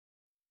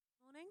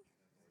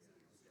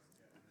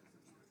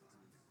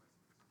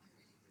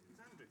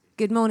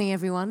Good morning,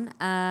 everyone.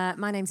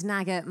 My name's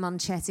Naga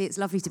Munchetty. It's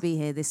lovely to be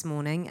here this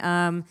morning.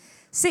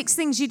 6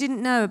 things you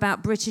didn't know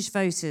about British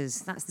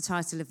voters. That's the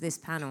title of this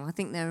panel. I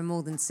think there are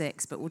more than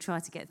 6, but we'll try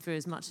to get through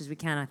as much as we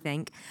can, I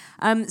think.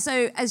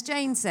 So, as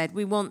Jane said,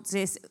 we want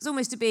this, it's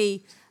almost to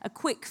be a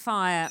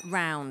quick-fire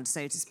round,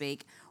 so to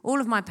speak. All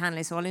of my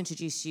panellists, who I'll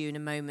introduce you in a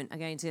moment, are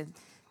going to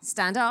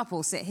stand up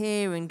or sit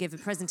here and give a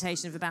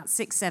presentation of about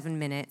 6-7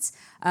 minutes.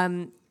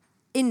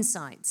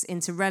 Insights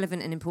into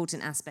relevant and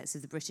important aspects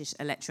of the British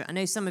electorate. I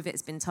know some of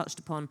it's been touched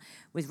upon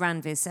with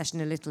Ranvir's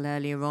session a little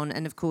earlier on,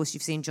 and of course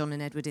you've seen John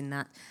and Edward in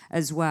that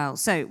as well.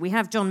 So we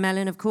have John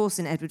Mellon, of course,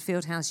 and Edward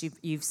Fieldhouse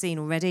you've seen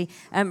already.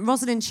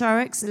 Rosalind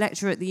Shorrocks, a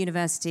lecturer at the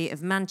University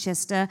of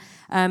Manchester.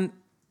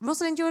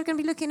 Rosalind, you're going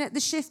to be looking at the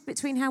shift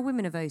between how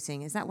women are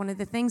voting. Is that one of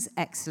the things?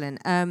 Excellent.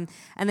 And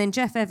then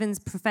Geoffrey Evans,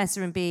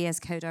 Professor and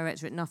BES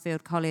Co-Director at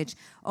Nuffield College,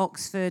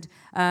 Oxford,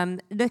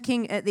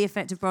 looking at the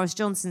effect of Boris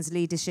Johnson's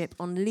leadership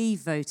on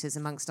Leave voters,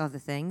 amongst other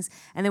things.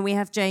 And then we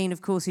have Jane,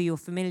 of course, who you're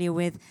familiar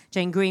with,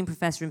 Jane Green,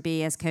 Professor and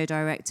BES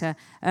Co-Director,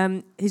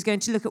 who's going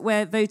to look at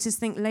where voters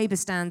think Labour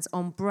stands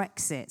on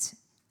Brexit.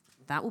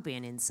 That will be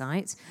an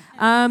insight.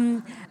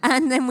 And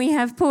then we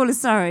have Paula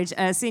Surridge,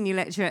 a senior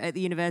lecturer at the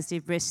University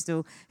of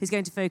Bristol, who's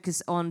going to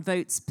focus on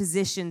votes'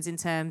 positions in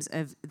terms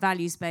of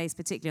value space,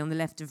 particularly on the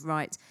left of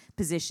right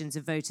positions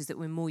of voters that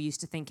we're more used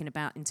to thinking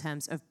about in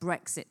terms of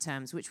Brexit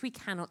terms, which we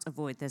cannot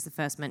avoid. There's the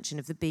first mention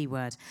of the B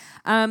word.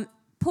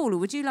 Paula,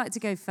 would you like to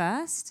go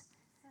first?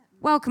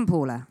 Welcome,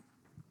 Paula.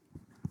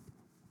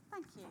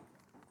 Thank you.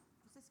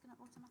 Is this going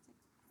to automatic?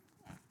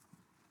 Yeah.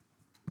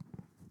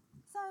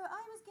 So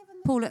I was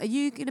given... Paula, are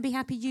you going to be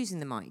happy using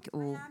the mic?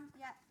 Or? I am,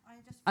 yeah.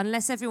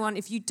 Unless everyone,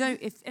 if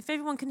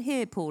everyone can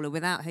hear Paula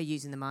without her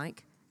using the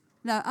mic.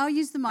 No, I'll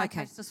use the mic.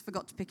 Okay. I just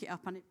forgot to pick it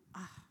up, and it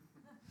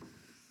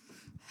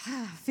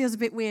feels a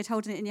bit weird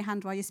holding it in your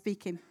hand while you're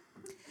speaking.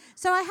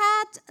 So I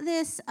had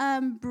this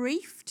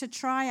brief to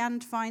try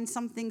and find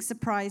something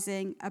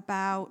surprising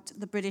about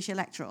the British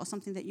electorate, or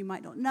something that you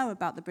might not know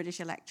about the British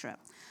electorate.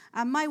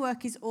 And my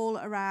work is all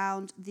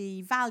around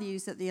the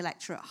values that the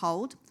electorate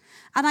hold.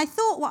 And I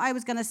thought what I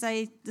was going to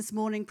say this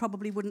morning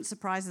probably wouldn't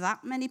surprise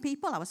that many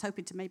people. I was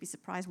hoping to maybe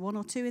surprise 1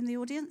 or 2 in the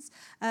audience.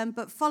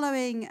 But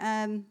following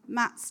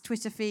Matt's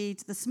Twitter feed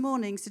this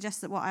morning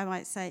suggests that what I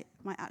might say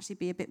might actually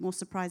be a bit more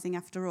surprising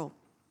after all.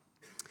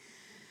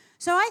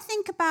 So I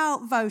think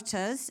about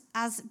voters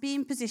as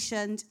being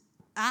positioned...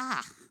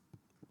 So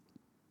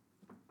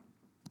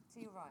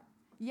you're right.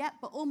 Yep,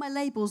 but all my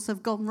labels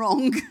have gone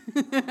wrong.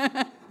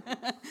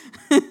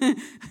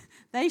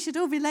 They should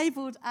all be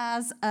labelled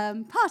as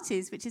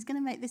parties, which is going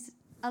to make this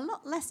a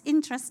lot less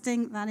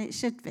interesting than it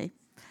should be.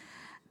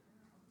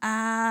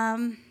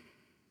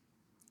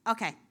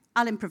 Okay,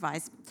 I'll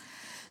improvise.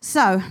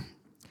 So,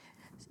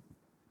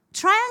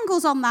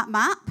 triangles on that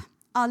map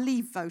are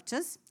Leave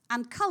voters,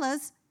 and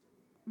colours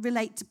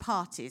relate to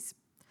parties.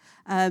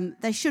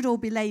 They should all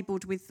be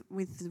labelled with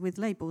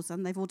labels,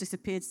 and they've all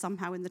disappeared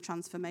somehow in the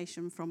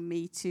transformation from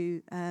me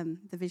to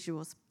the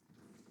visuals.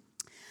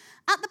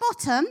 At the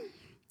bottom...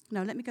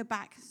 No, let me go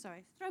back.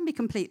 Sorry, throw me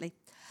completely.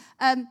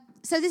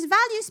 So this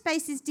value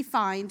space is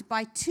defined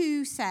by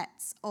 2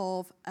 sets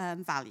of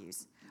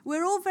values.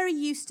 We're all very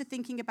used to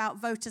thinking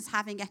about voters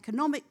having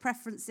economic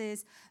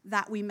preferences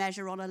that we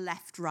measure on a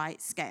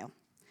left-right scale.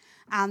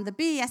 And the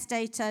BES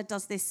data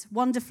does this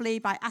wonderfully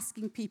by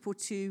asking people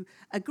to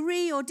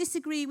agree or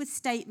disagree with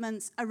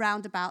statements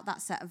around about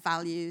that set of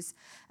values.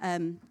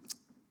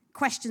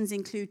 Questions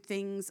include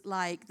things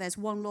like there's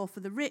one law for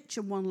the rich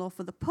and one law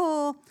for the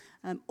poor,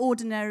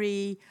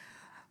 ordinary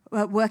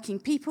working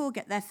people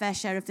get their fair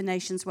share of the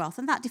nation's wealth,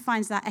 and that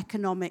defines that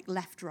economic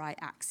left-right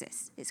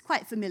axis. It's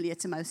quite familiar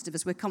to most of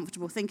us. We're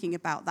comfortable thinking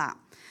about that.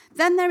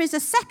 Then there is a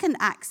second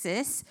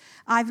axis.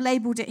 I've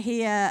labelled it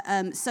here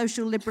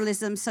social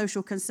liberalism,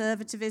 social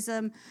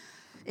conservatism.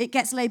 It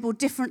gets labelled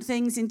different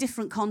things in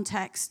different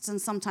contexts,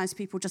 and sometimes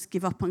people just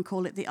give up and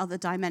call it the other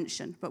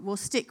dimension. But we'll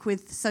stick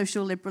with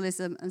social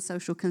liberalism and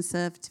social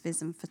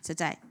conservatism for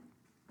today.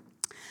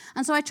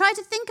 And so I try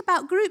to think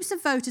about groups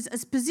of voters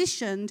as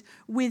positioned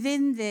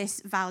within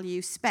this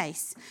value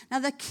space. Now,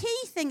 the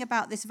key thing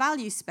about this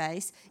value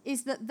space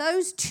is that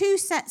those 2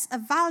 sets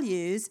of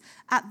values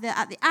at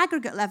the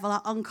aggregate level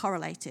are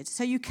uncorrelated.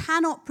 So you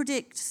cannot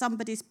predict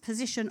somebody's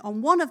position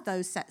on one of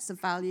those sets of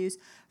values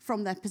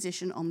from their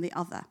position on the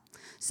other.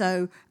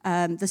 So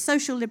the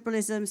social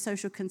liberalism,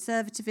 social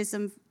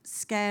conservatism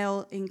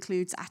scale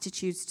includes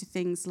attitudes to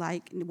things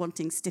like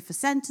wanting stiffer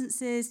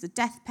sentences, the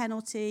death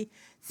penalty,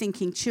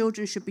 thinking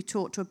children should be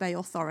taught to obey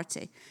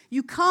authority.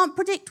 You can't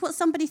predict what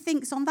somebody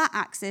thinks on that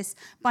axis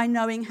by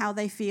knowing how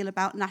they feel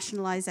about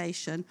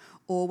nationalisation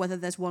or whether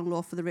there's one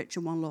law for the rich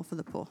and one law for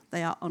the poor.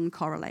 They are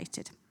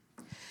uncorrelated.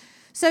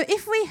 So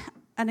if we,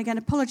 and again,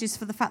 apologies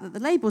for the fact that the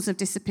labels have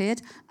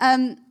disappeared,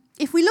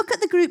 if we look at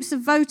the groups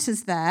of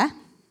voters there,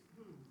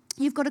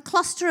 you've got a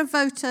cluster of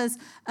voters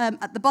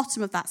at the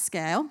bottom of that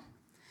scale.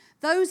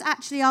 those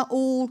actually are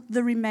all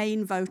the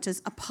Remain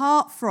voters,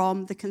 apart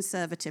from the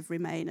Conservative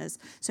Remainers.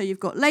 So you've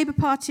got Labour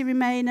Party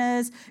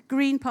Remainers,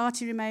 Green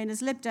Party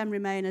Remainers, Lib Dem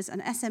Remainers,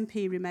 and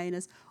SNP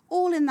Remainers,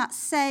 all in that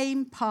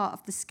same part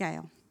of the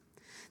scale.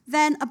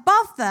 Then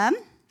above them,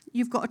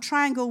 you've got a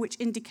triangle which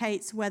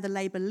indicates where the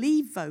Labour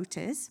Leave vote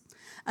is,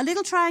 a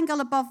little triangle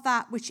above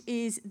that which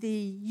is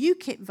the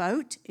UKIP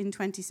vote in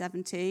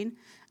 2017,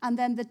 and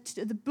then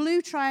the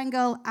blue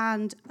triangle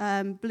and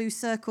blue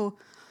circle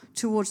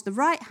towards the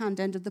right-hand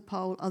end of the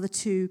poll are the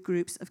two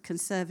groups of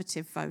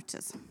Conservative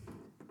voters.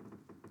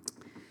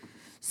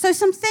 So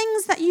some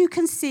things that you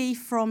can see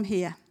from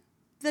here.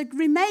 The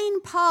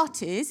Remain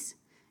parties,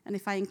 and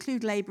if I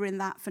include Labour in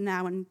that for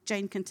now, and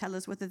Jane can tell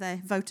us whether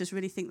their voters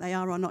really think they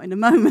are or not in a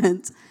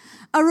moment,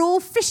 are all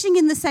fishing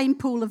in the same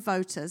pool of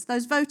voters.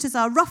 Those voters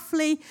are,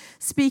 roughly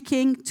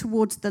speaking,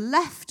 towards the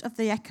left of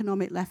the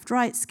economic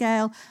left-right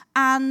scale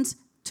and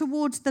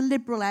towards the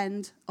liberal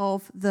end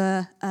of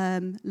the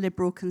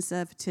liberal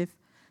conservative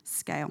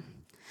scale.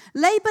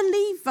 Labour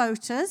Leave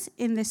voters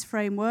in this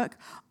framework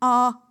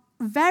are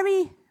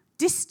very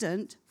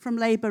distant from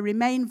Labour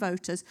Remain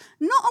voters,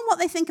 not on what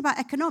they think about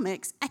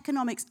economics.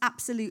 Economics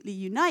absolutely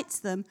unites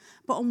them,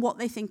 but on what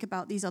they think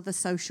about these other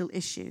social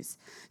issues.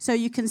 So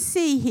you can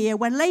see here,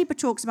 when Labour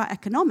talks about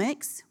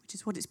economics, which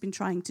is what it's been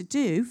trying to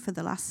do for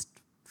the last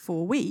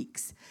 4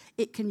 weeks,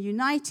 it can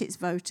unite its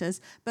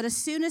voters, but as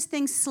soon as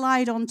things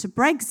slide on to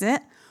Brexit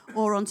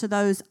or onto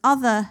those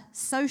other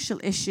social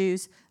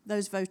issues,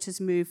 those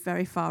voters move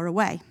very far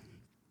away.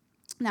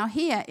 Now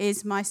here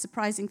is my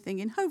surprising thing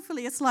in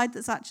hopefully a slide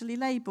that's actually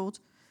labelled.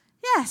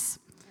 Yes.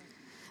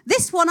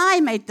 This one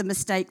I made the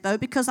mistake, though,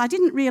 because I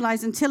didn't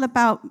realise until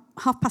about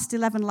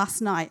 11:30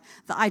 last night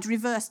that I'd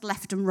reversed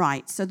left and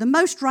right. So the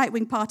most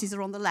right-wing parties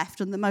are on the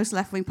left and the most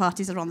left-wing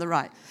parties are on the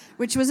right,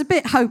 which was a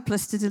bit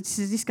hopeless to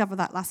discover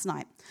that last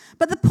night.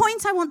 But the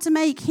point I want to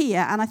make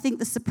here, and I think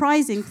the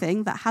surprising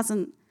thing that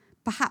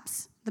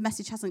perhaps the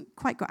message hasn't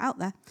quite got out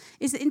there,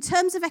 is that in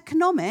terms of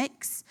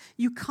economics,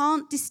 you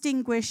can't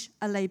distinguish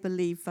a Labour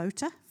Leave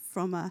voter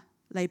from a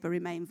Labour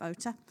Remain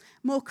voter.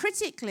 More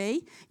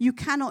critically, you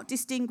cannot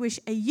distinguish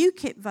a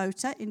UKIP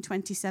voter in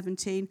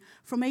 2017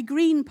 from a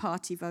Green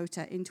Party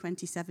voter in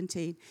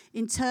 2017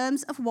 in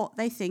terms of what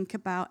they think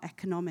about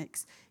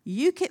economics.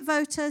 UKIP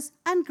voters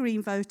and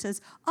Green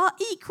voters are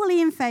equally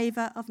in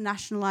favour of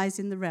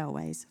nationalising the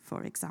railways,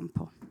 for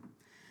example.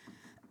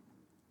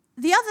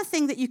 The other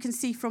thing that you can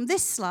see from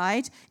this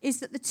slide is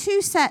that the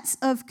two sets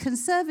of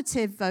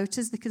Conservative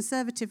voters, the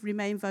Conservative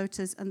Remain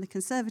voters and the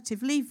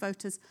Conservative Leave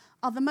voters,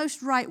 are the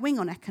most right-wing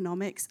on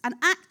economics, and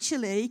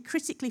actually,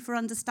 critically for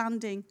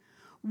understanding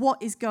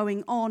what is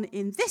going on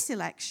in this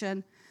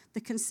election,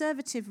 the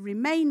Conservative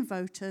Remain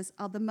voters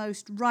are the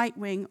most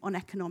right-wing on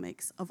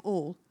economics of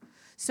all.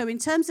 So in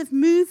terms of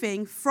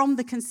moving from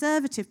the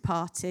Conservative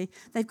Party,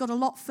 they've got a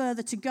lot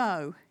further to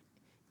go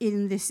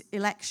in this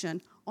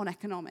election on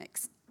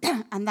economics.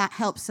 And that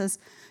helps us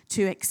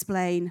to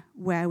explain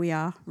where we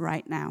are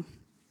right now.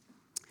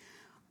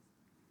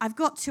 I've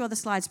got 2 other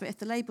slides, but if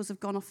the labels have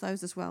gone off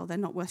those as well, they're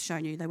not worth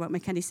showing you. They won't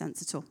make any sense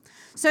at all.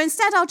 So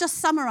instead, I'll just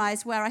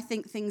summarise where I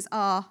think things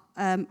are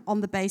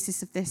on the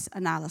basis of this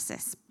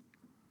analysis.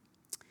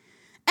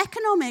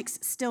 Economics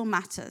still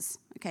matters.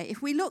 Okay,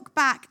 if we look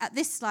back at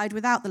this slide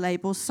without the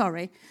labels,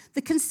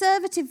 the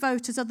Conservative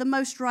voters are the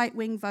most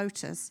right-wing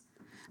voters.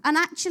 And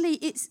actually,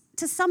 it's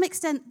to some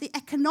extent the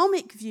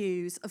economic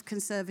views of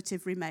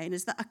Conservative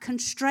Remainers that are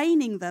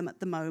constraining them at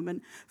the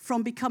moment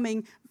from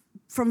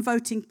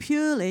voting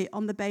purely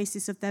on the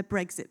basis of their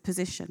Brexit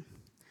position.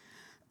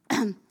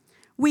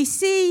 We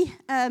see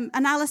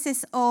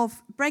analysis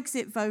of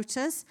Brexit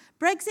voters.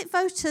 Brexit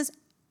voters,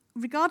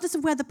 regardless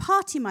of where the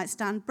party might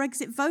stand,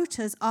 Brexit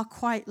voters are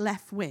quite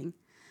left-wing.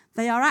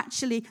 They are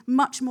actually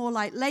much more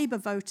like Labour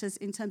voters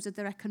in terms of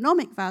their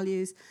economic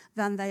values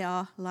than they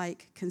are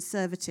like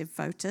Conservative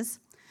voters.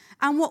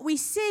 And what we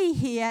see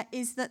here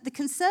is that the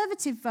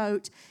Conservative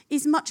vote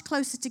is much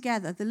closer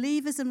together. The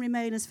Leavers and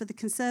Remainers for the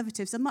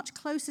Conservatives are much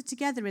closer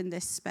together in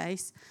this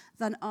space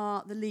than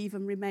are the Leave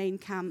and Remain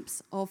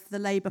camps of the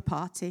Labour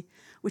Party,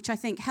 which I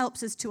think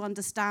helps us to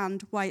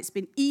understand why it's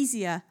been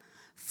easier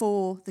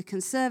for the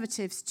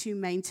Conservatives to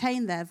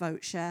maintain their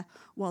vote share,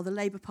 while the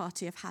Labour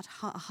Party have had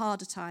a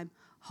harder time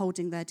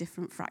holding their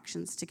different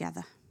fractions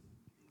together.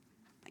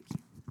 Thank you.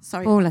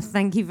 Sorry. Paula,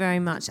 thank you very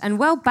much. And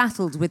well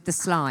battled with the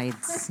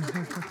slides.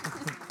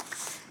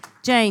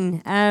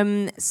 Jane,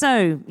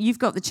 so you've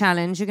got the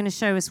challenge. You're going to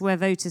show us where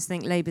voters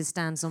think Labour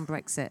stands on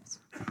Brexit.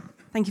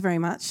 Thank you very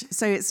much.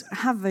 So it's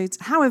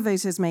how have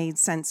voters made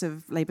sense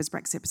of Labour's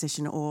Brexit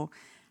position, or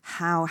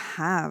how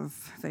have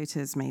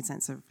voters made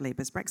sense of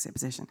Labour's Brexit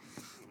position?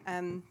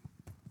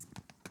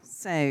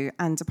 So,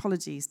 and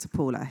apologies to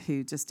Paula,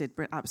 who just did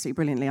absolutely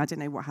brilliantly. I don't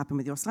know what happened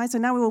with your slides. So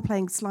now we're all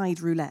playing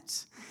slide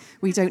roulette.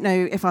 We don't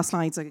know if our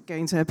slides are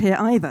going to appear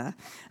either.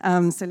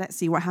 So let's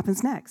see what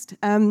happens next.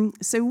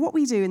 So what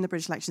we do in the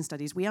British election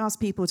studies, we ask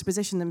people to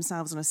position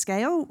themselves on a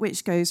scale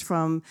which goes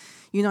from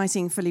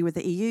uniting fully with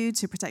the EU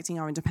to protecting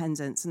our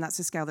independence. And that's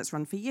a scale that's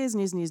run for years and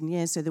years and years and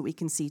years so that we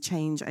can see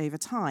change over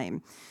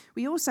time.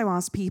 We also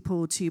ask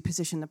people to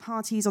position the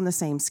parties on the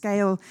same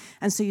scale.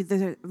 And so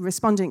the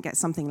respondent gets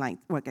something like,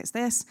 well, gets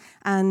this,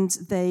 and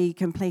they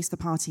can place the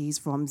parties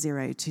from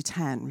 0 to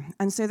 10.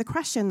 And so the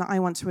question that I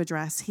want to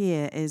address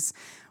here is,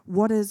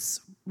 what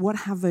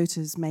have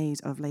voters made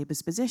of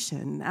Labour's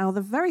position? Now,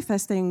 the very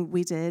first thing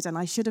we did, and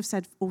I should have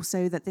said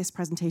also that this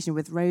presentation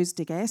with Rose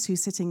de Geus,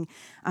 who's sitting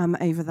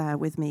over there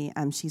with me,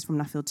 she's from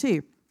Nuffield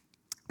too.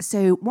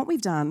 So what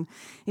we've done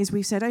is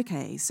we've said,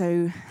 okay,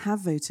 so have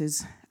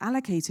voters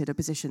allocated a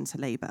position to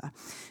Labour?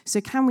 So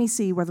can we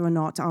see whether or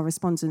not our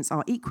respondents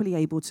are equally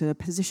able to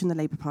position the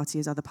Labour Party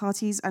as other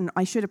parties? And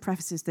I should have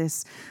prefaced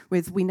this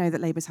with, we know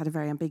that Labour's had a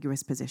very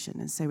ambiguous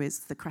position. And so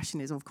the question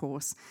is, of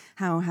course,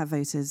 how have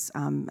voters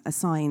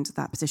assigned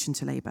that position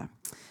to Labour?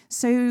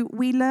 So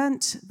we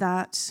learnt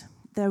that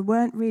there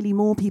weren't really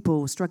more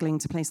people struggling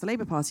to place the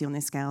Labour Party on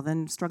this scale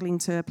than struggling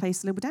to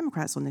place the Liberal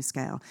Democrats on this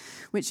scale,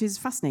 which is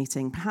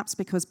fascinating, perhaps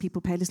because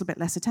people pay a little bit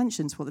less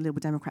attention to what the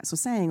Liberal Democrats are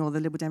saying, or the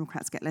Liberal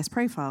Democrats get less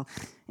profile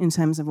in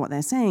terms of what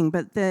they're saying.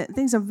 But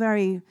these are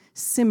very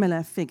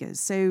similar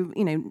figures. So,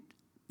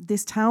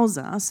 this tells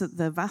us that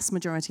the vast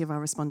majority of our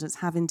respondents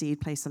have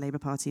indeed placed the Labour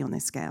Party on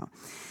this scale.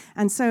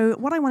 And so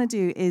what I want to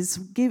do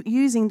is,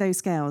 using those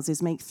scales,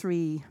 is make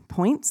 3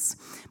 points.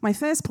 My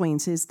first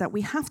point is that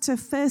we have to,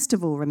 first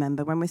of all,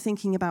 remember when we're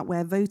thinking about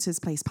where voters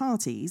place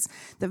parties,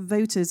 that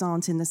voters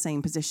aren't in the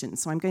same position.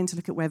 So I'm going to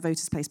look at where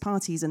voters place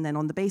parties, and then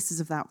on the basis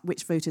of that,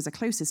 which voters are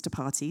closest to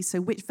parties, so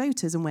which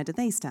voters and where do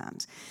they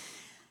stand?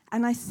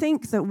 And I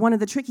think that one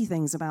of the tricky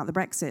things about the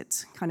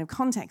Brexit kind of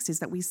context is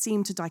that we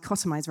seem to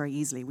dichotomize very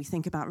easily. We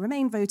think about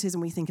Remain voters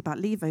and we think about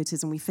Leave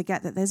voters, and we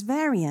forget that there's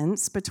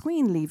variance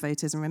between Leave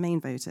voters and Remain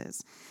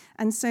voters.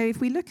 And so if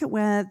we look at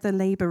where the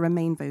Labour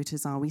Remain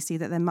voters are, we see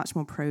that they're much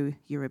more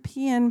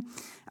pro-European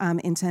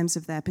in terms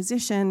of their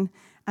position,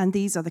 and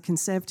these are the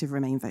Conservative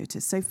Remain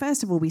voters. So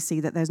first of all, we see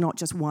that there's not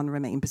just one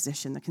Remain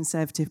position. The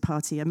Conservative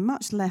Party are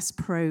much less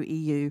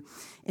pro-EU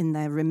in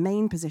their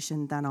Remain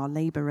position than our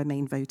Labour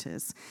Remain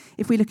voters.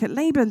 If we look at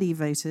Labour Leave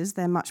voters,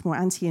 they're much more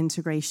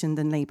anti-integration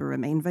than Labour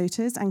Remain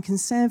voters, and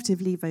Conservative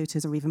Leave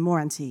voters are even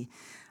more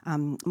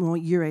more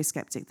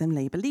Eurosceptic than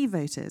Labour Leave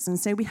voters. And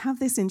so we have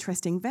this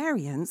interesting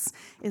variance,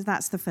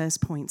 that's the first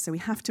point. So we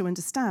have to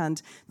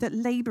understand that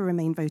Labour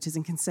Remain voters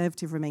and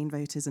Conservative Remain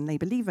voters and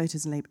Labour Leave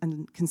voters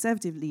and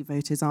Conservative Leave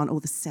voters aren't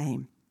all the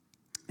same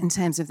in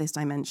terms of this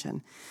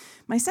dimension.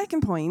 My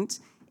second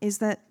point is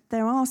that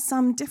there are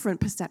some different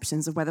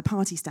perceptions of where the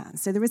party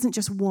stands. So there isn't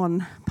just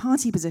one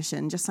party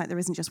position, just like there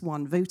isn't just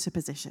one voter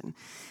position.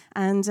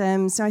 And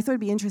so I thought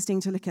it'd be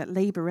interesting to look at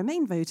Labour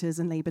Remain voters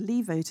and Labour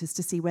Leave voters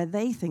to see where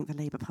they think the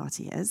Labour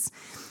Party is.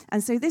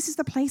 And so this is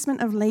the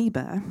placement of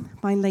Labour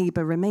by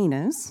Labour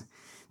Remainers.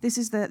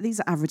 These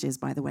are averages,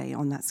 by the way,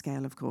 on that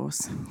scale, of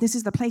course. This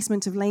is the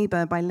placement of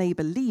Labour by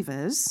Labour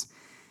Leavers.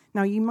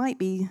 Now, you might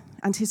be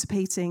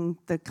anticipating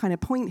the kind of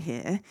point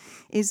here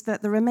is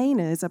that the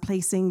Remainers are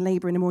placing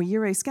Labour in a more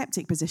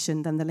Eurosceptic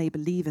position than the Labour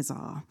Leavers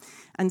are.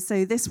 And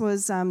so this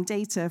was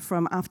data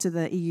from after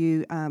the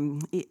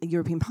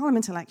European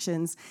Parliament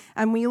elections.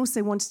 And we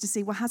also wanted to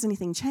see, well, has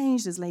anything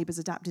changed as Labour's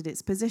adapted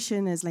its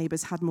position, as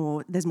Labour's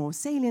there's more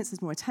salience,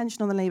 there's more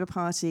attention on the Labour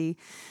Party.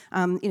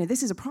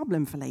 This is a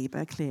problem for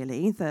Labour,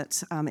 clearly,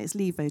 that its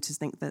Leave voters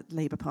think that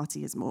Labour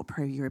Party is more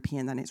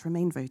pro-European than its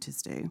Remain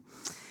voters do.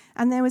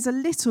 And there was a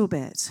little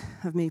bit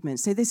of movement.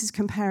 So this is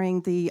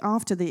comparing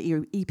after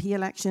the EP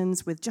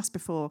elections with just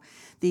before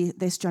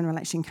this general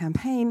election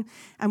campaign.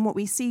 And what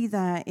we see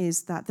there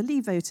is that the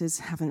Leave voters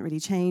haven't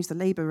really changed. The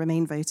Labour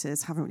Remain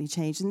voters haven't really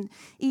changed. And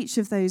each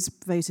of those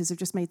voters have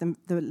just made the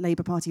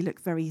Labour Party look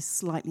very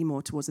slightly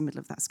more towards the middle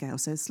of that scale,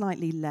 so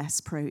slightly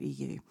less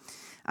pro-EU.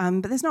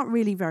 But there's not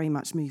really very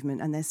much movement,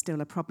 and there's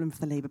still a problem for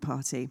the Labour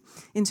Party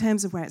in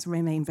terms of where its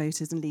Remain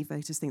voters and Leave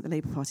voters think the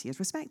Labour Party is,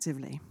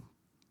 respectively.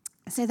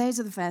 So those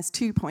are the first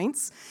 2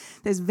 points.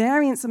 There's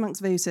variance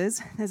amongst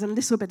voters. There's a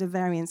little bit of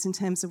variance in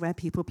terms of where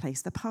people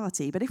place the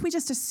party. But if we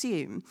just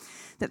assume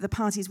that the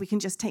parties, we can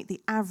just take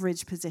the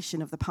average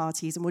position of the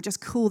parties, and we'll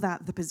just call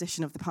that the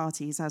position of the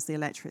parties as the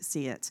electorate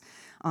see it.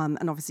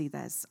 And obviously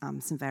there's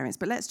some variance.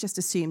 But let's just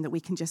assume that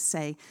we can just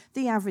say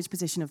the average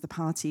position of the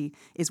party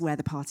is where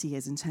the party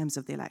is in terms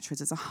of the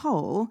electorate as a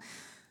whole.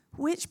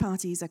 Which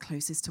parties are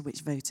closest to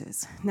which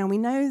voters? Now, we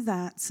know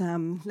that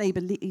Labour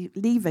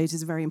Leave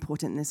voters are very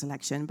important in this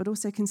election, but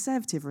also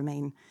Conservative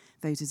Remain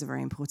voters are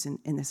very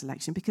important in this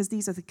election because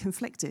these are the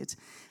conflicted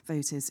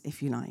voters,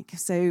 if you like.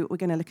 So we're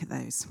going to look at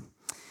those.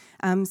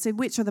 So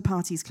which are the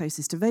parties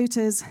closest to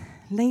voters?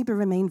 Labour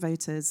Remain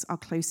voters are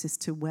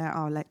closest to where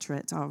our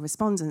electorate, our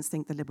respondents,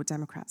 think the Liberal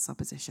Democrats are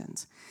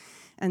positioned.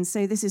 And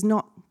so this is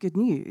not good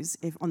news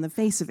if, on the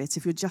face of it,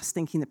 if you're just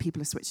thinking that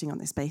people are switching on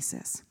this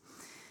basis.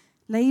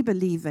 Labour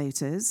Leave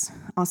voters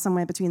are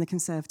somewhere between the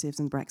Conservatives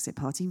and the Brexit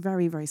Party,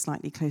 very, very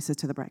slightly closer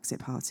to the Brexit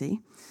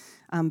Party,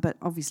 but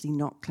obviously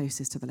not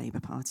closest to the Labour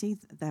Party.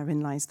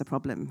 Therein lies the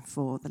problem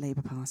for the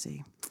Labour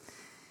Party.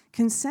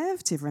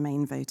 Conservative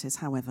Remain voters,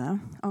 however,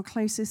 are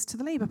closest to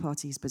the Labour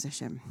Party's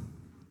position.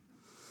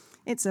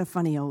 It's a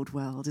funny old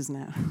world, isn't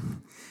it?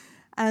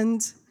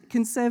 And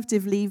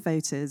Conservative Leave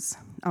voters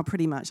are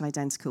pretty much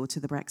identical to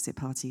the Brexit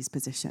Party's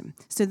position.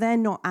 So they're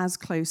not as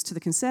close to the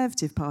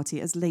Conservative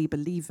Party as Labour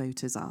Leave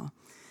voters are.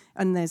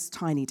 And there's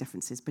tiny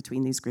differences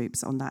between these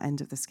groups on that end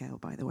of the scale,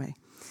 by the way.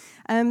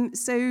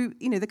 So,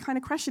 the kind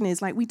of question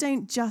is, we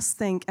don't just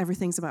think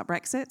everything's about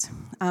Brexit,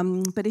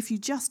 but if you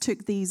just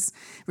took these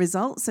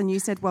results and you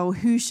said, well,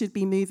 who should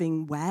be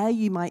moving where,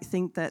 you might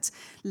think that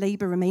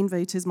Labour Remain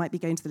voters might be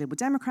going to the Liberal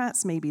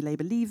Democrats, maybe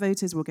Labour Leave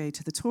voters will go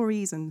to the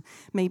Tories, and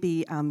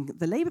maybe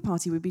the Labour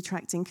Party would be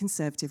attracting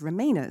Conservative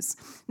Remainers.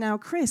 Now,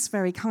 Chris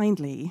very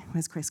kindly,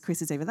 where's Chris?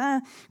 Chris is over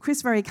there.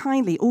 Chris very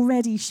kindly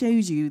already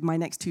showed you my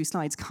next two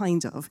slides,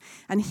 kind of,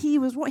 and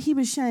what he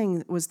was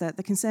showing was that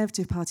the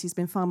Conservative Party has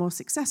been far more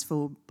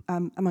successful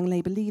among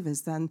Labour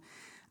Leavers than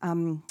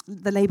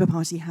the Labour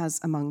Party has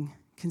among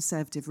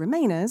Conservative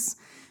Remainers,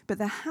 but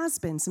there has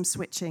been some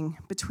switching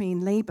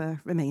between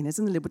Labour Remainers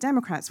and the Liberal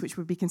Democrats, which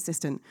would be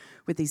consistent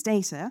with these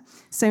data.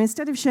 So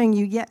instead of showing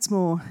you yet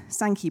more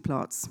Sankey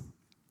plots,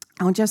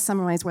 I'll just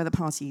summarise where the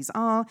parties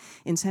are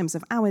in terms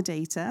of our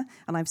data,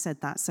 and I've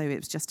said that, so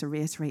it's just to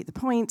reiterate the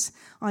point.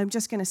 I'm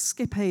just going to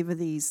skip over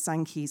these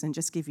Sankeys and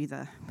just give you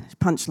the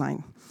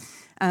punchline.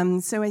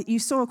 So you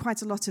saw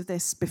quite a lot of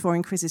this before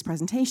in Chris's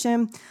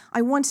presentation.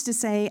 I wanted to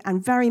say,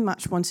 and very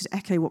much wanted to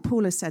echo what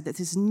Paula said, that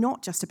this is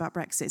not just about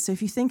Brexit. So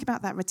if you think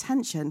about that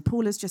retention,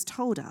 Paula's just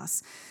told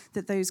us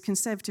that those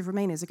Conservative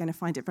Remainers are going to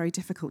find it very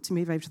difficult to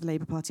move over to the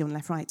Labour Party on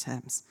left-right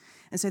terms.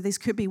 And so this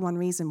could be one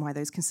reason why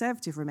those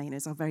Conservative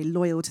Remainers are very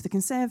loyal to the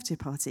Conservative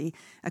Party,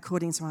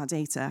 according to our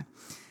data.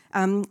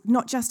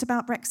 Not just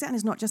about Brexit, and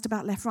it's not just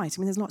about left-right. I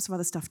mean, there's lots of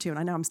other stuff too, and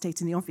I know I'm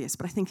stating the obvious,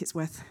 but I think it's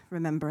worth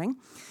remembering.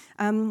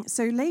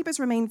 So Labour's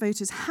Remain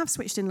voters have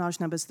switched in large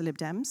numbers to the Lib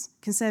Dems.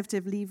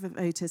 Conservative Leave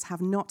voters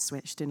have not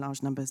switched in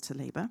large numbers to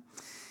Labour.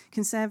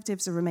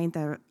 Conservatives have retained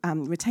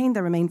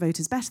their Remain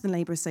voters better than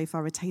Labour has so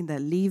far retained their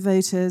Leave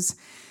voters.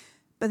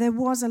 But there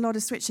was a lot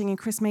of switching, and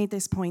Chris made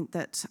this point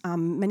that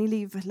many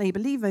Labour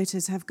Leave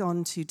voters have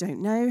gone to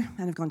Don't Know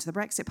and have gone to the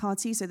Brexit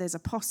Party, so there's a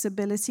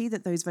possibility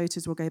that those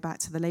voters will go back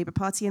to the Labour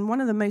Party. And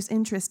one of the most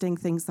interesting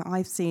things that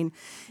I've seen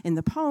in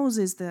the polls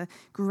is the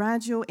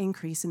gradual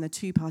increase in the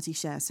two-party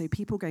share, so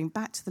people going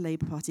back to the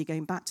Labour Party,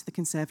 going back to the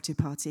Conservative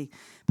Party,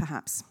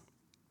 perhaps.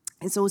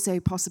 It's also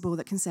possible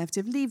that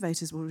Conservative Leave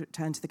voters will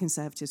return to the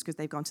Conservatives because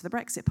they've gone to the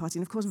Brexit Party.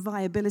 And of course,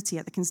 viability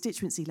at the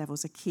constituency level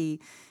is a key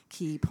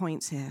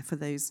point here for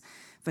those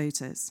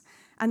voters.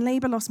 And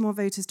Labour lost more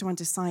voters to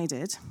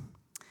undecided.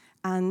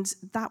 And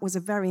that was a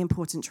very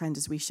important trend,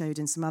 as we showed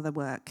in some other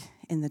work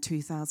in the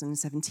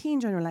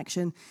 2017 general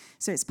election.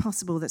 So it's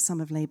possible that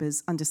some of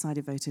Labour's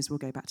undecided voters will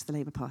go back to the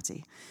Labour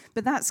Party.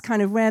 But that's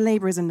kind of where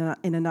Labour is in a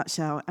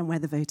nutshell and where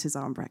the voters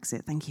are on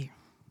Brexit. Thank you.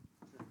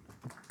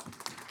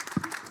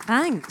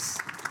 Thanks.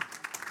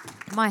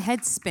 My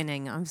head's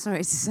spinning, I'm sorry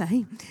to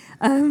say.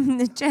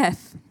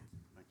 Jeff.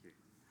 Thank you.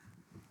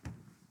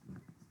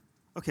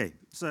 Okay,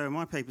 so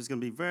my paper is going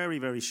to be very,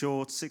 very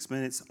short, 6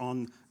 minutes,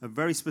 on a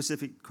very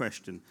specific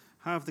question.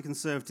 How have the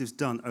Conservatives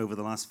done over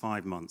the last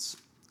 5 months?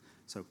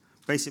 So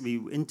basically,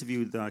 we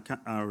interviewed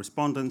our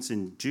respondents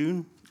in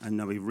June, and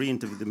now we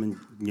re-interviewed them in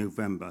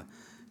November.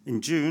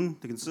 In June,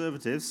 the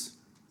Conservatives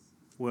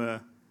were,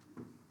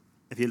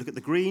 if you look at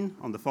the green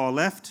on the far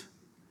left,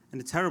 in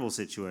a terrible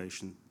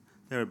situation.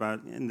 They're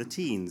about in the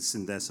teens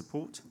in their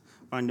support.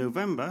 By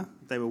November,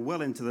 they were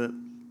well into the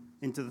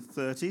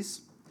 30s,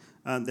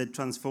 and they'd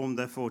transformed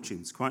their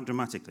fortunes quite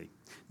dramatically.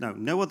 Now,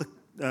 no other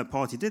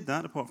party did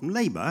that apart from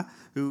Labour,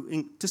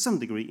 who to some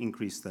degree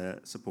increased their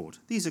support.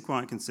 These are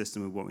quite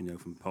consistent with what we know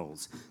from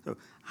polls. So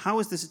how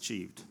is this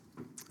achieved?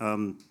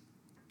 And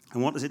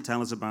what does it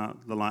tell us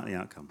about the likely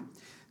outcome?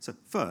 So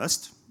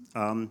first,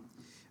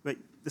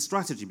 the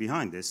strategy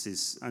behind this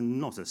is, and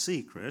not a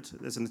secret,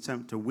 there's an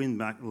attempt to win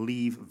back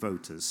Leave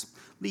voters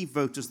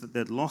that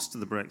they'd lost to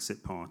the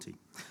Brexit Party.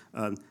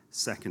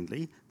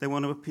 Secondly, they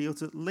want to appeal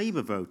to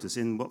Labour voters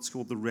in what's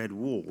called the Red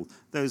Wall.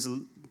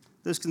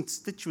 Those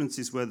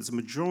constituencies where there's a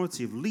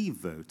majority of Leave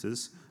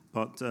voters,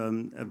 but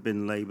have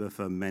been Labour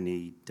for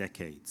many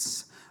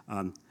decades.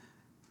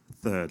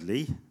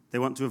 Thirdly, they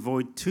want to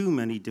avoid too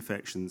many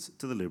defections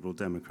to the Liberal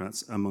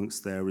Democrats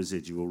amongst their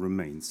residual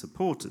Remain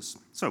supporters.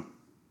 So,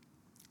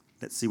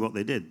 let's see what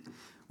they did.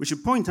 We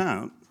should point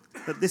out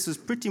that this was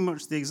pretty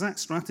much the exact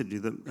strategy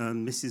that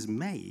Mrs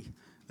May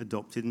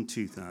adopted in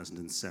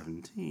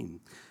 2017.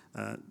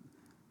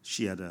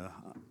 She had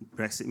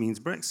Brexit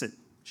means Brexit.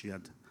 She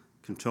had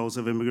controls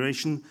of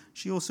immigration.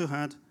 She also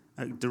had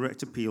a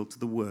direct appeal to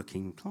the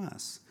working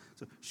class.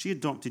 So she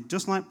adopted,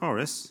 just like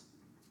Boris,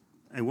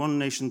 a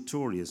one-nation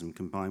Toryism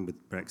combined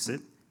with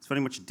Brexit. It's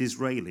very much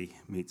Disraeli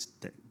meets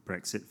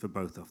Brexit for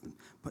both of them.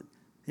 But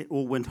it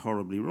all went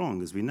horribly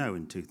wrong, as we know,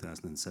 in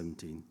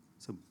 2017.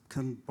 So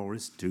can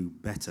Boris do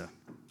better?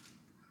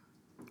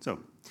 So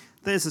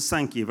there's a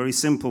Sankey, a very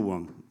simple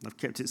one. I've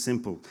kept it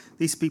simple.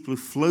 These people who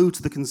flow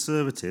to the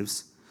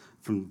Conservatives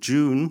from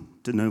June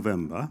to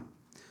November,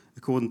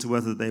 according to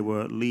whether they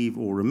were Leave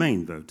or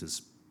Remain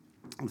voters.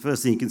 And the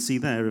first thing you can see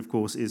there, of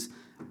course, is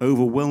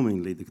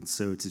overwhelmingly the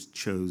Conservatives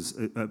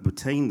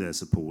obtained their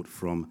support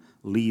from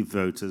Leave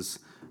voters,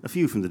 a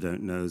few from the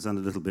Don't Knows and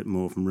a little bit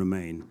more from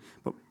Remain.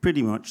 But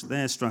pretty much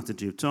their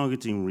strategy of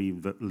targeting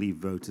Leave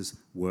voters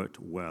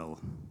worked well.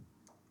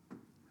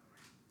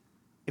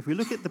 If we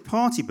look at the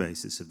party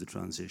basis of the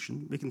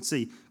transition, we can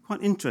see,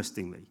 quite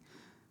interestingly,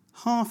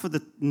 half of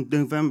the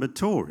November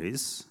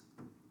Tories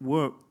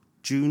were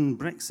June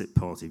Brexit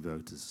Party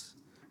voters.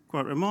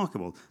 Quite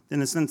remarkable.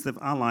 In a sense, they've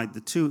allied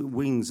the two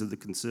wings of the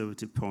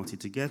Conservative Party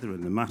together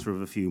in a matter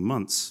of a few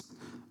months.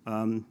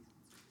 The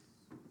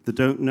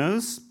Don't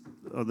Knows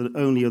are the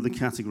only other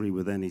category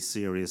with any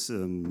serious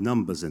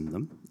numbers in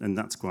them, and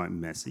that's quite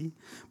messy.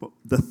 But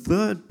the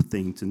third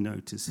thing to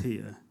notice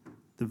here,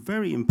 the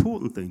very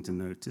important thing to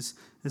notice,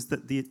 is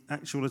that the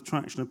actual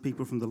attraction of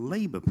people from the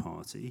Labour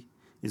Party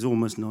is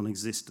almost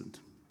non-existent.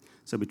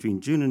 So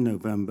between June and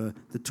November,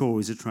 the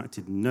Tories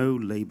attracted no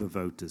Labour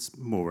voters,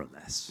 more or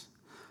less.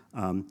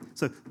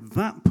 So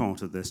that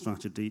part of their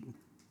strategy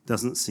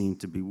doesn't seem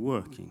to be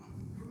working.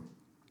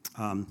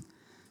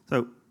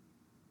 So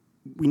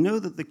we know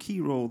that the key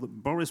role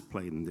that Boris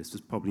played in this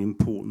was probably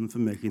important for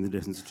making the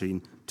difference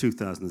between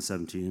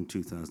 2017 and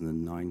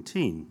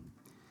 2019.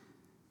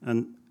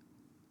 And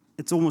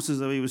it's almost as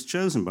though he was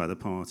chosen by the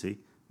party.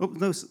 Oh,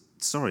 no,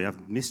 sorry,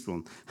 I've missed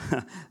one.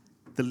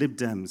 The Lib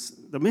Dems.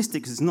 The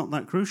mystics is not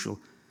that crucial.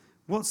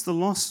 What's the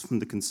loss from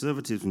the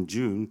Conservatives in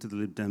June to the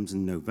Lib Dems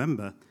in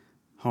November?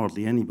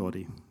 Hardly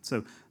anybody.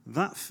 So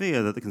that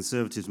fear that the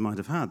Conservatives might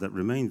have had, that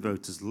Remain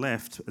voters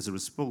left as a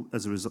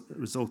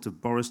result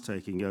of Boris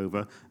taking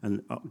over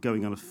and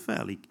going on a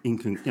fairly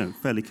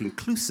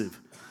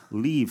conclusive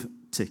Leave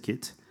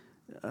ticket,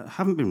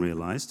 haven't been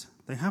realised.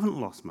 They haven't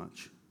lost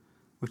much,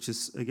 which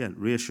is, again,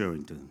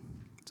 reassuring to them.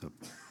 So,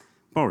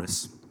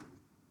 Boris.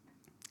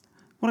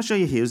 What I show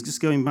you here is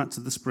just going back to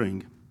the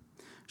spring.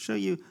 Show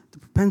you the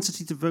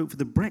propensity to vote for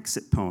the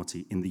Brexit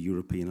Party in the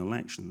European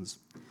elections,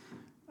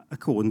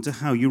 according to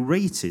how you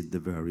rated the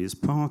various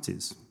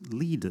parties,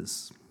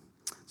 leaders.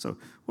 So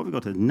what we've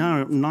got here,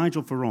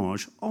 Nigel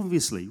Farage,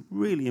 obviously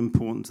really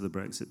important to the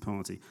Brexit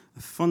Party,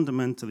 a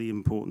fundamentally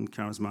important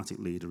charismatic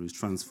leader who's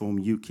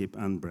transformed UKIP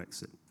and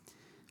Brexit.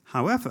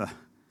 However,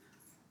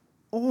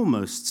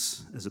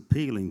 almost as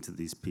appealing to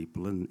these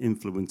people and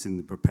influencing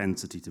the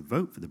propensity to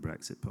vote for the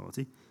Brexit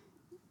Party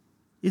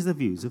is the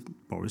views of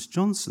Boris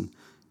Johnson.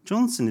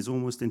 Johnson is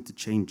almost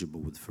interchangeable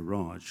with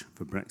Farage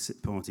for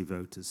Brexit Party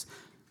voters.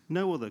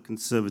 No other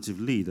Conservative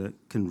leader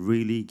can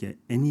really get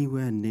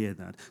anywhere near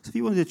that. So if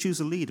you wanted to choose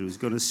a leader who's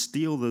going to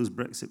steal those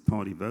Brexit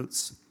Party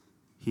votes,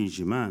 he's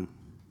your man.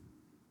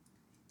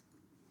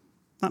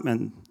 That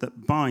meant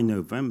that by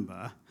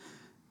November,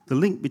 the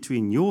link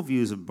between your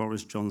views of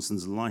Boris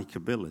Johnson's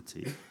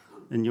likability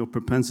and your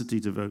propensity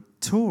to vote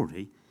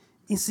Tory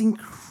is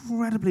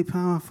incredibly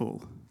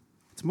powerful.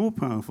 It's more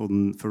powerful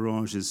than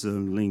Farage's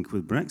link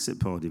with Brexit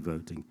Party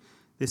voting.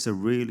 There's a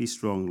really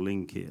strong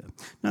link here.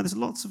 Now, there's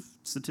lots of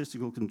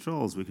statistical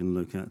controls we can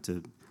look at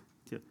to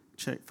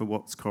check for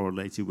what's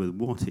correlated with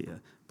what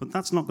here, but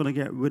that's not going to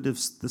get rid of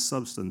the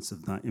substance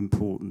of that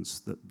importance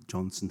that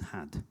Johnson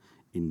had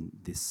in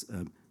this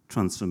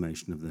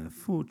transformation of their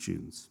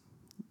fortunes.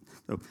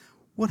 So,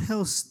 what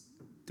else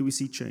do we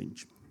see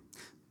change?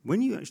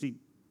 When you actually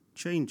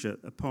change a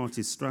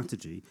party's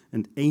strategy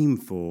and aim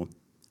for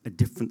a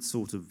different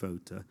sort of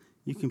voter,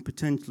 you can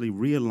potentially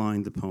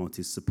realign the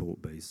party's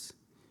support base.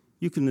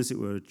 You can, as it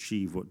were,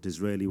 achieve what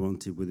Disraeli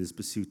wanted with his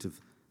pursuit of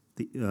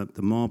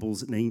the marbles,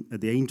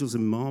 the angels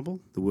in marble,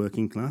 the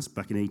working class,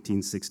 back in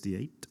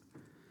 1868.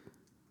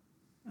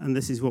 And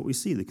this is what we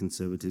see the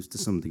Conservatives, to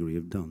some degree,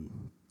 have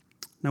done.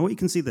 Now, what you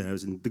can see there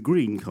is in the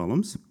green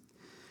columns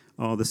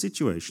are the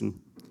situation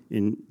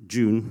in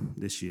June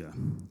this year.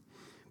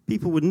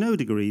 People with no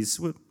degrees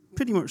were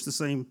pretty much the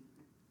same,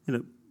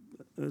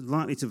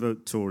 likely to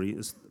vote Tory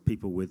as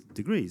people with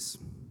degrees.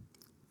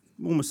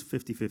 Almost a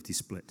 50-50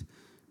 split.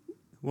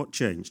 What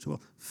changed?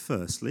 Well,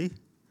 firstly,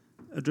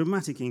 a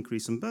dramatic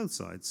increase on both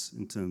sides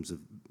in terms of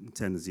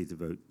tendency to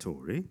vote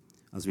Tory,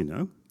 as we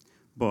know,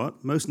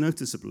 but most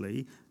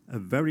noticeably, a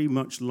very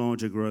much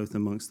larger growth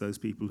amongst those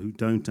people who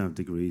don't have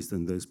degrees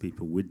than those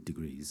people with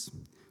degrees.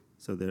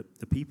 So the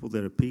people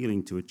they're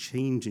appealing to are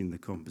changing the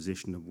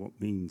composition of what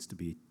means to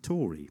be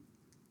Tory.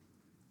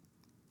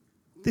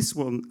 This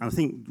one, I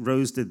think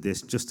Rose did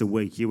this just to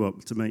wake you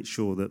up, to make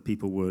sure that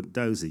people weren't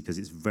dozy, because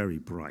it's very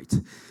bright.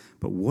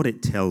 But what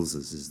it tells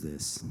us is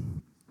this.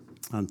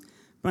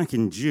 Back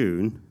in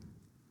June,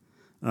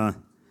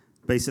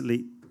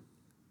 basically,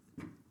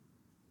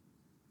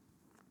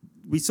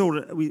 we saw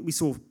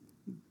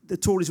the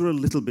Tories were a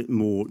little bit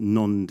more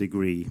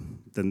non-degree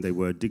than they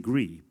were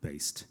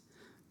degree-based.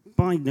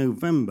 By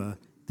November,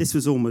 this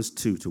was almost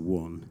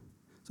 2-1.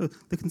 So So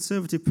the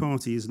Conservative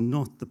Party is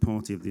not the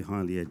party of the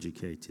highly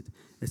educated.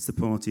 It's the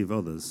party of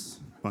others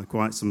by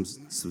quite some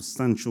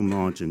substantial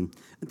margin.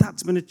 And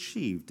that's been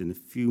achieved in a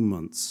few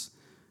months.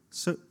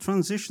 So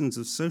transitions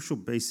of social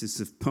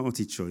basis of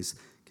party choice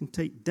can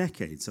take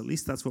decades. At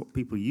least that's what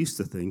people used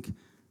to think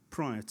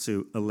prior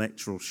to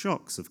electoral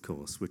shocks, of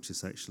course, which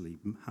has actually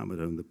hammered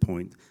home the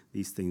point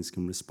these things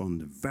can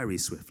respond very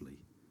swiftly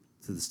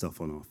to the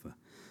stuff on offer.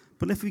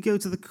 But if we go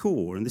to the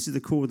core, and this is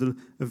the core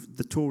of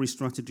the Tory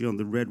strategy on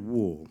the Red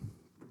Wall,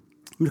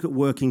 we look at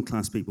working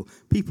class people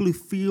who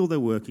feel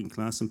they're working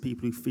class and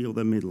people who feel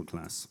they're middle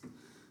class.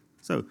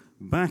 So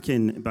back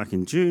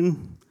in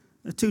June,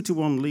 a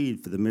 2-to-1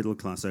 lead for the middle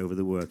class over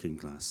the working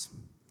class.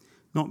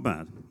 Not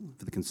bad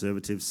for the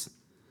Conservatives.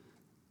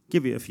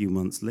 Give it a few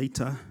months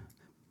later,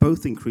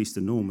 both increased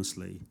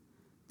enormously.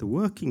 The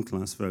working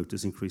class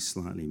voters increased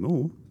slightly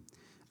more,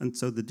 and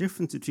so the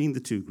difference between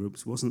the two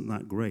groups wasn't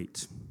that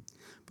great.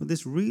 But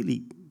this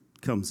really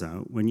comes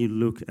out when you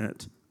look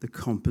at the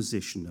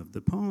composition of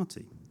the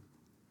party.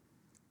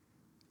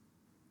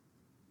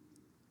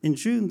 In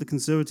June, the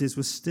Conservatives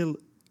were still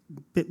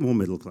a bit more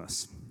middle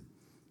class.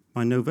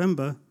 By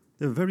November,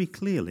 they were very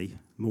clearly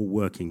more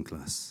working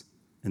class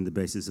in the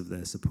basis of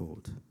their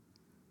support.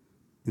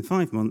 In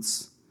 5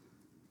 months,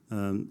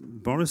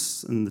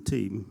 Boris and the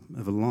team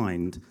have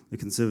aligned the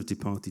Conservative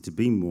Party to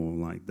be more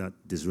like that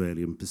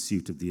Disraelian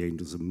pursuit of the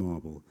angels of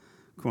marble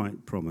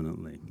quite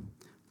prominently.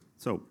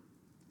 So,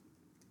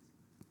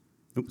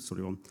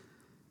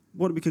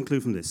 what do we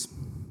conclude from this?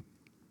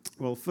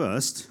 Well,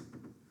 first,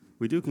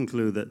 we do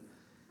conclude that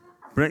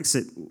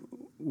Brexit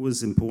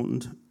was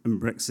important, and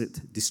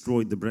Brexit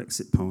destroyed the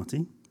Brexit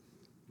Party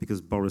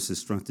because Boris's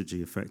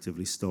strategy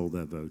effectively stole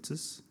their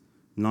voters.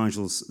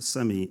 Nigel's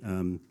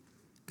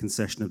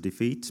concession of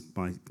defeat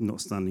by not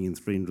standing in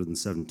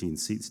 317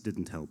 seats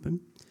didn't help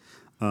him.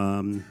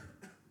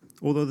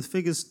 Although the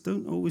figures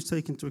don't always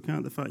take into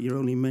account the fact you're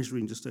only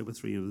measuring just over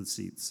 300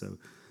 seats. So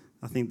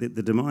I think that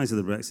the demise of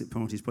the Brexit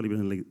Party has probably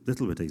been a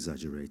little bit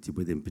exaggerated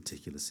within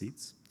particular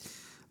seats.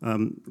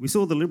 We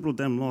saw the Liberal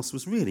Dem loss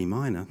was really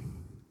minor.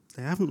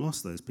 They haven't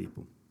lost those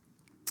people.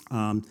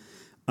 But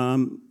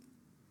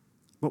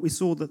we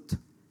saw that,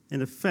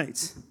 in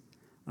effect,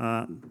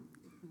 the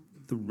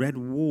red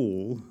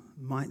wall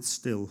might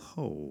still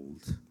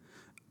hold.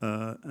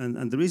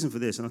 And the reason for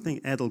this, and I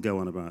think Ed will go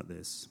on about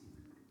this,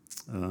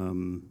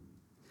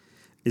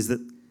 is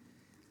that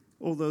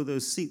although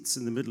those seats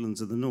in the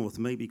Midlands of the North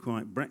may be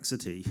quite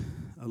Brexity,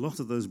 a lot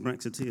of those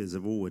Brexiteers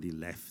have already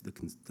left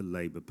the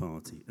Labour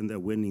Party, and they're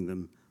winning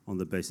them on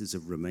the basis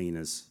of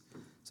Remainers.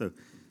 So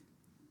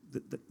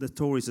the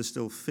Tories are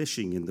still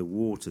fishing in the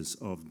waters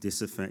of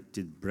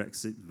disaffected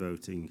Brexit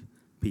voting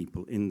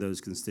people in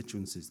those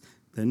constituencies.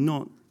 They're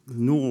not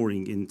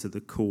gnawing into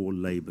the core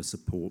Labour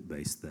support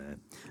base there.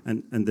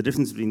 And the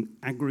difference between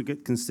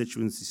aggregate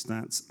constituency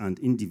stats and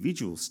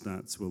individual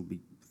stats will be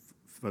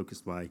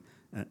focused by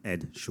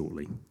Ed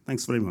shortly.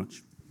 Thanks very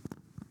much.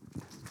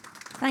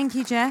 Thank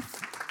you,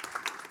 Jeff.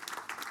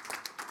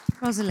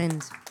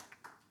 Rosalind.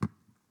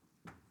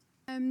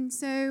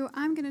 So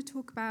I'm going to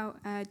talk about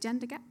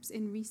gender gaps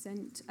in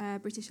recent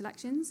British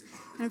elections,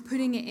 kind of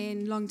putting it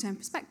in long-term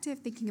perspective,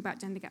 thinking about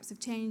gender gaps have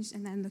changed,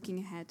 and then looking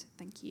ahead,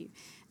 thank you,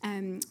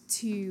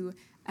 to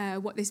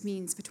what this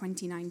means for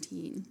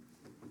 2019.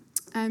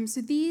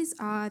 So these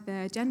are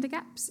the gender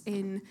gaps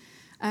in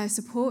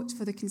support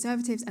for the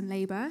Conservatives and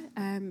Labour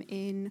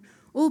in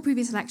all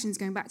previous elections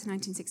going back to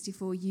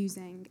 1964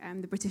 using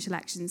the British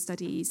election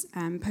studies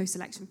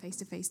post-election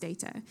face-to-face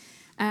data.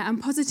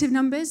 And positive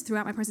numbers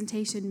throughout my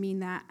presentation mean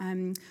that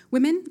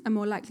women are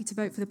more likely to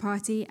vote for the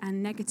party,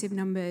 and negative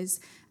numbers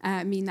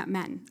mean that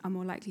men are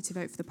more likely to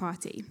vote for the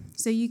party.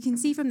 So you can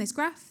see from this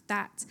graph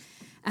that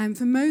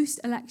for most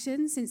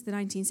elections since the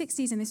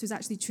 1960s, and this was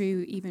actually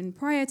true even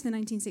prior to the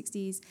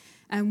 1960s,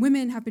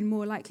 women have been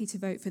more likely to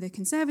vote for the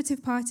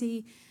Conservative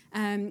Party,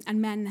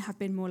 and men have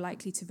been more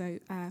likely to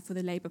vote for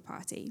the Labour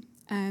Party.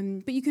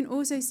 But you can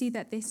also see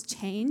that this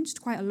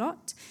changed quite a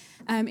lot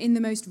in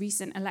the most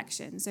recent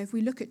election. So if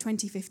we look at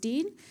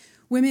 2015,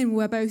 women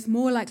were both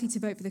more likely to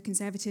vote for the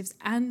Conservatives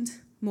and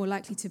more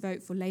likely to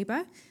vote for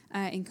Labour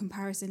in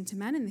comparison to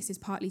men, and this is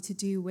partly to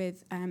do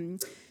with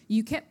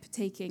UKIP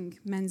taking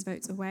men's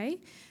votes away.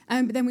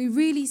 But then we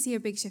really see a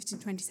big shift in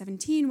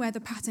 2017 where the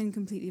pattern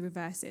completely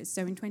reverses.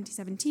 So in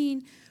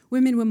 2017,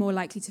 women were more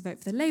likely to vote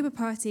for the Labour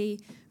Party,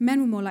 men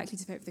were more likely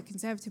to vote for the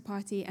Conservative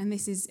Party, and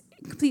this is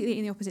completely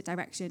in the opposite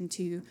direction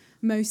to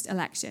most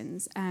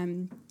elections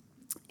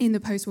in the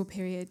post-war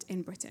period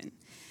in Britain.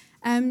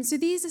 So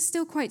these are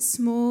still quite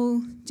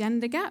small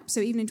gender gaps.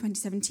 So even in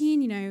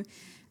 2017,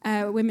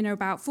 women are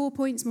about 4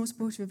 points more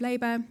supportive of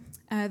Labour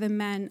than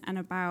men, and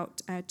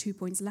about 2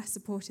 points less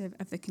supportive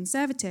of the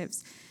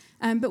Conservatives.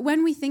 But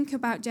when we think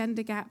about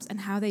gender gaps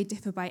and how they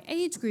differ by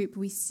age group,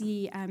 we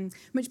see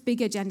much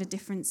bigger gender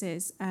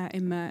differences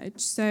emerge.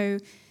 So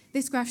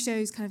this graph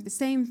shows kind of the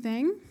same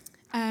thing,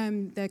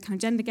 the kind of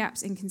gender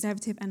gaps in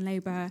Conservative and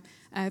Labour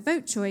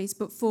vote choice,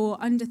 but for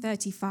under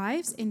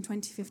 35s in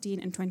 2015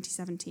 and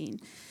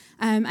 2017.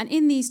 And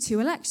in these two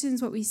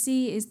elections, what we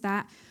see is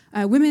that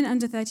women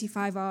under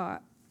 35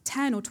 are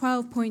 10 or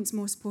 12 points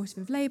more supportive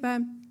of Labour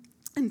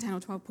and 10 or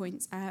 12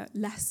 points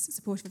less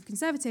supportive of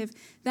Conservative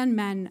than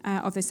men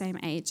of the same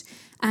age.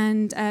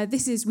 And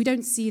we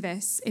don't see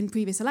this in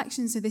previous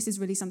elections, so this is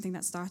really something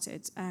that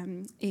started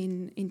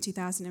in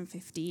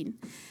 2015.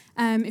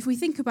 If we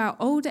think about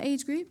older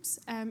age groups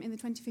in the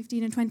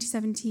 2015 and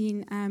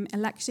 2017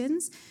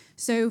 elections,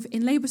 so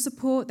in Labour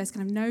support, there's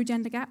kind of no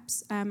gender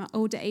gaps at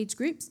older age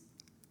groups.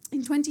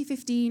 In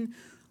 2015,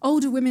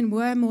 older women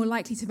were more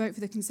likely to vote for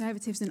the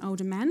Conservatives than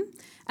older men,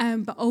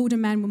 but older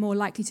men were more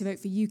likely to vote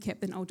for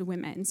UKIP than older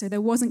women. So there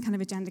wasn't kind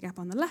of a gender gap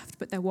on the left,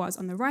 but there was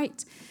on the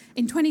right.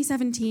 In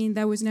 2017,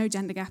 there was no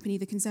gender gap in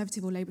either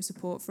Conservative or Labour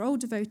support for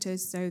older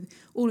voters, so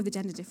all of the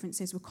gender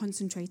differences were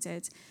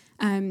concentrated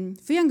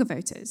for younger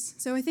voters.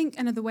 So I think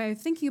another way of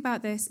thinking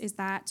about this is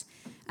that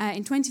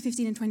in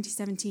 2015 and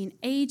 2017,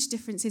 age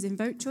differences in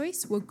vote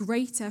choice were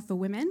greater for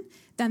women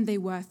than they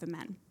were for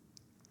men.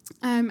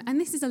 And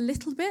this is a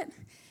little bit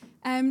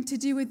to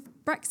do with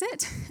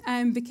Brexit,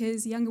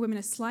 because younger women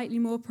are slightly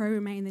more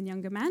pro-Remain than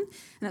younger men,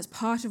 and that's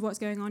part of what's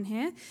going on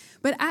here.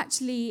 But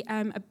actually,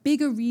 a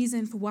bigger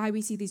reason for why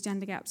we see these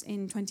gender gaps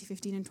in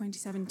 2015 and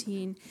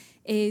 2017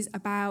 is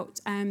about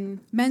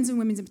men's and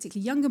women's, and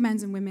particularly younger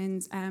men's and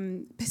women's,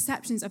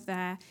 perceptions of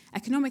their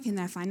economic and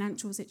their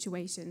financial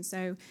situation.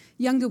 So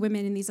younger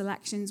women in these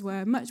elections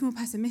were much more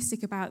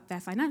pessimistic about their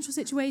financial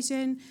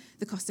situation,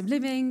 the cost of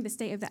living, the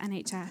state of the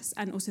NHS,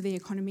 and also the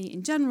economy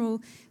in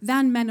general,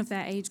 than men of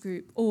their age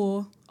group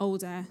or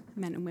older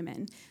men and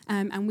women.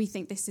 And we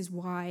think this is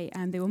why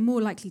they were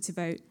more likely to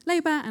vote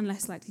Labour and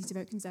less likely to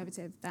vote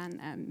Conservative than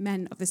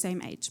men of the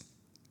same age.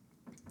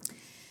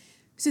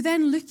 So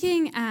then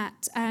looking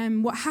at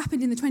what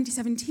happened in the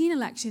 2017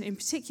 election in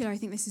particular, I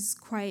think this is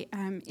quite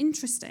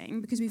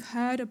interesting because we've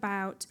heard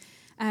about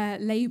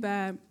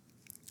Labour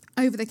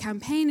over the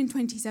campaign in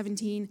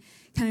 2017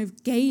 kind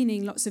of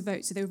gaining lots of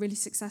votes. So they were really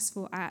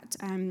successful at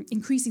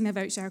increasing their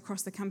vote share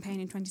across the campaign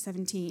in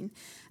 2017.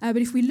 But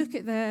if we look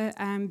at the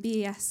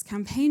BES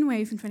campaign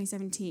wave from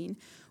 2017,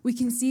 we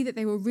can see that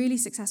they were really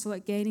successful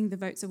at gaining the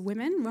votes of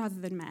women rather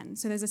than men.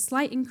 So there's a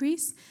slight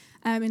increase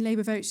in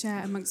Labour vote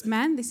share amongst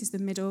men. This is the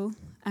middle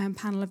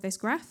panel of this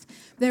graph.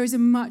 There is a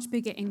much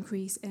bigger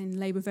increase in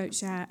Labour vote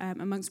share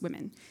amongst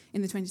women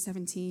in the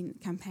 2017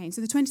 campaign.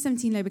 So the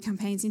 2017 Labour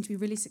campaign seemed to be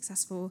really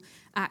successful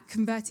at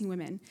converting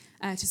women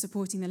to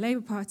supporting the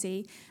Labour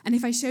Party. And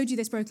if I showed you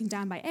this broken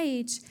down by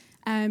age,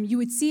 you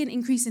would see an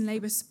increase in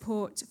Labour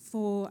support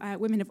for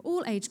women of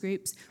all age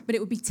groups, but it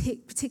would be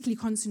particularly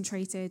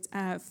concentrated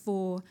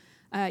for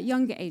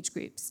younger age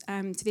groups,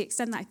 to the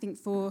extent that I think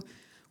for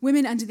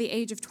women under the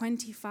age of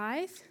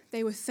 25,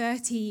 they were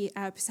 30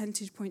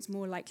 percentage points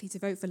more likely to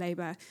vote for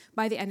Labour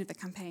by the end of the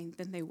campaign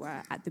than they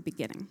were at the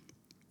beginning.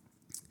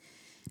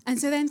 And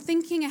so then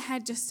thinking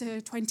ahead just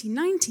to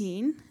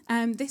 2019,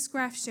 this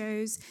graph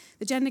shows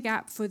the gender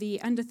gap for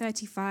the under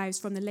 35s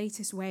from the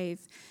latest wave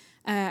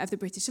of the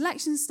British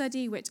election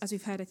study, which, as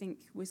we've heard, I think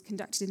was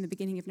conducted in the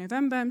beginning of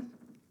November.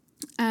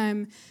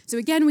 So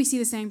again, we see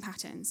the same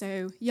pattern.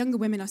 So younger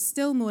women are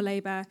still more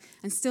Labour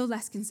and still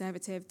less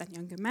Conservative than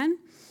younger men.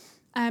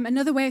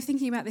 Another way of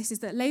thinking about this is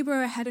that Labour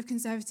are ahead of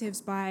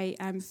Conservatives by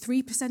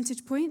 3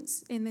 percentage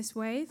points in this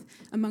wave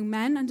among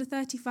men under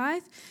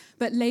 35,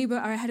 but Labour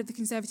are ahead of the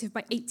Conservative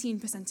by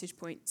 18 percentage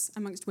points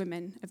amongst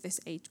women of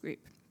this age group.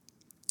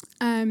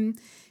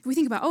 If we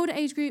think about older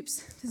age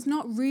groups, there's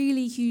not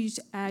really huge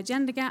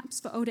gender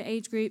gaps for older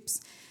age groups.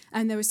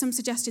 And there was some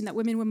suggestion that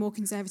women were more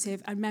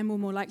Conservative and men were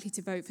more likely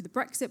to vote for the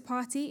Brexit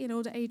Party in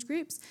older age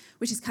groups,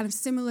 which is kind of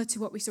similar to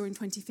what we saw in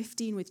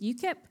 2015 with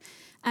UKIP.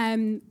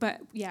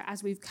 But yeah,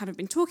 as we've kind of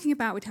been talking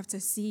about, we'd have to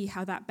see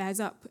how that bears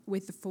up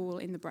with the fall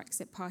in the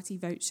Brexit Party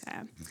vote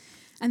share.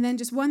 And then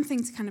just one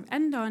thing to kind of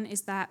end on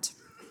is that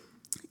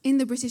in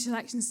the British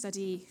election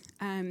study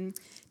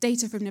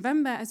data from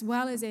November, as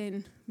well as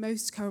in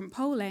most current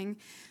polling,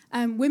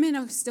 women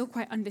are still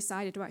quite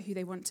undecided about who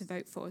they want to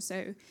vote for.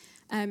 So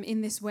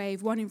in this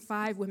wave, 1 in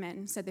 5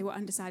 women said they were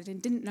undecided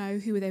and didn't know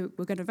who they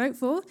were going to vote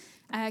for,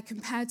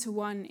 compared to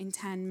 1 in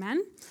 10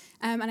 men.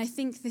 And I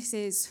think this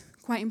is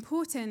quite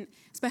important,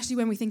 especially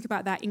when we think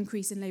about that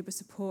increase in Labour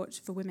support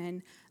for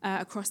women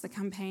across the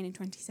campaign in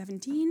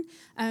 2017.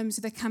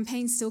 So the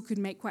campaign still could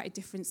make quite a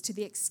difference to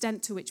the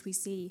extent to which we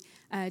see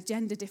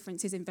gender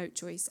differences in vote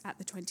choice at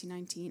the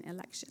 2019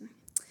 election.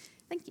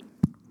 Thank you.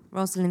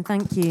 Rosalind,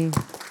 thank you.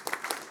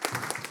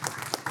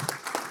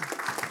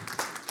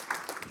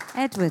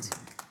 Edward.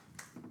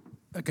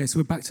 Okay, so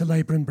we're back to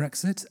Labour and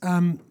Brexit.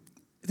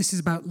 This is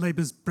about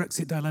Labour's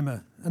Brexit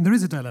dilemma, and there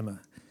is a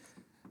dilemma.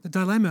 The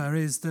dilemma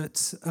is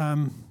that,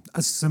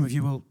 as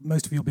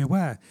most of you will be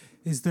aware,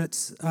 is that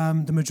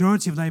the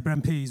majority of Labour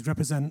MPs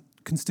represent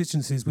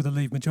constituencies with a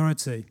Leave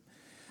majority.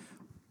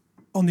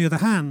 On the other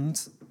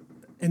hand,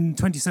 in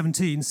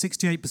 2017,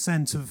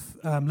 68%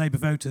 of Labour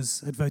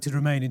voters had voted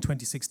Remain in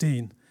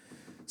 2016.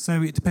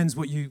 So it depends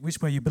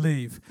which way you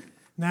believe.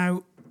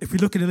 Now, if we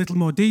look at a little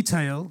more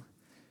detail,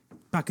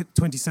 back at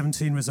the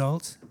 2017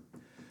 result,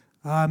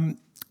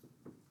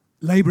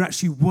 Labour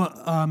actually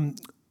won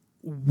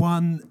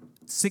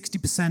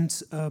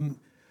 60%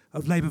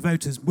 of Labour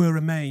voters were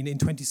Remain in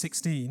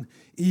 2016,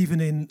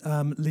 even in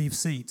Leave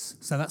seats.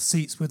 So that's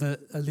seats with a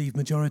Leave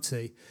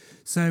majority.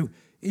 So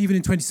even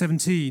in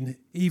 2017,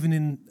 even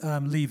in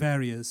Leave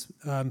areas,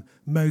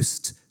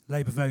 most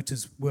Labour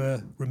voters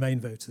were Remain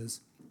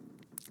voters.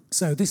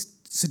 So this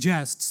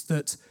suggests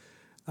that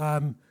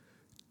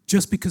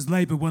just because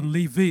Labour won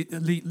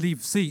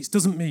Leave seats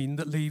doesn't mean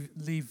that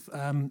Leave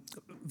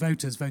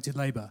voters voted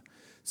Labour.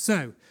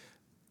 So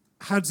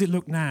how does it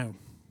look now?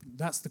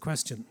 That's the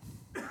question.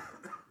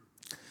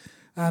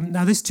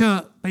 Now this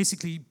chart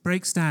basically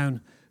breaks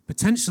down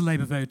potential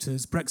Labour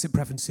voters' Brexit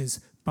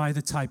preferences by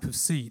the type of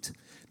seat.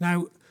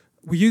 Now,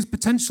 we use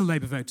potential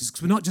Labour voters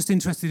because we're not just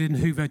interested in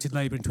who voted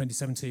Labour in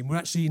 2017, we're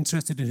actually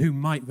interested in who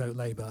might vote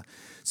Labour.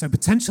 So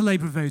potential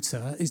Labour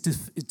voter is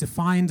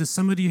defined as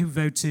somebody who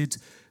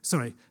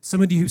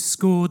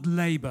scored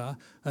Labour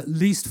at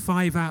least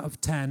 5 out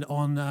of 10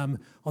 on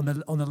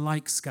the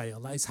like scale.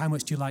 That is, how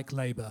much do you like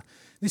Labour?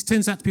 This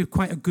turns out to be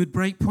quite a good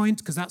break point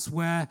because that's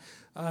where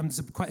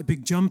there's quite a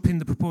big jump in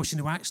the proportion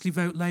who actually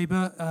vote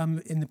Labour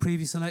in the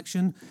previous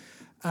election.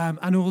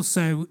 And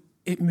also,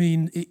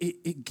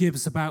 it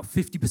gives about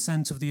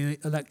 50% of the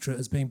electorate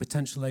as being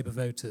potential Labour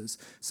voters.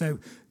 So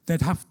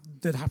they'd have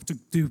to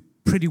do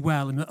pretty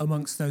well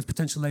amongst those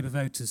potential Labour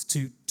voters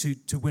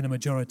to win a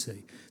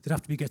majority. They'd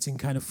have to be getting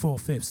kind of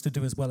 4/5 to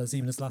do as well as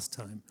even as last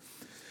time.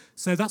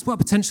 So that's what a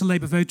potential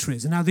Labour voter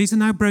is. And now these are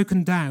now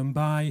broken down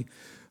by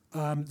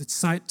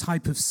the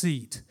type of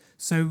seat.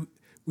 So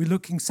we're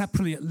looking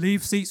separately at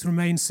Leave seats,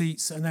 Remain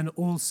seats, and then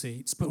all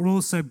seats, but we're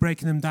also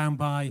breaking them down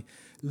by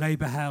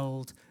Labour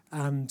held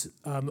and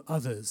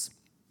others.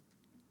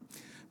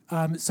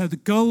 So the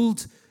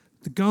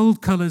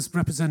gold colours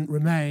represent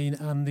Remain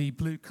and the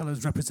blue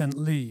colours represent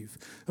Leave.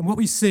 And what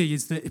we see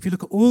is that if you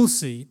look at all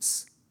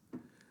seats,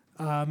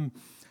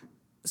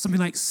 something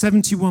like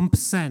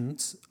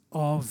 71%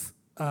 of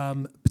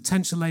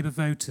potential Labour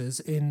voters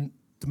in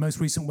the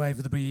most recent wave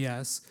of the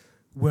BES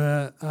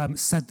were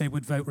said they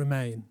would vote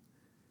Remain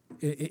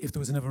if there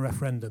was another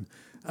referendum.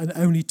 And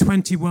only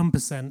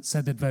 21%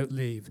 said they'd vote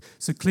Leave.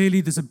 So clearly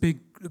there's a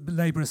big,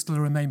 Labour is still a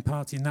Remain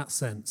party in that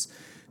sense.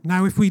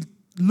 Now, if we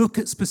look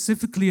at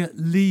specifically at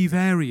Leave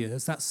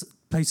areas, that's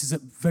places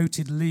that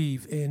voted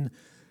Leave in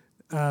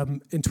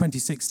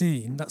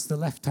 2016, that's the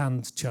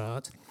left-hand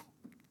chart,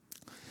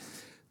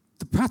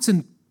 the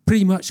pattern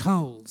pretty much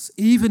holds.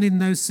 Even in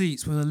those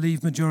seats with a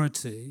Leave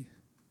majority,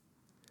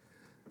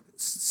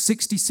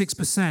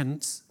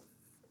 66%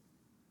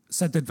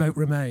 said they'd vote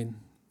Remain.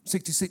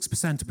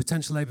 66% of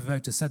potential Labour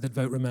voters said they'd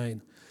vote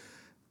Remain.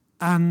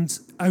 And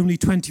only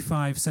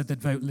 25 said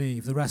they'd vote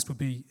Leave. The rest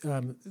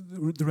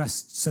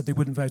said they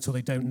wouldn't vote or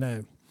they don't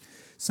know.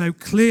 So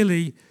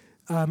clearly,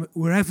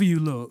 wherever you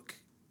look,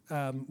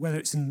 whether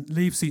it's in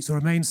Leave seats or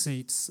Remain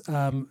seats,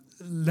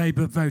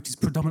 Labour vote is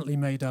predominantly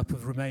made up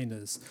of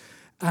Remainers.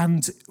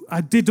 And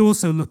I did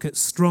also look at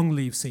strong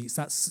Leave seats.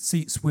 That's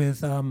seats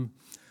with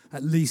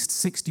at least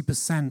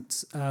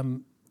 60%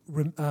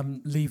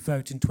 Leave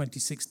vote in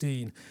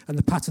 2016, and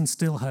the pattern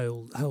still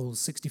holds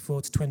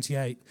 64 to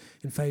 28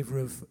 in favour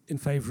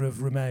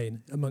of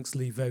Remain amongst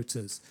Leave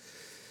voters.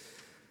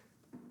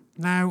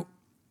 Now,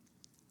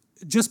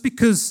 just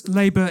because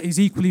Labour is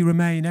equally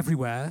Remain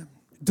everywhere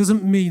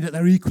doesn't mean that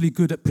they're equally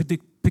good at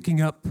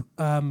picking up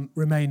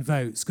Remain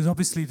votes, because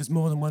obviously there's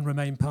more than one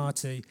Remain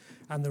party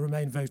and the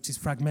Remain vote is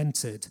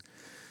fragmented.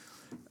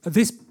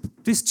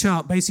 This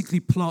chart basically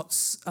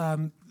plots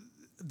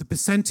the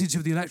percentage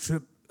of the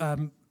electorate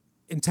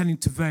intending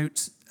to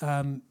vote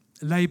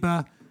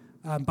Labour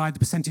by the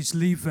percentage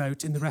Leave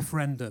vote in the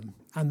referendum,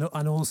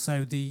 and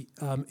also the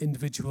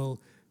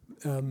individual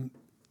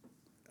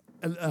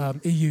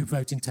EU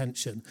vote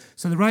intention.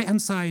 So the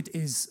right-hand side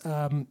is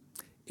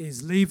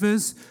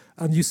Leavers,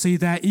 and you see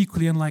they're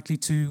equally unlikely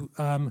to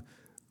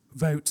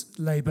vote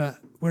Labour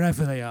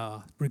wherever they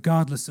are,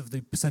 regardless of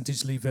the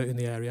percentage Leave vote in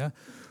the area,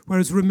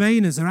 whereas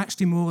Remainers are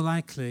actually more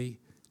likely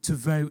to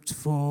vote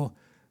for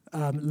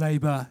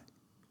Labour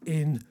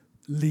in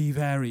Leave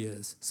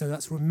areas. So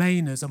that's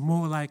Remainers are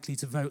more likely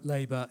to vote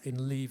Labour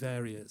in Leave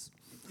areas.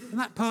 And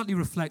that partly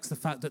reflects the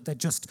fact that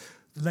the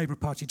Labour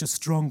Party just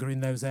stronger in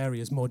those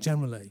areas more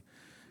generally.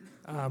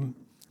 But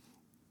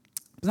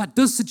that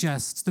does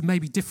suggest there may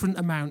be different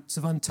amounts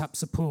of untapped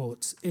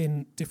support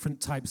in different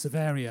types of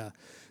area.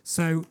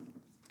 So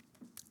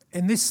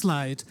in this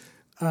slide,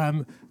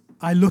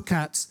 I look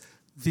at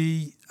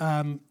the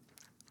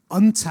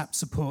untapped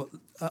support,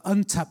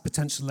 untapped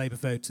potential Labour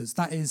voters.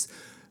 That is,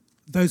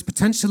 those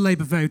potential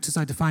Labour voters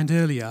I defined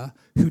earlier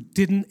who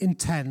didn't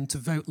intend to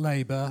vote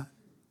Labour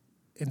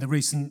in the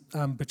recent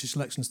British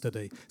election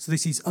study. So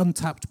this is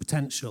untapped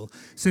potential.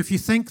 So if you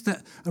think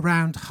that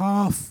around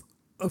half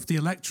of the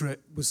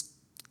electorate was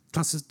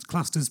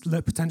classed as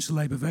potential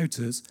Labour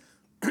voters,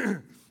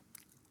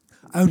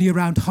 only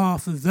around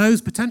half of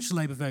those potential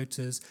Labour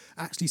voters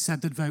actually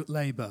said they'd vote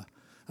Labour.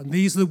 And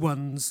these are the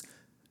ones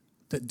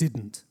that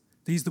didn't.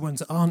 These are the ones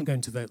that aren't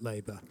going to vote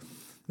Labour.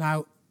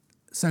 Now,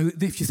 so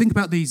if you think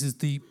about these as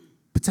the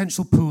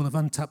potential pool of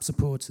untapped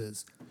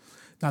supporters.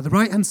 Now, the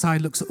right-hand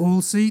side looks at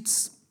all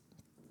seats.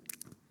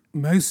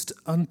 Most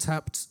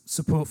untapped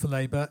support for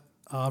Labour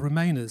are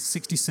Remainers,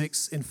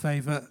 66 in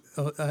favour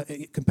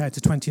compared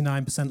to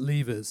 29%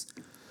 Leavers.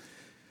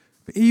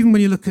 But even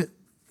when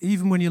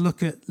you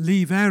look at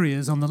Leave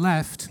areas on the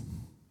left,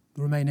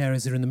 the Remain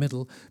areas are in the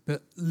middle,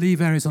 but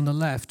Leave areas on the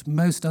left,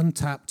 most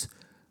untapped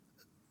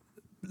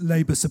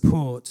Labour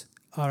support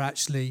are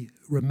actually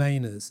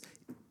Remainers,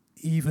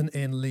 even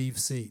in Leave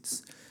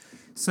seats.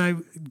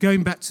 So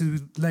going back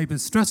to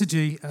Labour's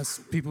strategy, as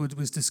people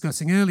was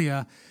discussing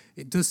earlier,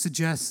 it does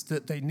suggest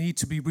that they need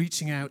to be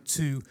reaching out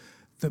to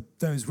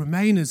those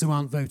Remainers who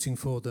aren't voting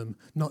for them,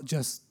 not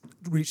just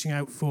reaching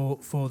out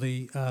for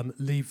the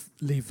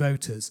Leave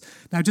voters.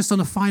 Now, just on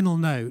a final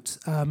note,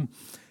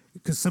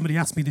 because somebody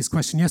asked me this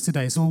question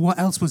yesterday, so what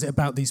else was it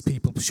about these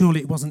people? Surely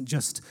it wasn't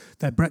just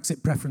their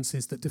Brexit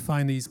preferences that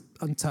define these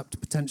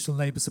untapped potential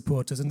Labour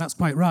supporters, and that's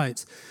quite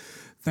right.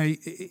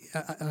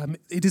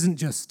 It isn't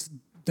just...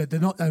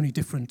 They're not only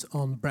different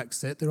on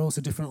Brexit, they're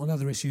also different on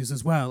other issues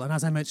as well. And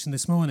as I mentioned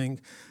this morning,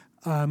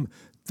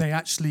 they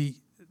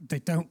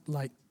don't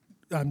like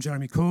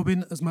Jeremy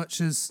Corbyn as much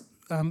as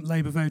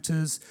Labour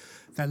voters.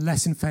 They're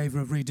less in favour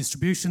of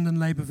redistribution than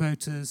Labour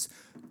voters.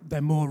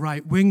 They're more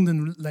right-wing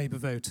than Labour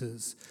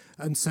voters,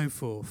 and so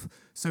forth.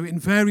 So in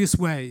various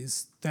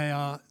ways, they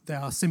are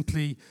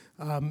simply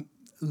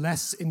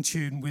less in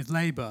tune with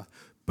Labour.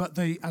 But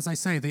they, as I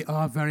say, they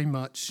are very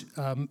much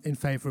in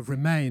favour of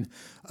Remain.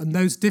 And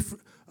those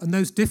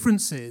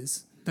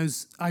differences,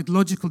 those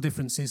ideological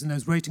differences and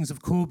those ratings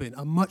of Corbyn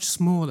are much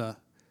smaller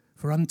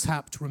for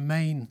untapped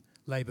Remain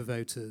Labour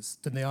voters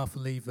than they are for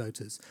Leave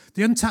voters.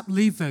 The untapped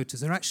Leave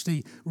voters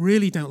actually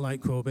really don't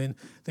like Corbyn.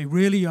 They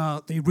really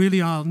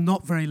are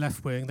not very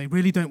left-wing. They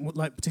really don't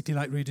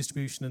particularly like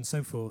redistribution and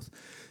so forth.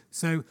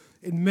 So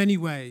in many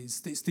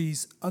ways, it's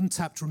these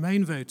untapped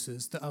Remain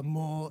voters that are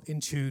more in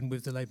tune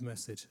with the Labour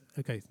message.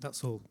 Okay,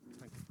 that's all.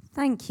 Thank you.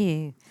 Thank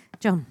you.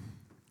 John.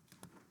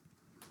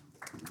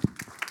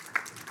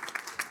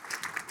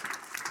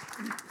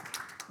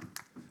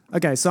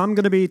 Okay, so I'm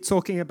going to be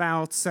talking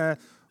about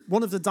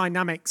one of the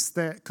dynamics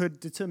that could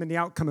determine the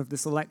outcome of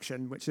this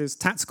election, which is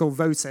tactical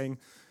voting,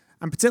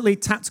 and particularly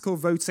tactical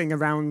voting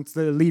around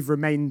the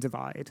Leave-Remain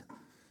divide.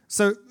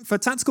 So for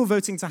tactical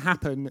voting to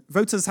happen,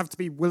 voters have to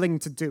be willing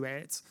to do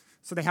it.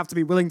 So they have to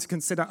be willing to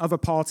consider other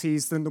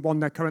parties than the one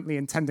they're currently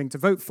intending to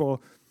vote for.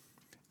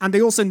 And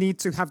they also need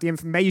to have the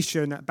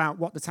information about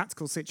what the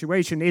tactical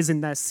situation is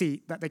in their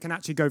seat, that they can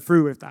actually go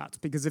through with that.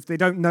 Because if they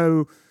don't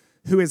know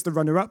who is the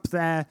runner-up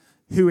there,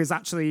 who is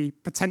actually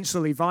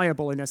potentially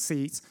viable in a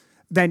seat,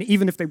 then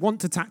even if they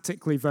want to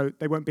tactically vote,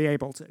 they won't be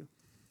able to.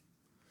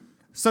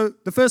 So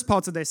the first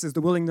part of this is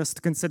the willingness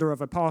to consider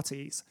other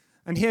parties.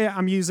 And here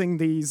I'm using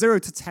the 0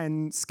 to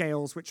 10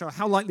 scales, which are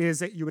how likely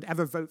is it you would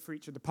ever vote for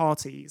each of the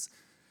parties.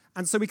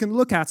 And so we can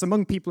look at,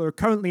 among people who are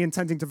currently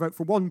intending to vote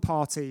for one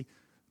party,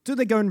 do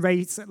they go and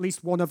rate at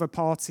least one other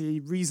party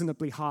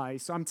reasonably high?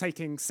 So I'm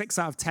taking 6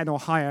 out of 10 or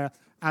higher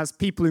as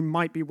people who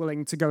might be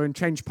willing to go and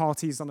change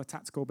parties on a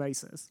tactical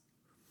basis.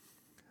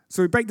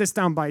 So we break this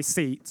down by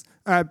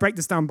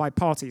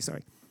party.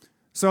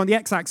 So on the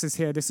x-axis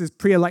here, this is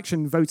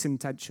pre-election vote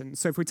intention.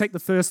 So if we take the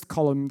first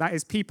column, that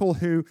is people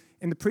who,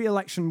 in the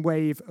pre-election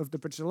wave of the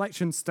British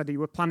election study,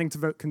 were planning to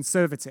vote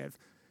Conservative.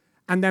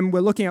 And then we're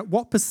looking at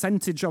what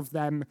percentage of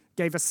them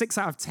gave a 6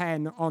 out of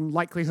 10 on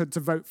likelihood to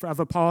vote for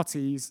other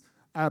parties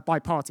by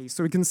party.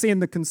 So we can see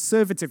in the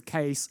Conservative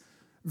case,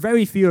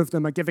 very few of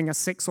them are giving a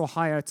 6 or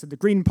higher to the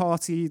Green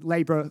Party,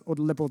 Labour, or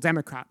the Liberal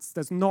Democrats.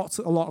 There's not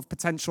a lot of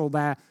potential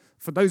there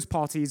for those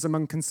parties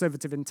among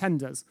Conservative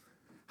intenders.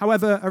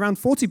 However, around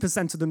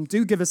 40% of them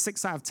do give a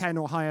 6 out of 10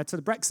 or higher to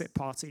the Brexit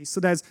Party. So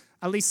there's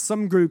at least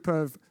some group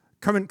of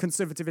current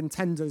Conservative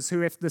intenders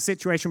who, if the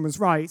situation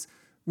was right,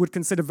 would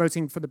consider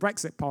voting for the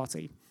Brexit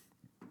Party.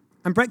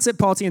 And Brexit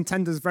Party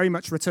intenders very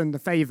much return the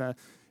favour.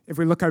 If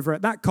we look over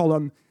at that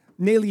column,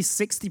 nearly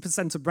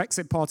 60% of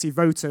Brexit Party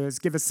voters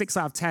give a 6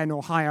 out of 10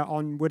 or higher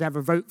on would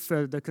ever vote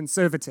for the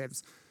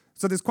Conservatives.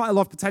 So there's quite a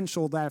lot of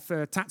potential there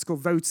for tactical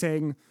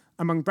voting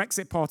among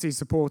Brexit Party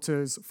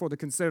supporters for the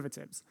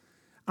Conservatives.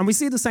 And we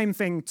see the same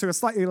thing to a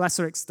slightly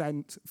lesser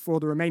extent for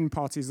the Remain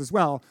parties as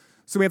well.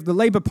 So we have the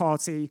Labour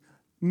Party,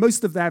 around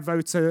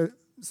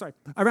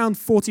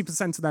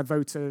 40% of their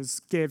voters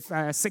give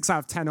 6 out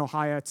of 10 or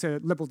higher to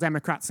Liberal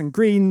Democrats and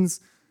Greens,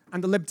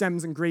 and the Lib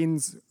Dems and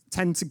Greens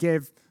tend to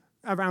give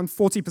around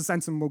 40%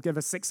 of them will give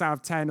a 6 out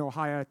of 10 or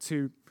higher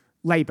to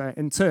Labour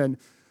in turn.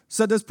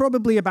 So there's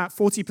probably about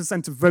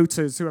 40% of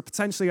voters who are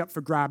potentially up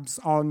for grabs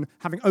on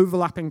having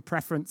overlapping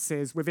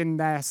preferences within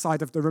their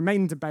side of the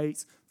Remain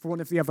debate for one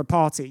of the other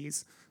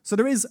parties. So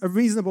there is a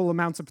reasonable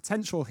amount of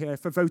potential here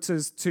for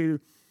voters to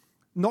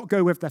not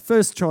go with their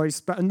first choice,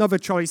 but another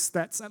choice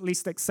that's at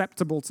least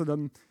acceptable to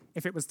them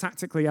if it was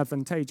tactically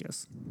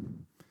advantageous.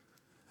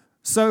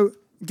 So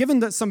given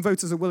that some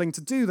voters are willing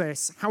to do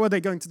this, how are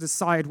they going to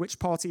decide which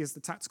party is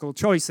the tactical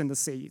choice in the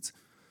seat?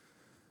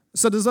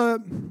 So there's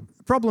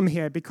problem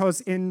here because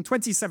in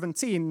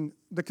 2017,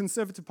 the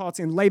Conservative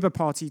Party and Labour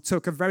Party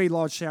took a very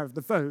large share of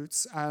the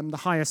votes, the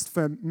highest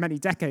for many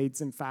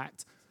decades, in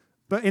fact.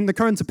 But in the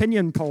current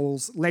opinion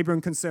polls, Labour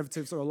and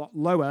Conservatives are a lot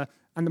lower,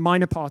 and the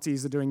minor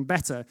parties are doing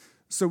better.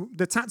 So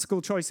the tactical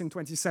choice in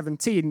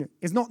 2017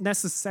 is not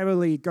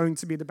necessarily going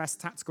to be the best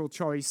tactical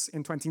choice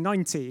in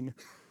 2019.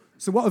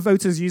 So what are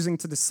voters using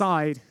to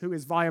decide who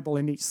is viable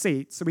in each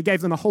seat? So we gave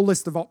them a whole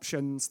list of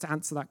options to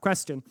answer that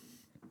question.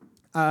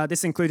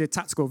 This included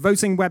tactical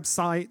voting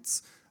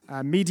websites,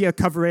 media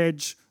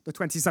coverage, the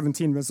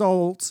 2017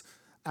 result,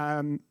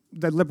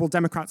 the Liberal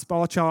Democrats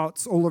bar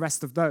charts, all the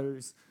rest of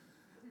those.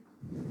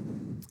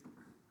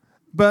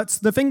 But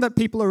the thing that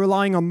people are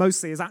relying on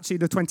mostly is actually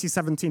the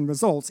 2017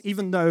 results.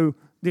 Even though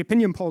the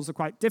opinion polls are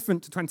quite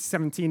different to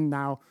 2017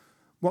 now,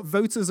 what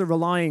voters are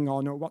relying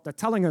on, or what they're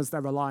telling us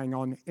they're relying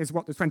on, is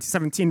what the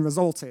 2017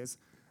 result is.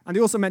 And they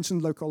also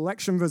mentioned local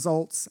election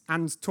results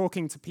and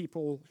talking to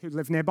people who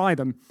live nearby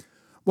them.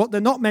 What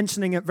they're not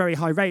mentioning at very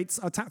high rates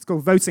are tactical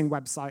voting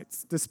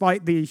websites.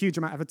 Despite the huge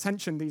amount of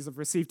attention these have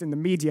received in the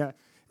media,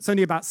 it's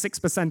only about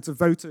 6% of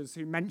voters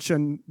who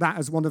mention that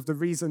as one of the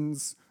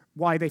reasons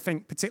why they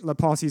think particular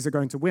parties are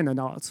going to win or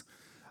not.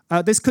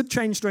 This could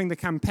change during the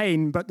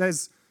campaign, but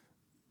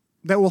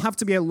there will have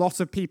to be a lot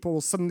of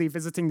people suddenly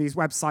visiting these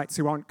websites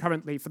who aren't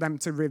currently for them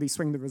to really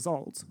swing the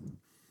result.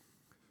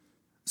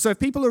 So if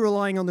people are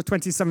relying on the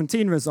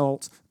 2017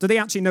 result, do they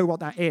actually know what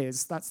that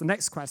is? That's the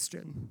next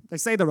question. They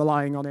say they're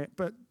relying on it,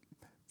 but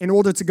in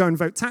order to go and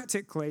vote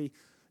tactically,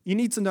 you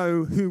need to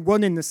know who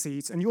won in the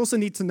seat, and you also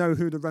need to know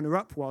who the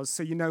runner-up was,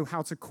 so you know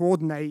how to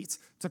coordinate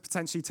to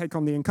potentially take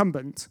on the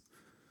incumbent.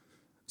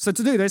 So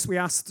to do this, we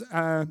asked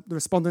the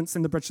respondents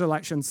in the British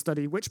election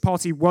study which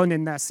party won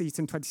in their seat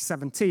in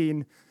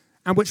 2017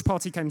 and which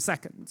party came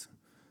second.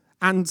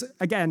 And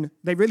again,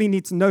 they really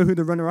need to know who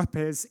the runner-up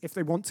is if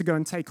they want to go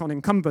and take on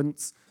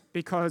incumbents,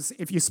 because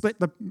if you split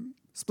the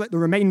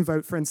Remain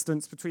vote, for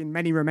instance, between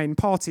many Remain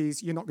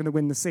parties, you're not going to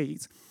win the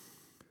seat.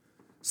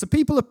 So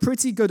people are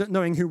pretty good at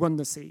knowing who won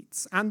the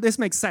seats, and this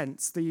makes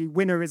sense. The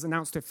winner is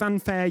announced with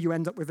fanfare, you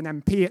end up with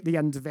an MP at the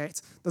end of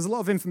it. There's a lot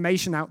of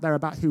information out there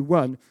about who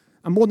won,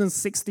 and more than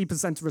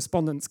 60% of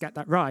respondents get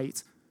that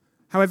right.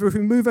 However, if we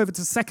move over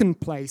to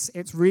second place,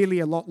 it's really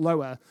a lot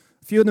lower.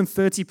 Fewer than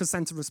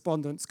 30% of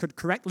respondents could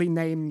correctly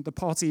name the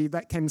party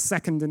that came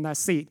second in their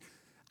seat.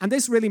 And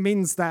this really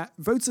means that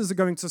voters are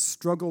going to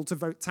struggle to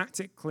vote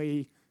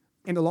tactically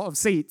in a lot of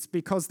seats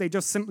because they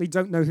just simply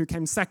don't know who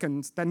came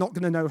second. They're not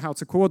going to know how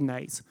to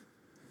coordinate.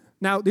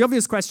 Now, the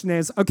obvious question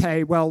is,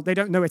 okay, well, they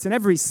don't know it in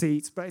every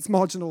seat, but it's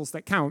marginals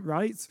that count,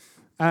 right?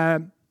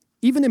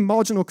 Even in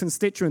marginal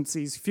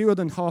constituencies, fewer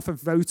than half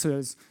of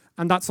voters,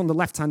 and that's on the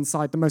left-hand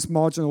side, the most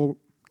marginal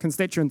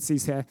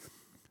constituencies here,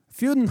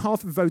 fewer than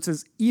half of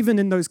voters, even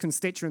in those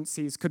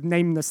constituencies, could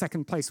name the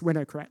second place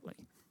winner correctly.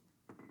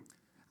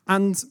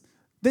 And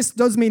this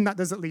does mean that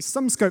there's at least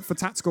some scope for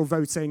tactical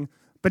voting,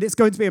 but it's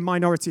going to be a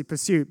minority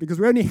pursuit because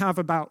we only have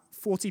about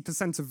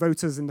 40% of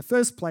voters in the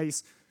first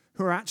place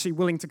who are actually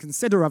willing to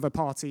consider other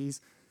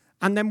parties,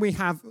 and then we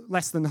have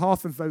less than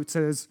half of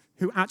voters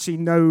who actually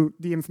know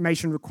the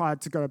information required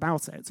to go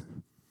about it.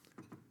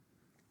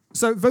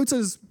 So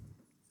voters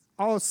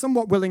are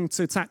somewhat willing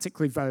to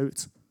tactically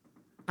vote,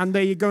 and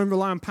they go and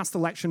rely on past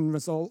election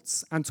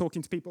results and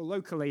talking to people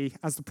locally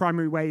as the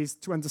primary ways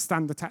to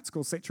understand the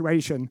tactical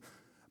situation.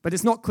 But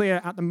it's not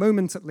clear, at the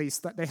moment at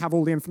least, that they have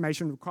all the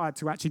information required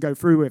to actually go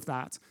through with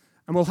that.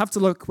 And we'll have to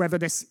look whether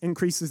this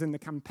increases in the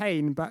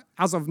campaign, but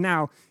as of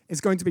now,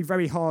 it's going to be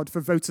very hard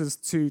for voters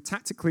to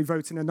tactically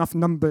vote in enough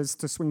numbers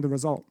to swing the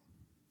result.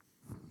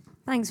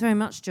 Thanks very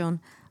much,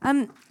 John.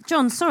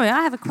 John, sorry,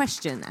 I have a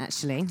question,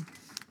 actually.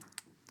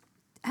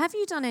 Have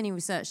you done any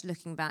research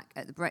looking back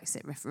at the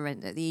Brexit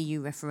referendum, at the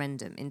EU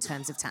referendum, in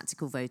terms of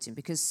tactical voting?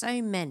 Because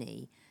so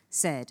many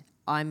said,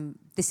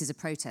 this is a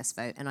protest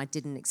vote, and I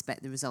didn't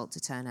expect the result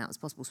to turn out as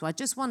possible. So I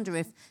just wonder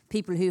if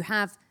people who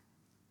have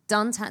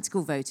done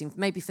tactical voting,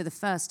 maybe for the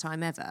first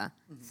time ever,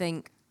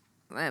 think,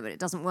 well, but it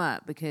doesn't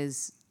work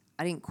because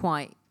I didn't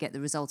quite get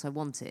the result I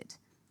wanted.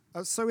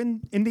 So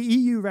in the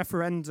EU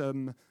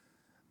referendum,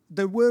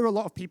 there were a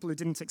lot of people who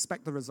didn't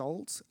expect the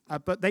result,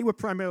 but they were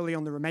primarily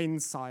on the Remain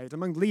side.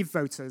 Among Leave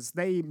voters,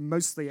 they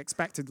mostly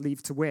expected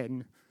Leave to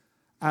win.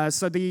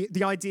 So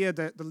the idea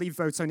that the Leave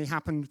vote only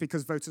happened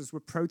because voters were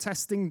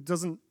protesting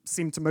doesn't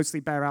seem to mostly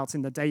bear out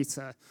in the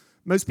data.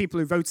 Most people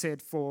who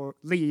voted for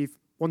Leave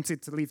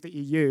wanted to leave the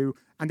EU,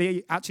 and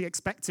they actually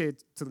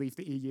expected to leave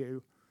the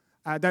EU.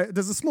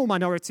 There's a small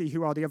minority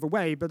who are the other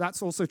way, but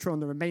that's also true on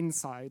the Remain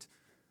side.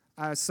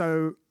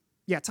 So,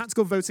 yeah,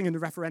 tactical voting in the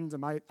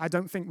referendum, I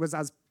don't think was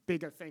as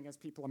big a thing as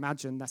people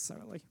imagine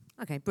necessarily.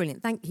 Okay,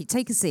 brilliant. Thank you.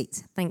 Take a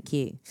seat. Thank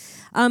you.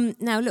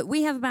 Now, look,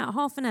 we have about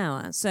half an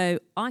hour, so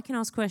I can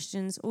ask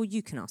questions or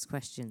you can ask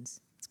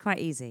questions. It's quite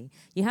easy.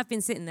 You have been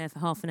sitting there for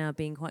half an hour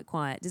being quite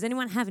quiet. Does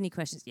anyone have any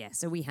questions? Yes,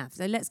 so we have.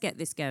 So let's get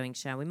this going,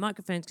 shall we?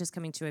 Microphone's just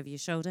coming to over your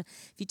shoulder.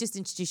 If you just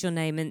introduce your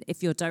name and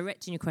if you're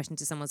directing your question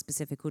to someone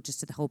specific or just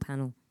to the whole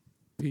panel.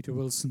 Peter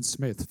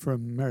Wilson-Smith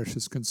from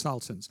Emeritus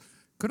Consultants.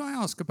 Could I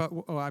ask about,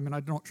 I'm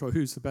not sure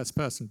who's the best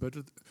person, but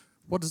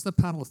what does the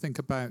panel think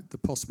about the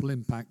possible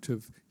impact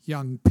of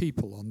young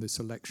people on this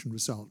election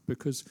result?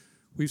 Because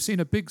we've seen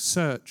a big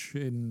surge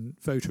in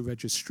voter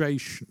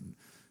registration.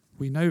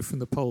 We know from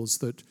the polls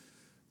that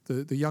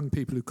the young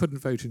people who couldn't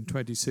vote in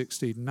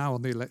 2016, now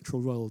on the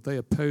electoral roll, they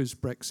oppose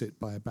Brexit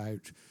by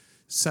about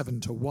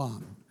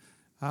 7-1.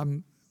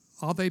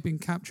 Are they being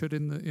captured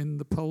in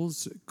the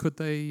polls? Could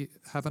they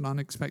have an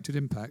unexpected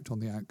impact on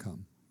the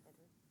outcome?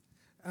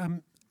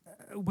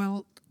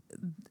 Well,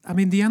 I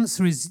mean, the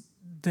answer is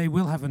they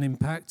will have an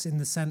impact in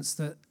the sense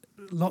that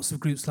lots of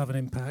groups will have an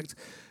impact,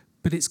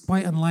 but it's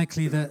quite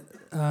unlikely that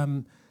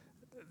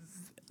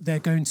they're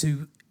going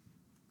to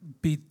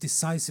be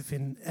decisive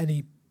in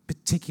any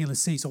particular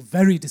seats, or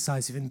very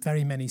decisive in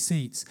very many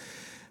seats.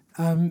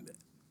 I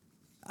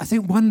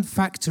think one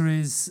factor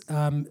is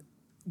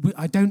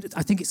I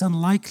think it's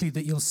unlikely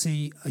that you'll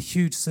see a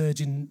huge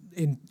surge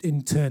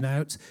in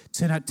turnout.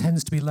 Turnout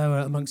tends to be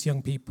lower amongst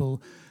young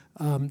people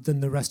than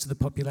the rest of the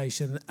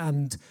population,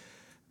 and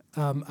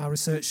our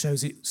research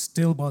shows it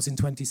still was in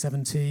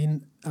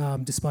 2017,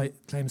 despite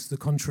claims to the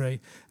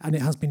contrary, and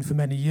it has been for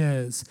many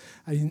years.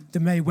 I mean,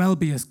 there may well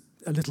be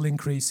a little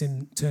increase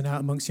in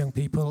turnout amongst young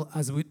people,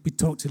 as we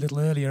talked a little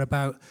earlier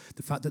about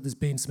the fact that there's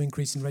been some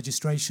increase in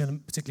registration,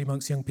 particularly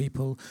amongst young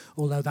people,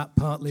 although that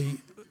partly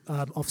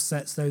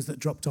offsets those that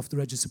dropped off the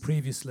register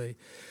previously.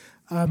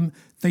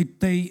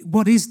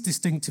 What is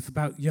distinctive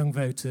about young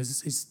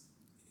voters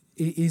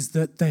is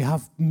that they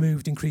have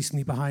moved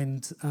increasingly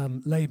behind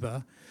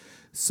Labour.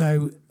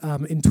 So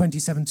in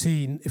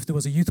 2017, if there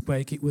was a youth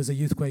quake, it was a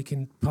youth quake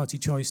in party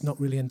choice, not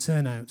really in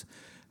turnout.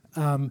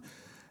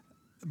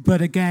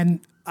 But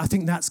again, I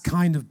think that's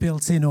kind of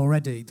built in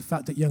already. The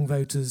fact that young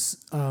voters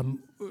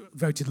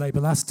voted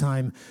Labour last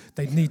time,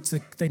 they need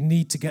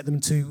to get them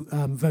to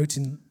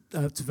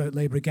vote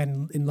Labour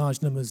again in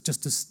large numbers,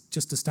 just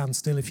to stand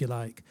still, if you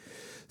like.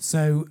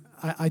 So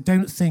I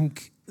don't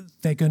think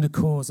they're going to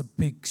cause a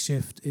big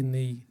shift in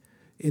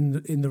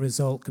the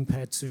result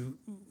compared to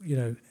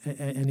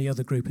any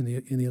other group in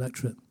the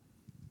electorate.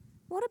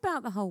 What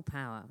about the whole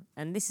power?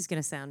 And this is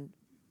going to sound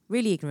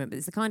really ignorant, but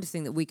it's the kind of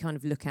thing that we kind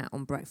of look at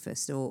on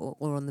breakfast or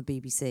on the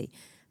BBC.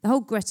 The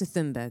whole Greta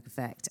Thunberg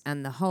effect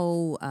and the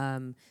whole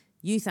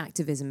youth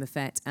activism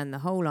effect and the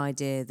whole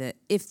idea that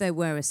if there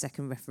were a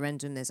second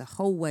referendum, there's a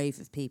whole wave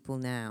of people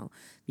now,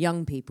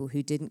 young people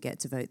who didn't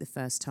get to vote the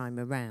first time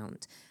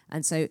around.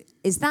 And so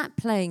is that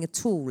playing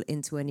at all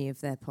into any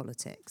of their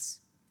politics?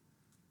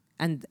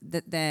 And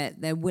that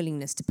their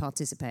willingness to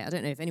participate? I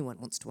don't know if anyone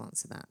wants to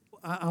answer that.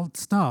 I'll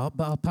start,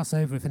 but I'll pass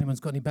over if anyone's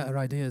got any better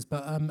ideas.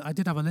 But I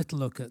did have a little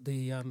look at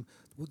the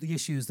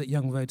issues that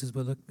young voters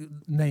were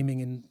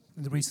naming in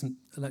the recent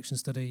election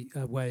study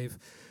wave.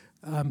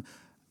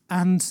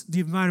 And the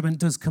environment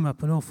does come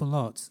up an awful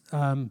lot.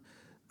 I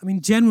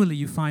mean, generally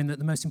you find that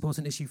the most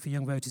important issue for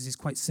young voters is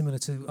quite similar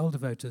to older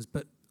voters,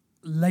 but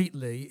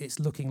lately it's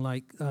looking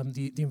like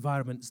the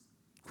environment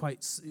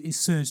is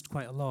surged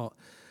quite a lot.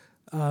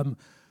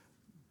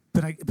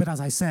 But as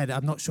I said,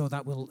 I'm not sure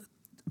that will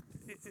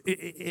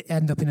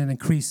end up in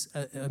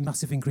a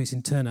massive increase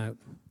in turnout.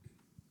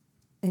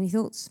 Any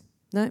thoughts?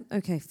 No?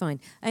 Okay, fine.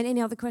 And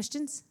any other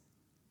questions?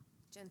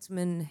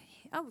 Gentlemen.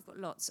 Oh, we've got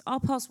lots. I'll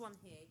pass one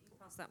here. You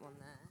pass that one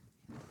there.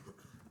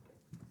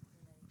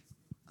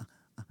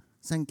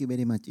 Thank you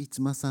very much. It's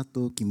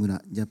Masato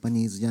Kimura,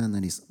 Japanese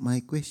journalist.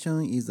 My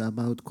question is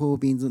about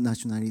Corbyn's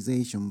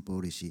nationalization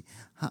policy.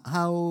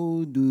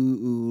 How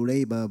do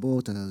Labour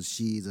voters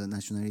see the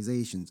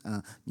nationalizations?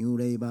 New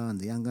Labour and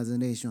the younger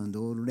generation and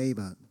old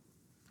Labour.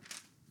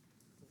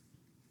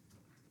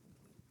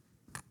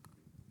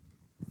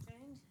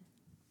 Jane,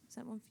 is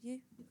that one for you?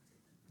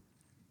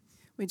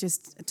 We're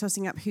just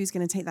tossing up who's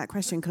going to take that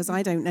question because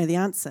I don't know the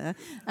answer.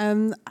 I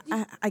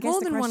guess More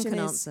the than one question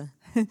can is, answer.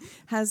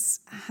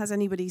 Has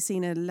anybody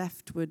seen a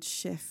leftward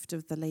shift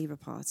of the Labour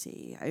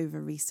Party over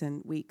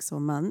recent weeks or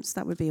months?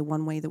 That would be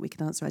one way that we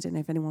can answer. I don't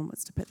know if anyone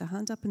wants to put their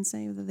hand up and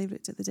say whether they've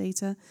looked at the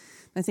data.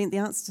 I think the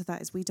answer to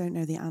that is we don't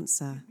know the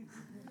answer.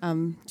 Do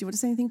you want to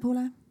say anything,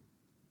 Paula?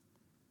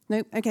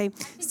 No? Okay.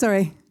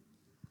 Sorry.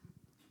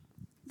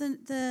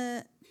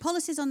 The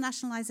policies on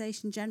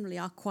nationalisation generally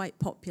are quite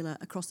popular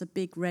across a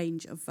big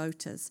range of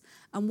voters.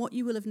 And what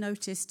you would have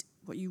noticed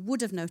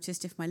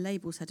if my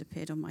labels had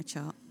appeared on my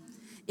chart,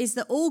 is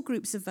that all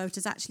groups of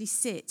voters actually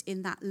sit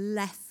in that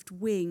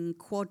left-wing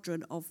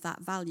quadrant of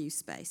that value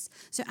space.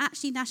 So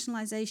actually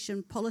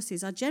nationalisation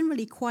policies are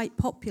generally quite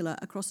popular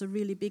across a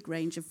really big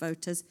range of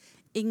voters,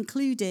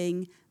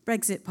 including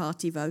Brexit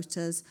Party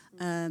voters,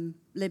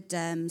 Lib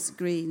Dems,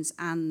 Greens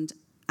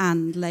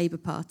and Labour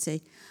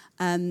Party.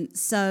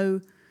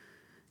 So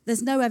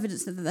there's no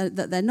evidence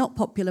that they're not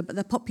popular, but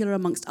they're popular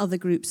amongst other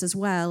groups as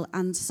well,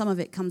 and some of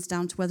it comes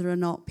down to whether or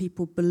not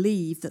people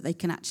believe that they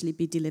can actually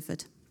be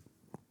delivered.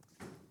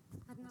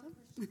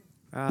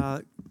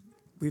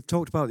 We've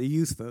talked about the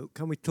youth vote.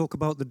 Can we talk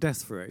about the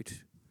death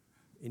rate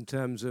in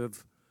terms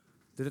of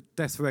the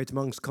death rate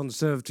amongst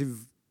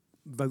Conservative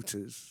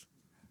voters?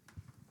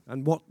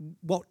 And what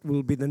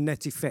will be the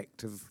net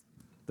effect of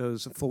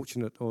those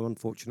fortunate or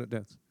unfortunate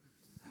deaths?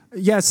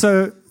 Yeah,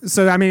 so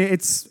I mean,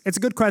 it's a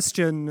good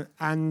question,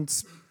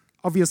 and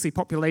obviously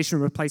population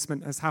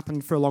replacement has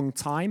happened for a long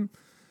time,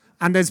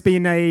 and there's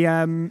been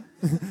in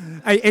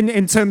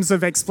terms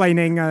of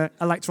explaining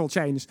electoral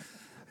change,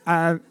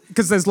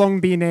 because there's long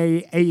been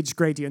a age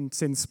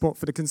gradient in support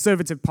for the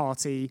Conservative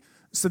Party,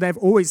 so they've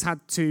always had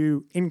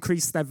to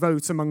increase their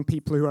vote among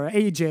people who are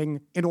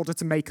aging in order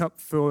to make up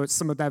for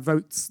some of their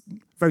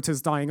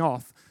voters dying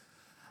off.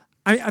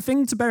 A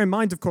thing to bear in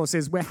mind, of course,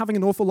 is we're having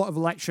an awful lot of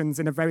elections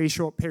in a very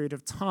short period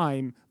of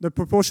time. The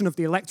proportion of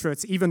the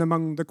electorate, even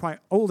among the quite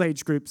old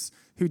age groups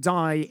who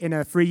die in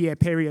a 3-year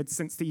period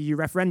since the EU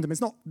referendum,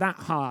 is not that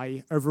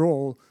high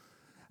overall.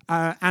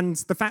 And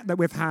the fact that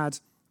we've had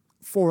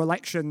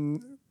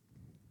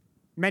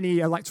many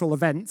electoral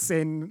events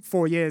in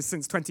 4 years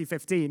since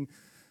 2015,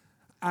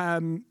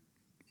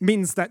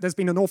 means that there's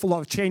been an awful lot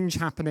of change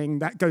happening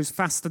that goes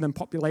faster than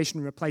population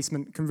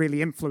replacement can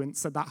really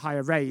influence at that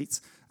higher rate.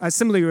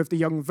 Similarly with the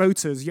young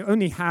voters, you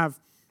only have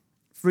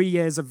 3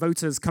 years of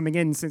voters coming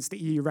in since the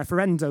EU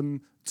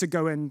referendum to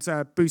go and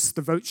boost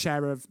the vote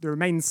share of the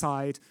Remain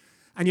side,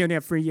 and you only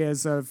have 3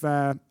 years of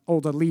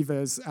older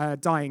Leavers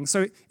dying.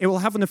 So it will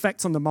have an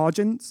effect on the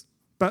margins,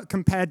 but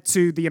compared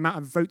to the amount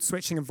of vote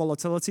switching and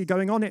volatility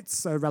going on,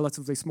 it's a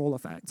relatively small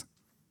effect.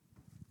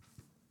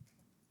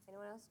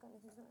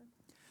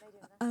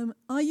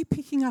 Are you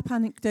picking up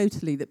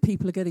anecdotally that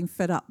people are getting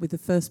fed up with the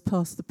first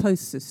past the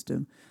post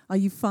system? Are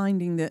you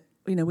finding that,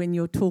 when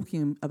you're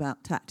talking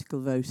about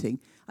tactical voting,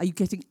 are you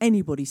getting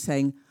anybody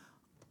saying,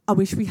 I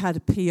wish we had a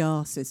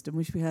PR system,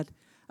 wish we had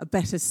a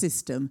better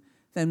system,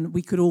 then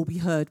we could all be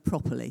heard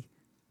properly?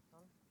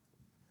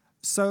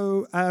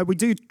 So we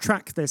do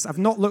track this. I've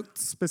not looked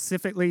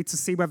specifically to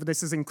see whether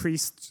this has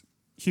increased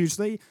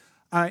hugely.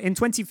 In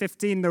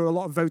 2015, there were a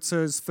lot of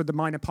voters for the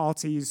minor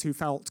parties who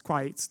felt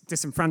quite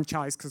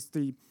disenfranchised because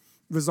the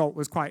result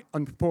was quite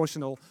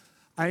unproportional.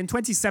 In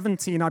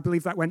 2017, I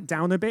believe that went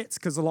down a bit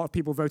because a lot of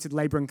people voted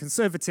Labour and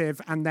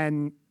Conservative, and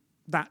then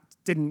they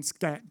didn't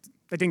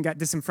get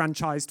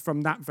disenfranchised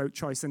from that vote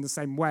choice in the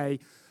same way.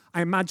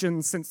 I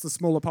imagine since the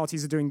smaller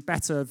parties are doing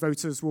better,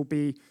 voters will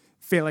be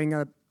feeling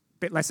a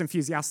bit less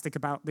enthusiastic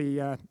about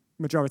the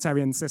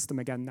majoritarian system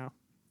again now.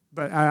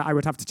 But I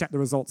would have to check the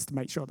results to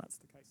make sure that's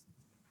the case.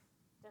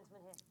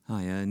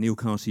 Hi, Neil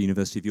Carter,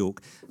 University of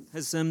York.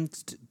 Has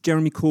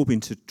Jeremy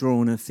Corbyn, to draw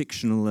on a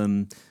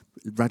fictional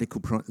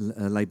radical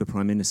Labour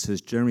Prime Minister,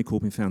 has Jeremy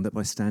Corbyn found that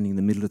by standing in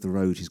the middle of the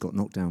road, he's got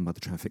knocked down by the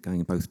traffic going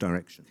in both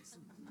directions?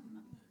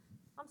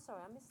 I'm sorry,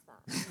 I missed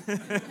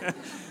that.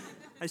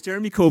 Has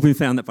Jeremy Corbyn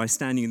found that by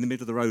standing in the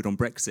middle of the road on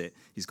Brexit,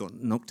 he's got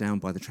knocked down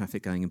by the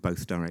traffic going in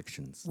both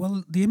directions?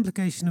 Well, the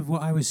implication of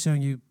what I was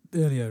showing you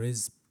earlier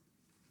is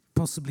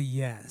possibly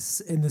yes,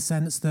 in the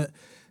sense that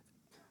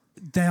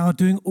they are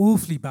doing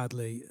awfully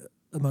badly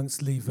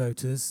amongst Leave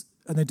voters,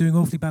 and they're doing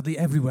awfully badly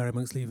everywhere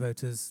amongst Leave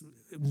voters,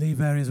 Leave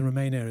areas and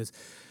Remain areas.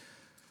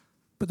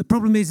 But the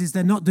problem is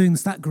they're not doing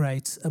that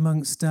great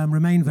amongst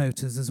Remain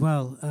voters as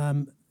well,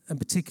 and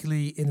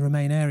particularly in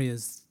Remain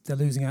areas, they're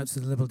losing out to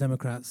the Liberal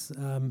Democrats.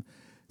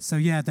 So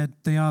yeah,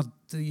 they are.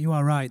 You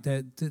are right.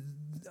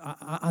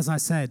 As I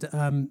said,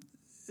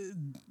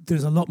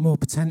 there's a lot more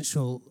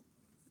potential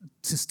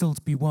to still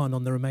be won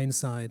on the Remain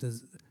side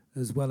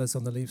as well as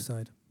on the Leave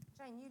side.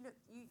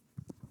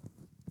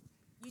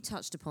 You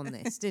touched upon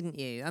this, didn't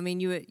you? I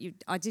mean,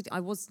 I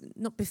was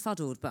not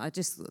befuddled, but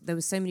there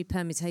were so many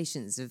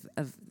permutations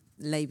of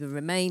Labour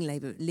Remain,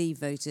 Labour Leave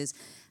voters,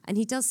 and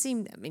he does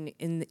seem, I mean,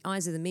 in the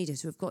eyes of the media,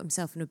 to have got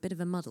himself in a bit of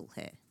a muddle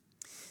here.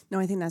 No,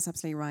 I think that's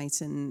absolutely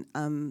right. And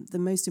the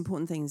most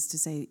important thing is to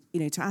say,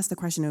 to ask the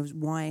question of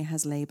why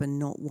has Labour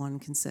not won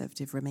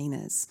Conservative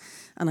Remainers?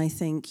 And I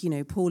think,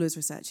 Paula's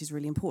research is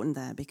really important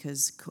there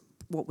because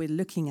what we're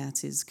looking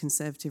at is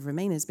Conservative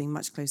Remainers being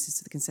much closer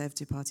to the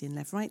Conservative Party in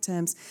left-right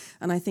terms.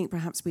 And I think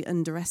perhaps we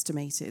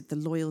underestimated the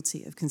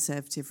loyalty of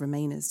Conservative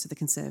Remainers to the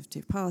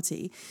Conservative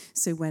Party.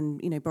 So when,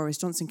 Boris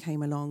Johnson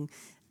came along,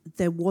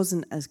 there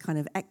wasn't a kind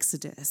of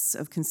exodus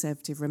of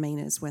Conservative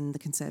Remainers when the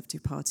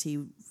Conservative Party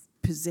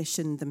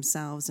positioned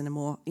themselves in a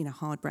more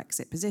hard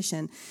Brexit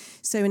position.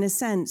 So in a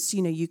sense,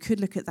 you could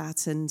look at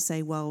that and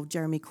say, well,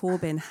 Jeremy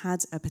Corbyn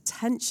had a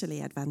potentially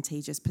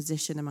advantageous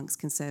position amongst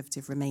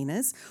Conservative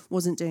Remainers,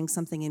 wasn't doing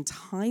something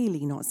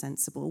entirely not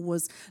sensible,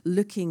 was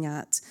looking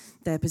at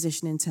their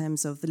position in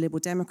terms of the Liberal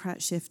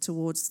Democrat shift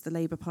towards the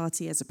Labour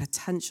Party as a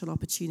potential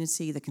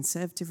opportunity, the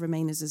Conservative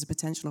Remainers as a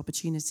potential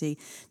opportunity.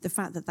 The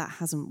fact that that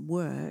hasn't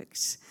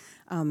worked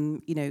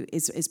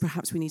is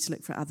perhaps we need to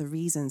look for other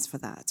reasons for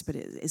that, but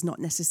it is not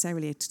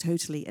necessarily a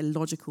totally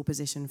illogical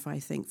position for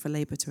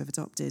Labour to have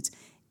adopted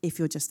if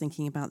you're just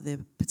thinking about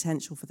the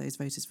potential for those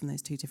voters from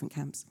those two different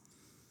camps.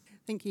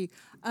 Thank you.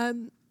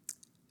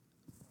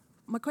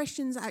 My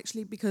question's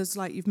actually because,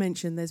 like you've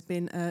mentioned, there's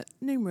been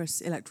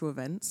numerous electoral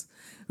events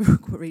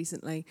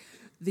recently.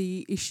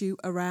 The issue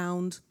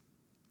around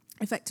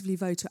effectively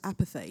voter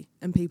apathy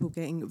and people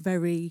getting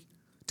very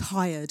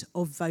tired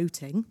of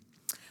voting.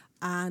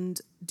 And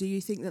do you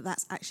think that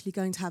that's actually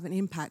going to have an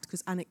impact?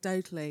 Because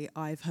anecdotally,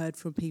 I've heard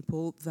from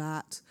people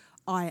that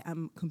I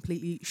am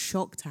completely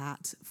shocked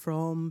at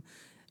from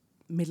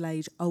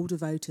middle-aged, older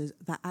voters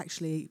that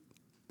actually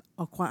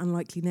are quite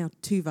unlikely now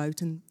to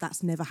vote, and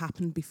that's never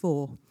happened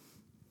before.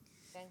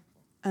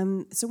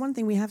 So one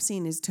thing we have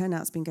seen is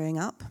turnout's been going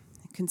up,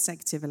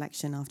 consecutive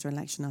election after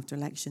election after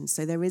election.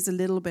 So there is a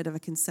little bit of a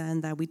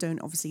concern there. We don't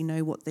obviously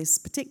know what this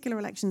particular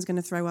election is going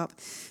to throw up,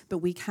 but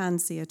we can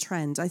see a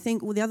trend. I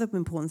think the other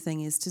important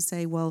thing is to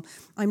say, well,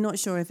 I'm not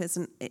sure if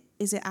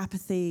is it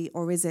apathy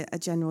or is it a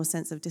general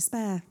sense of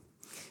despair?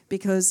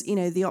 Because, you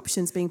know, the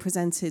options being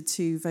presented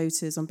to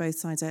voters on both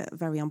sides are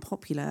very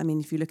unpopular. I mean,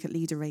 if you look at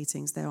leader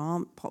ratings, these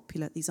aren't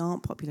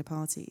popular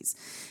parties.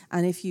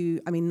 And if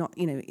you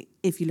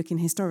look in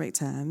historic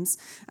terms,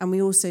 and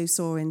we also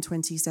saw in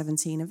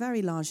 2017 a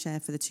very large share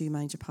for the two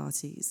major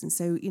parties. And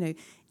so, you know,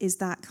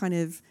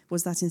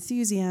 was that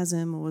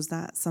enthusiasm or was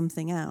that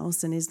something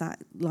else? And is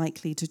that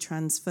likely to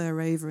transfer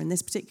over in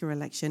this particular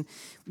election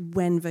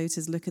when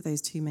voters look at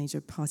those two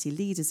major party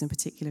leaders in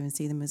particular and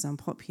see them as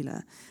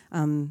unpopular?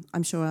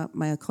 I'm sure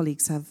my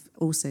colleagues have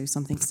also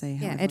something to say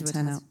how it will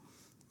turn out.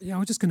 Yeah, I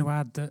was just going to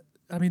add that,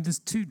 I mean, there's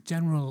two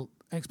general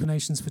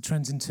explanations for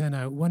trends in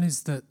turnout. One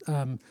is that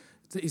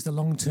is the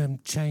long-term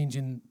change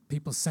in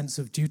people's sense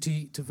of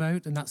duty to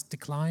vote, and that's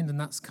declined, and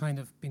that's kind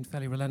of been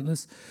fairly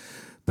relentless.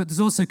 But there's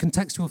also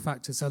contextual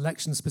factors, so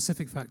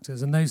election-specific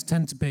factors, and those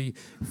tend to be,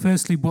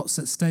 firstly, what's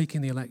at stake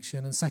in the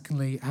election, and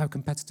secondly, how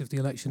competitive the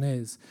election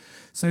is.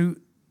 So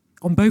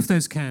on both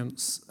those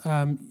counts,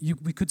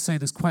 we could say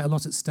there's quite a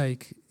lot at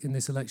stake in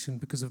this election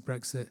because of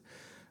Brexit.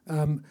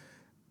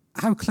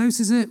 How close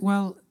is it?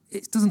 Well,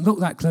 it doesn't look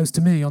that close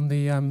to me on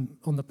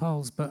the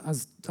polls, but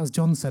as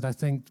John said, I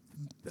think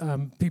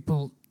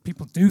people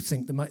do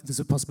think there's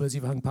a possibility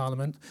of a hung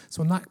parliament.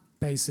 So on that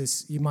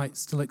basis, you might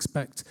still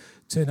expect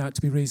turnout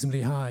to be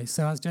reasonably high.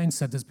 So as Jane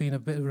said, there's been a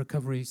bit of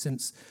recovery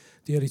since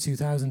the early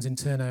 2000s in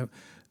turnout.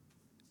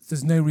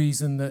 There's no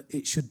reason that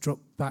it should drop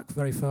back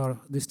very far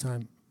this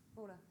time.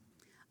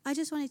 I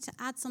just wanted to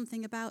add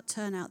something about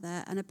turnout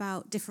there and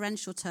about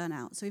differential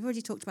turnout. So we've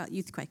already talked about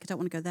Youthquake. I don't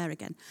want to go there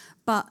again.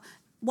 But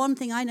one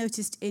thing I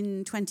noticed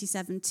in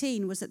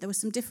 2017 was that there was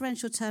some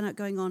differential turnout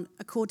going on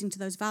according to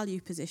those value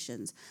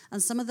positions.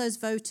 And some of those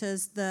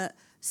voters that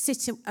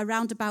sit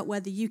around about where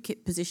the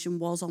UKIP position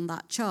was on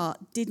that chart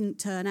didn't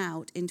turn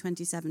out in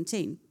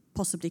 2017,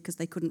 possibly because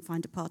they couldn't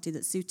find a party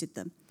that suited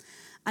them.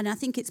 And I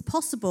think it's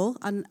possible,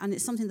 and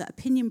it's something that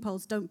opinion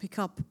polls don't pick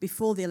up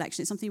before the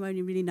election, it's something we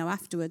only really know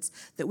afterwards,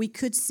 that we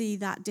could see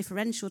that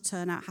differential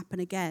turnout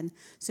happen again.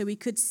 So we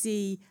could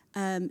see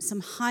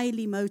some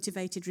highly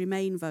motivated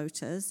Remain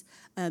voters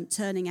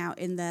turning out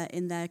in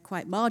their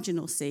quite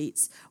marginal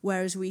seats,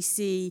 whereas we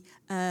see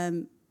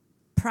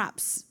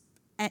perhaps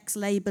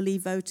ex-Labour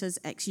Leave voters,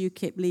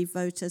 ex-UKIP Leave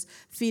voters,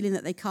 feeling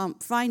that they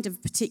can't find a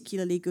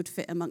particularly good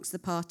fit amongst the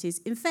parties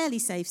in fairly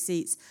safe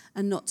seats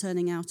and not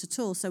turning out at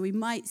all. So we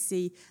might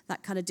see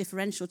that kind of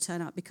differential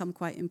turnout become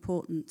quite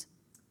important.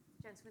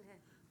 Gentleman here.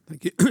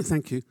 Thank you.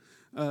 Thank you.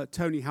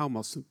 Tony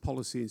Halmos,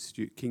 Policy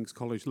Institute, King's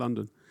College,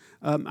 London.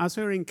 As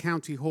we're in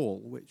County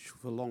Hall, which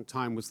for a long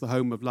time was the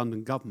home of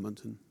London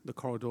government, and the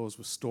corridors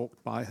were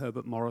stalked by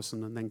Herbert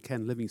Morrison and then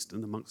Ken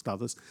Livingstone, amongst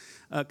others,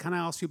 can I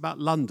ask you about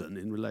London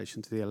in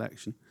relation to the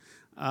election?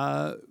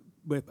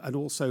 And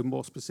also,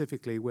 more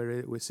specifically,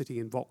 we're sitting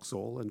in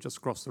Vauxhall, and just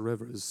across the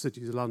river is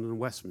cities of London and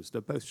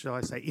Westminster, both, shall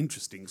I say,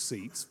 interesting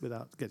seats,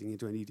 without getting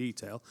into any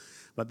detail,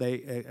 but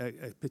they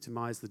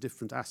epitomise the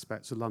different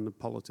aspects of London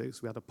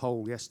politics. We had a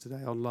poll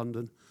yesterday on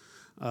London,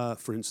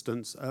 for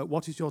instance.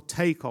 What is your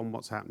take on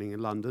what's happening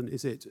in London?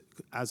 Is it,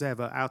 as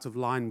ever, out of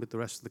line with the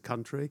rest of the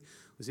country?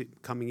 Is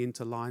it coming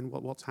into line?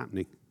 What's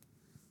happening?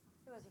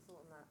 Who has a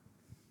thought on that?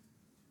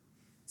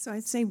 So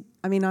I'd say,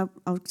 I mean,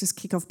 I'll just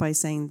kick off by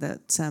saying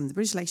that the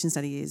British election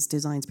study is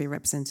designed to be a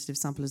representative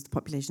sample of the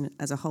population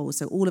as a whole.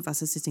 So all of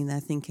us are sitting there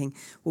thinking,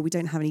 well, we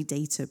don't have any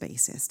data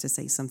basis to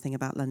say something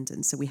about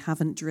London. So we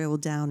haven't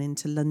drilled down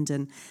into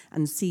London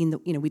and seen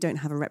that, you know, we don't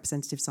have a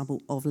representative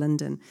sample of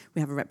London.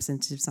 We have a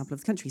representative sample of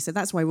the country. So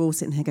that's why we're all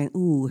sitting here going,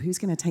 ooh, who's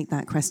going to take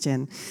that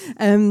question?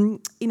 You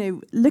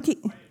know,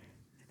 looking...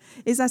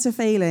 Is that a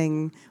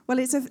failing? Well,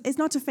 it's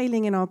not a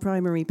failing in our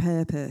primary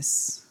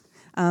purpose.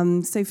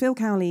 So Phil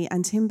Cowley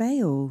and Tim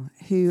Bale,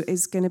 who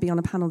is going to be on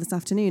a panel this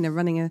afternoon,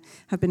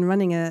 have been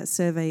running a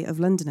survey of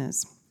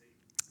Londoners.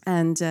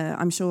 And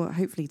I'm sure,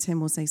 hopefully, Tim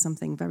will say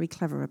something very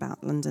clever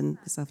about London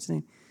this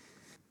afternoon.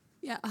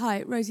 Yeah,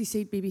 hi, Rosie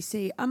Seed,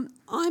 BBC.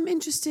 I'm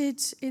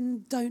interested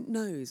in don't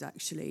knows,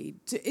 actually.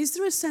 Is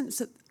there a sense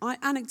that,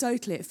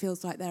 anecdotally, it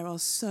feels like there are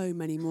so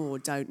many more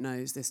don't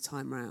knows this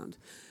time round?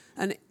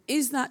 And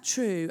is that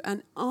true?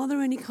 And are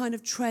there any kind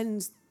of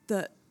trends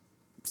that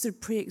sort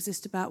of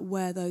pre-exist about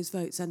where those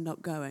votes end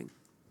up going?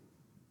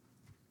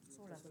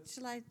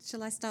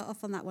 Shall I start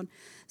off on that one?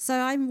 So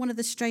I'm one of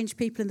the strange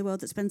people in the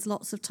world that spends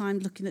lots of time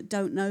looking at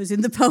don't knows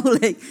in the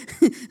polling.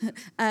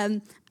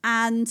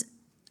 And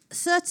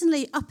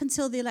certainly up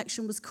until the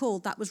election was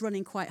called, that was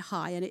running quite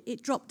high, and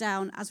it dropped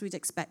down, as we'd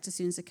expect, as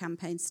soon as the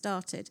campaign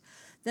started.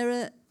 There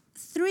are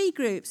three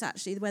groups,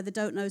 actually, where the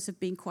don't knows have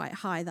been quite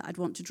high that I'd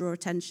want to draw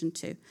attention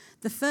to.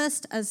 The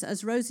first,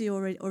 as Rosie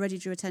already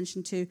drew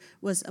attention to,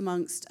 was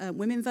amongst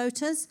women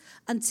voters.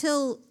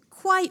 Until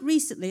quite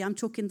recently, I'm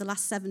talking the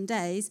last 7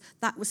 days,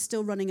 that was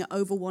still running at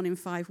over 1 in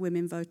 5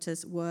 women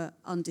voters were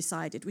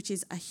undecided, which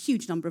is a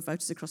huge number of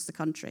voters across the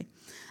country.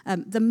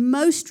 The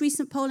most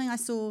recent polling I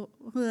saw,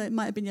 it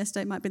might have been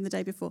yesterday, it might have been the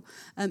day before,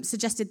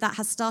 suggested that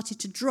has started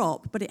to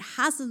drop, but it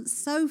hasn't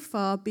so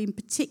far been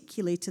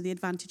particularly to the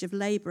advantage of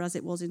Labour as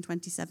it was in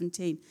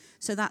 2017.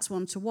 So that's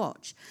one to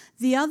watch.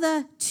 The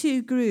other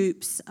two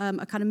groups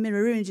are kind of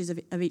mirror images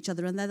of each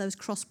other, and they're those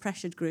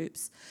cross-pressured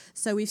groups.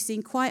 So we've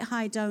seen quite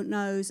high don't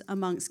knows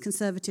amongst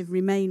Conservative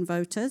Remain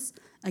voters,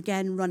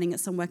 again running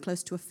at somewhere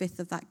close to a fifth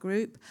of that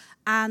group,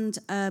 and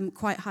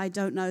quite high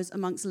don't knows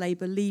amongst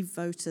Labour Leave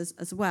voters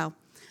as well.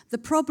 The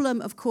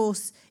problem, of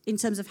course, in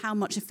terms of how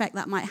much effect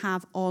that might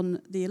have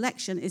on the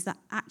election is that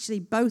actually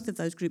both of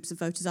those groups of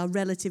voters are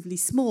relatively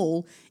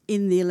small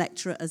in the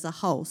electorate as a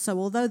whole. So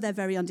although they're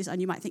very undecided,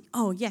 and you might think,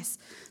 oh yes,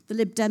 the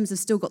Lib Dems have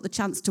still got the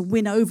chance to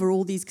win over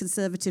all these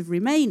Conservative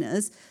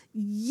Remainers,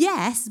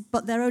 yes,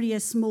 but they're only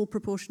a small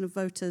proportion of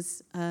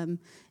voters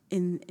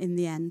in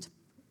the end.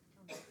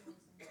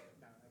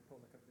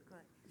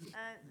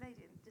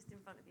 Lady, just in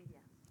front of you,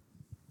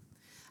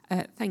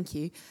 yeah. Thank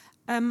you.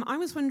 I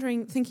was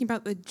wondering, thinking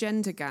about the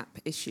gender gap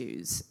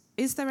issues,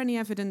 is there any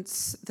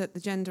evidence that the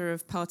gender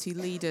of party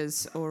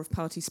leaders or of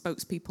party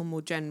spokespeople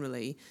more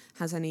generally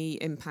has any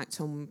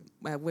impact on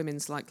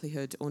women's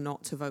likelihood or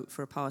not to vote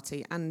for a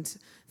party, and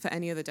for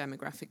any other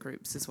demographic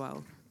groups as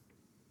well?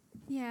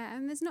 Yeah,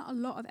 and there's not a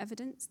lot of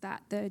evidence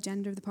that the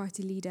gender of the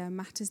party leader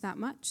matters that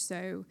much.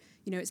 So,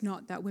 it's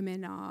not that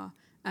women are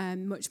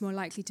much more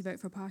likely to vote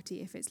for a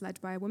party if it's led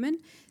by a woman.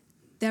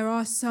 There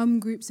are some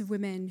groups of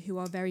women who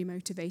are very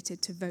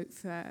motivated to vote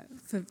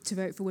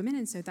for women,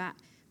 and so that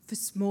for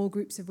small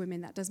groups of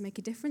women that does make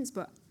a difference.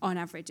 But on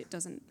average, it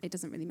doesn't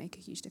really make a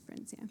huge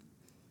difference. Yeah.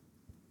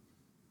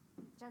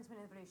 Gentleman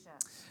in the blue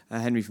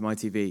shirt. Henry from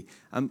ITV.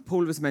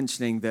 Paul was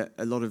mentioning that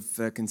a lot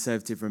of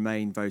Conservative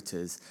Remain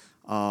voters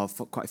are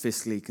quite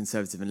fiscally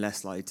conservative and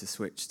less likely to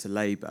switch to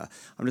Labour.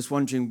 I'm just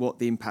wondering what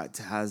the impact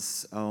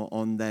has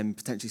on them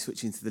potentially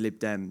switching to the Lib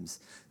Dems,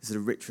 the sort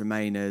of rich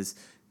Remainers.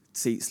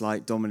 Seats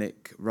like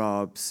Dominic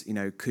Raab's,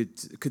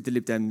 could the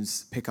Lib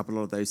Dems pick up a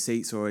lot of those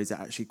seats, or is it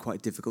actually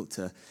quite difficult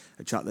to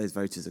attract those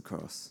voters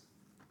across?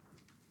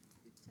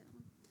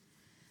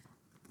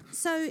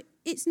 So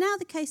it's now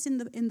the case in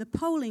the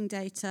polling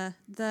data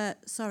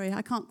that, sorry,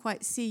 I can't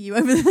quite see you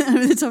over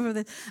the top of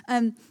this.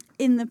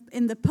 In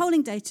the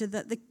polling data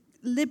that the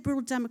Liberal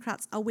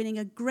Democrats are winning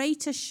a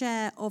greater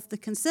share of the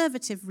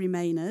Conservative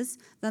Remainers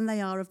than they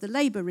are of the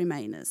Labour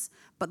Remainers.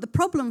 But the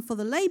problem for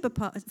the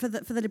for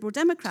the Liberal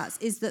Democrats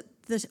is that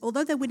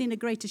although they're winning a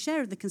greater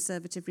share of the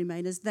Conservative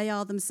Remainers, they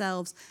are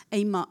themselves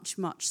a much,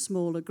 much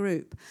smaller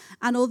group.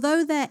 And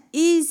although there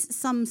is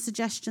some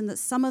suggestion that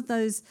some of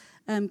those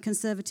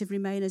Conservative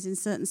Remainers in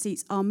certain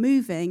seats are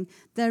moving,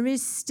 there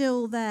is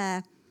still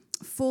there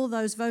for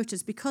those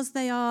voters, because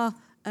they are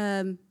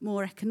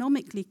more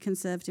economically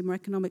conservative, more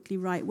economically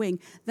right-wing,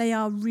 they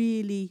are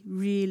really,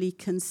 really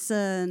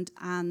concerned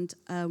and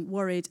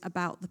worried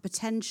about the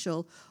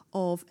potential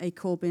of a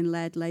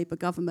Corbyn-led Labour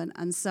government.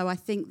 And so I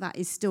think that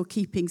is still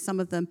keeping some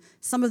of them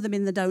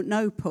in the don't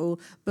know pool,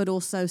 but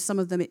also some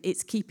of them,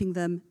 it's keeping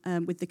them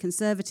with the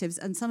Conservatives.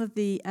 And some of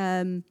the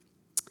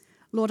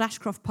Lord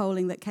Ashcroft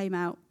polling that came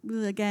out,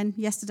 again,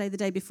 yesterday, the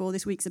day before,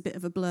 this week's a bit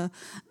of a blur,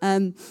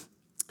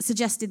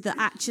 suggested that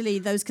actually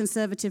those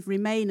Conservative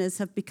Remainers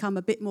have become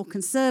a bit more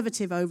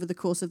conservative over the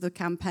course of the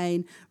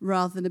campaign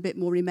rather than a bit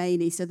more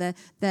Remainy. So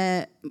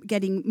they're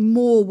getting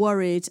more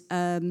worried,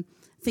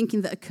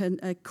 thinking that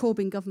a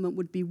Corbyn government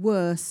would be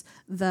worse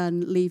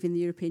than leaving the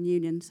European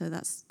Union. So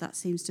that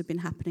seems to have been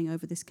happening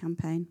over this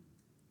campaign.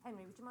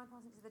 Henry, would you mind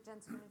passing to the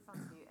gentleman in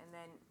front of you, and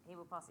then he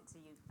will pass it to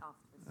you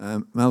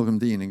afterwards? Malcolm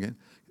Dean again.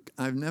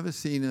 I've never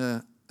seen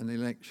an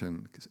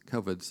election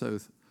covered so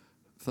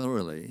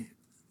thoroughly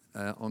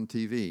on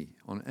TV,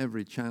 on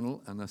every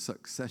channel, and a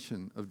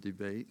succession of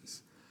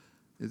debates.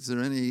 Is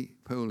there any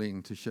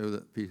polling to show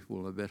that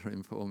people are better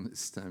informed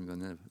this time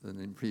than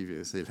in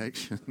previous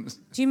elections?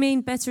 Do you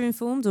mean better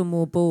informed or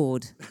more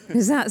bored?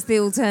 Because that's the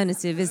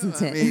alternative, isn't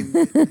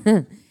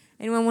it?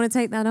 Anyone want to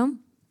take that on?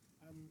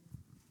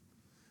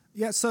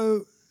 Yeah,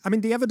 so,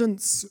 the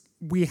evidence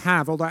we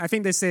have, although I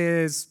think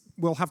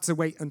we'll have to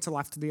wait until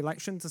after the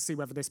election to see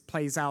whether this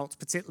plays out,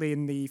 particularly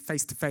in the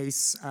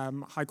face-to-face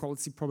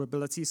high-quality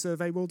probability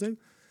survey we'll do.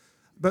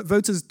 But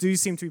voters do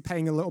seem to be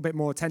paying a little bit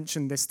more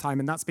attention this time,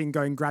 and that's been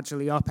going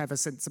gradually up ever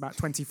since about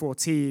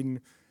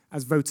 2014,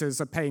 as voters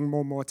are paying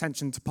more and more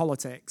attention to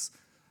politics.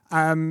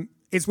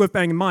 It's worth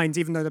bearing in mind,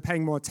 even though they're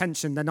paying more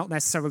attention, they're not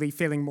necessarily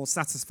feeling more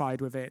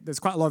satisfied with it. There's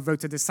quite a lot of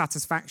voter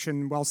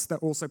dissatisfaction whilst they're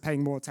also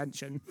paying more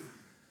attention.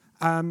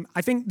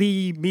 I think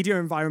the media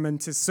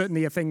environment is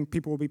certainly a thing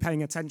people will be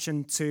paying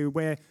attention to.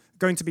 We're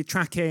going to be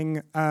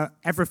tracking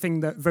everything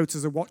that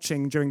voters are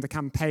watching during the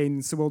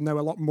campaign, so we'll know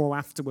a lot more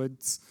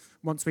afterwards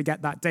once we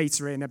get that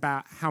data in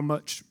about how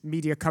much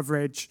media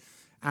coverage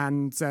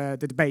and the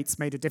debates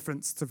made a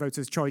difference to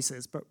voters'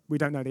 choices, but we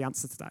don't know the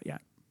answer to that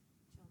yet.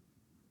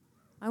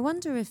 I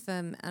wonder if,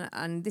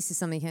 and this is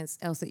something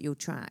else that you'll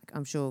track,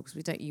 I'm sure,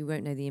 because you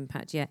won't know the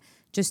impact yet,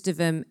 just of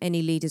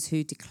any leaders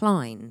who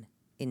decline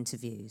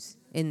interviews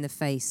in the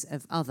face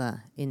of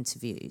other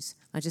interviews.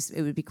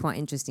 It would be quite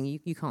interesting.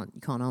 You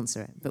can't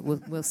answer it, but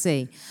we'll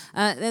see.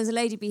 There's a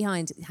lady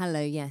behind.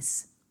 Hello,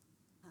 yes.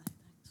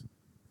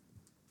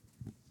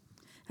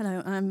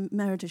 Hello, I'm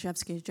Mary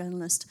Dejevsky, a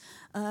journalist.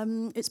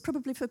 It's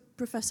probably for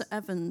Professor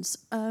Evans.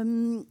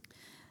 Can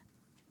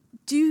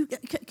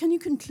you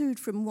conclude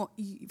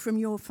from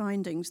your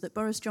findings that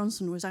Boris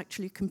Johnson was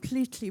actually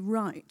completely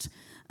right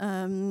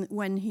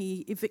when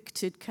he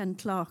evicted Ken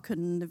Clarke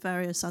and the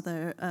various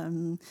other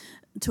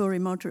Tory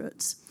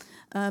moderates?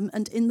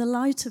 And in the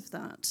light of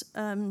that,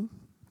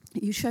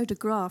 you showed a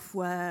graph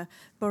where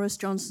Boris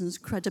Johnson's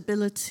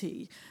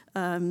credibility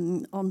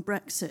on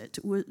Brexit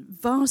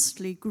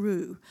vastly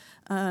grew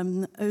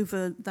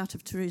over that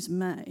of Theresa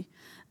May.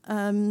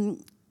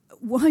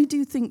 Why do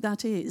you think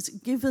that is,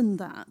 given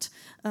that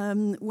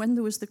when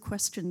there was the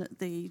question at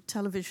the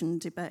television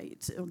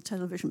debate or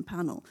television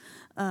panel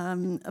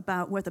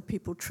about whether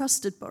people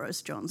trusted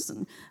Boris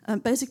Johnson,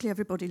 basically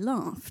everybody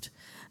laughed.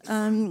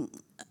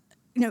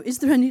 Is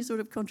there any sort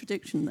of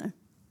contradiction there?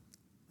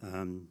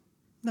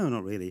 No,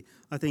 not really.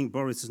 I think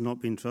Boris has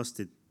not been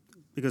trusted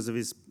because of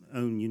his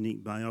own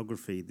unique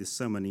biography. There's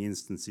so many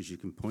instances you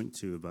can point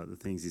to about the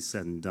things he's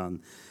said and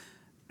done.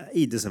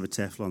 He does have a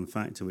Teflon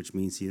factor, which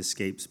means he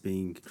escapes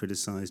being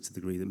criticised to the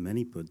degree that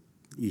many would,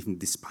 even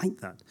despite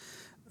that.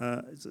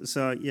 I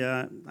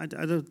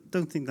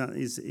don't think that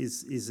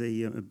is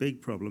a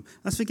big problem.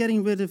 As for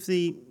getting rid of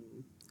the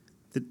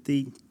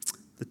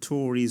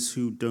Tories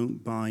who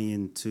don't buy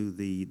into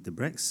the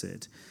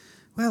Brexit,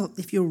 well,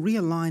 if you're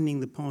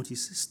realigning the party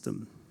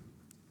system,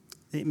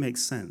 it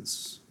makes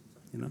sense.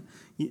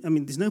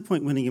 There's no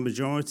point winning a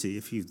majority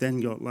if you've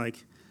then got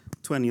like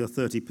 20 or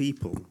 30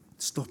 people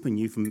stopping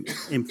you from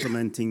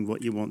implementing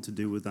what you want to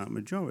do with that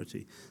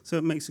majority. So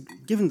it makes,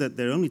 given that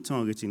they're only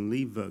targeting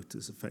Leave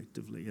voters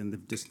effectively, and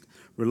they've just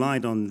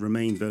relied on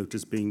Remain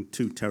voters being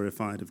too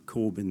terrified of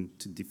Corbyn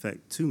to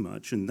defect too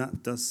much, and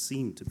that does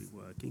seem to be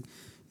working.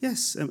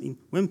 Yes,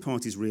 when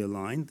parties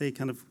realign, they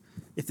kind of,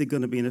 if they're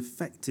going to be an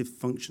effective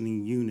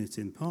functioning unit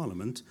in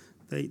Parliament,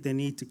 they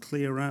need to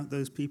clear out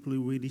those people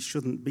who really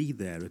shouldn't be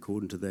there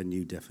according to their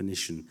new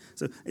definition.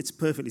 So it's a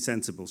perfectly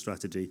sensible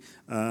strategy.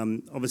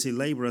 Obviously,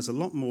 Labour has a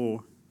lot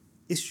more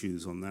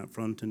issues on that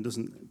front and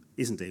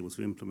isn't able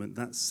to implement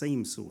that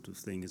same sort of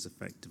thing as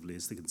effectively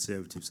as the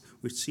Conservatives,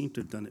 which seem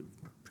to have done it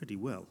pretty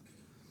well.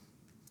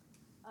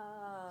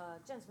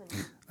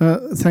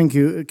 Thank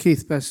you.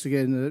 Keith Best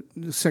again,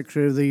 the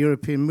Secretary of the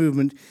European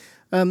Movement.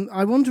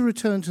 I want to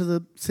return to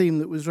the theme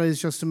that was raised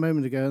just a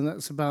moment ago, and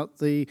that's about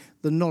the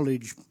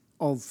knowledge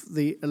of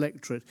the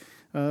electorate.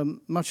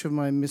 Much of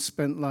my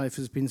misspent life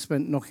has been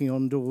spent knocking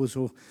on doors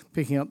or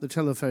picking up the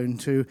telephone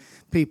to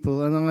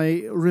people, and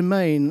I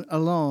remain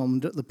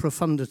alarmed at the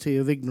profundity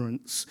of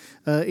ignorance,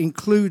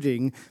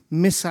 including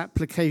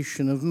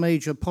misapplication of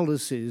major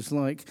policies,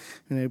 like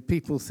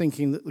people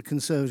thinking that the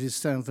Conservatives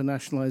stand for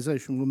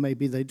nationalisation. Well,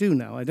 maybe they do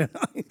now. I don't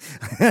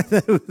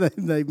know.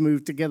 They've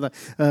moved together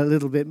a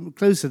little bit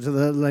closer to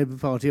the Labour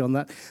Party on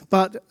that.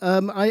 But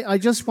I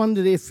just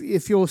wondered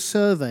if your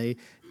survey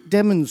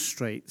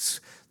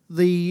demonstrates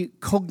the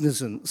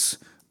cognizance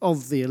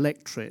of the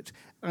electorate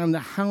and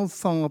how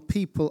far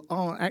people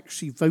are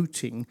actually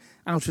voting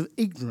out of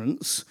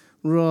ignorance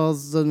rather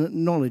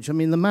than knowledge. I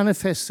mean, the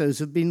manifestos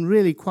have been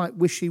really quite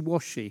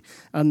wishy-washy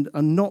and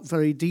not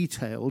very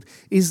detailed.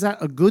 Is that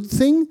a good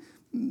thing?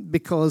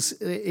 Because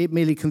it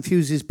merely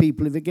confuses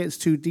people if it gets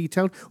too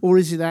detailed, or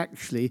is it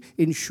actually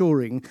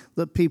ensuring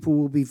that people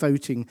will be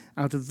voting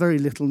out of very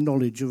little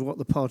knowledge of what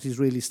the parties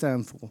really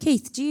stand for?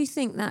 Keith, do you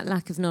think that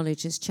lack of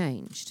knowledge has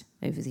changed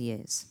over the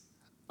years?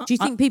 Do you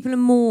think people are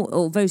more,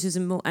 or voters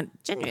are more, and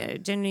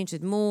generally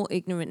interested, more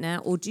ignorant now,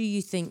 or do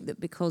you think that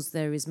because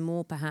there is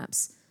more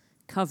perhaps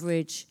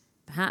coverage,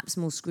 perhaps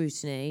more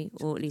scrutiny,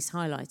 or at least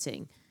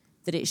highlighting,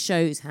 that it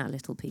shows how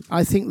little people...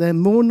 I think they're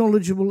more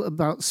knowledgeable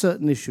about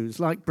certain issues,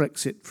 like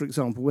Brexit, for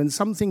example. When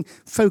something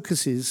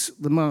focuses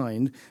the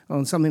mind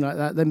on something like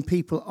that, then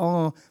people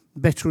are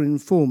better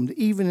informed,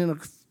 even in a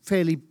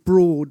fairly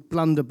broad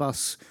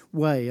blunderbuss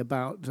way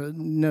about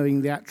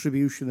knowing the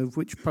attribution of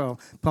which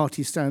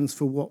party stands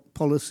for what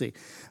policy.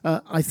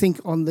 I think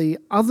on the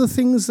other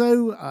things,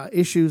 though,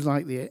 issues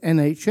like the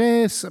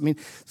NHS,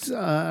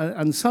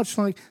 and such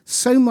like,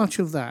 so much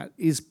of that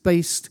is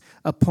based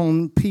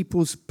upon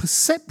people's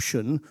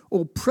perception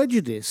or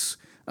prejudice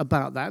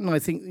about that. And I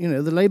think,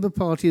 the Labour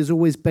Party has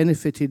always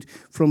benefited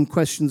from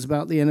questions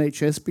about the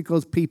NHS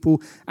because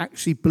people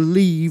actually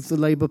believe the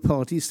Labour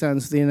Party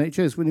stands for the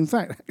NHS, when in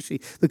fact, actually,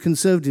 the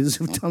Conservatives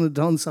have done a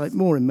darn sight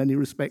more in many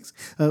respects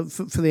for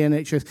the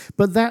NHS.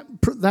 But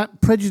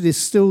that prejudice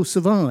still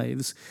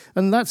survives.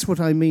 And that's what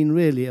I mean,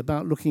 really,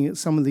 about looking at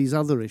some of these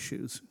other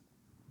issues.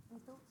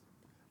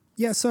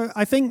 Yeah, so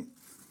I think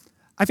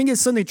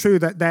it's certainly true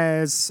that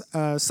there's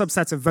a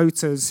subset of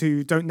voters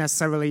who don't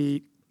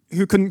necessarily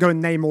who couldn't go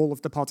and name all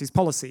of the party's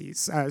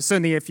policies.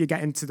 Certainly if you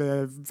get into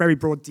the very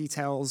broad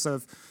details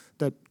of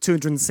the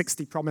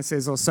 260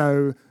 promises or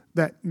so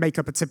that make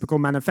up a typical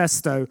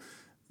manifesto,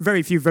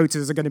 very few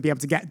voters are going to be able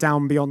to get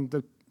down beyond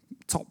the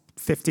top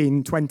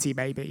 15, 20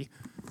 maybe.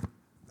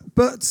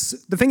 But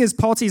the thing is,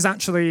 parties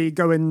actually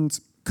go and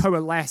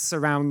coalesce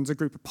around a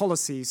group of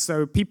policies.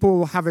 So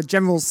people have a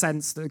general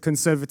sense that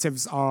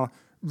Conservatives are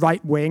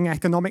right-wing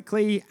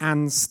economically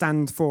and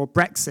stand for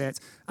Brexit.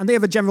 And they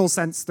have a general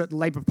sense that the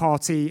Labour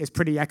Party is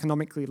pretty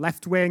economically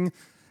left-wing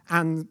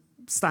and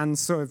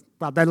stands sort of,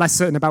 well, they're less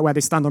certain about where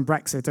they stand on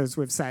Brexit, as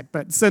we've said,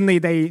 but certainly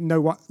they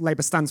know what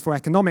Labour stands for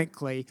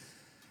economically.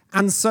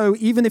 And so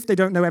even if they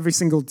don't know every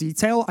single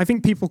detail, I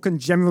think people can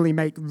generally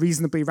make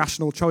reasonably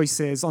rational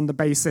choices on the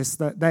basis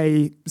that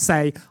they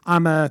say,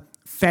 I'm a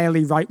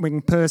fairly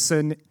right-wing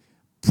person.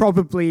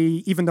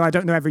 Probably, even though I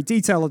don't know every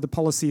detail of the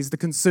policies, the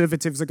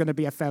Conservatives are going to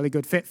be a fairly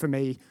good fit for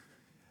me.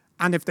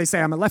 And if they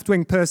say I'm a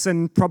left-wing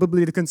person,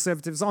 probably the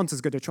Conservatives aren't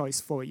as good a choice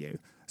for you.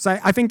 So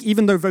I think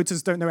even though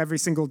voters don't know every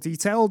single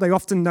detail, they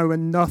often know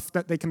enough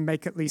that they can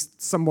make at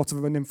least somewhat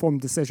of an informed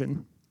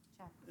decision.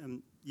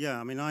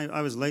 Yeah, I mean,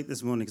 I was late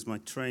this morning because my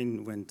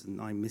train went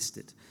and I missed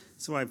it.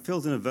 So I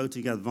filled in a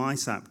voting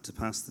advice app to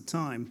pass the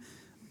time.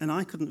 And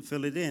I couldn't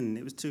fill it in.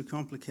 It was too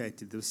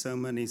complicated. There were so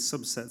many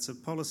subsets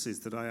of policies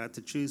that I had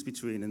to choose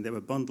between, and they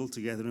were bundled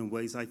together in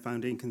ways I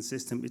found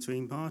inconsistent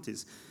between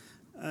parties.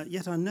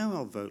 Yet I know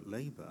I'll vote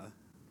Labour.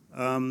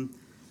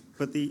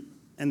 But the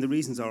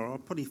reasons are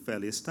probably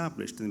fairly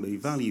established and they'll be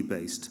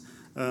value-based.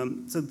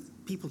 So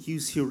people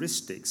use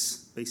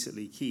heuristics,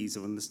 basically keys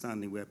of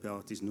understanding where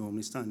parties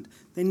normally stand.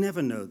 They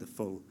never know the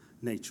full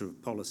nature of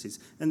policies.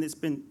 And it's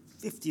been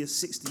 50 or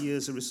 60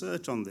 years of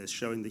research on this,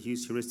 showing the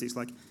use heuristics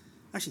like,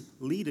 actually,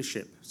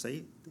 leadership,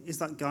 say, is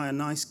that guy a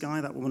nice guy,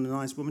 that woman a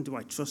nice woman? Do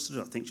I trust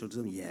her? I think she'll do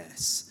them.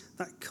 Yes.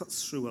 That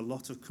cuts through a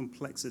lot of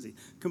complexity.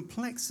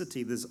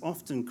 Complexity that's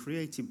often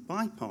created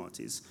by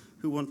parties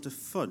who want to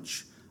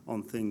fudge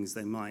on things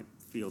they might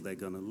feel they're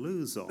going to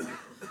lose on.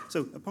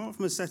 So apart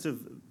from a set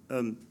of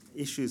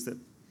issues that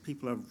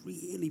people have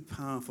really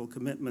powerful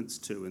commitments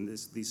to, and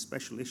there's these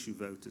special issue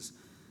voters,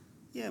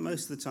 yeah,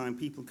 most of the time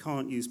people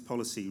can't use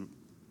policy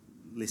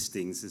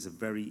listings is a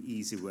very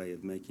easy way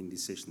of making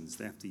decisions.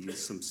 They have to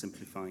use some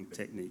simplifying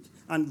technique,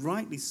 and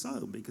rightly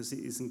so, because it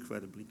is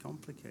incredibly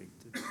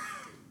complicated.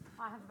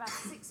 I have about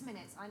 6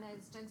 minutes. I know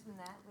this gentleman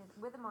there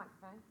with a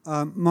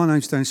microphone. My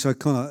name's Dennis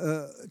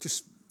O'Connor.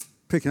 Just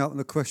picking up on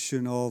the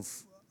question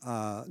of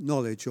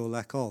knowledge or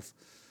lack of.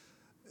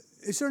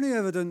 Is there any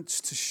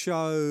evidence to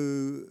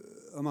show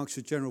amongst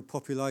the general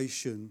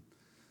population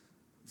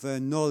their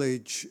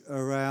knowledge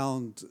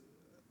around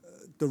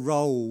the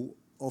role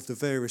of the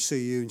various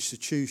EU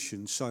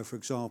institutions? So, for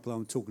example,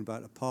 I'm talking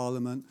about the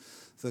Parliament,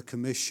 the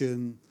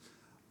Commission,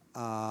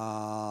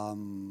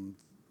 the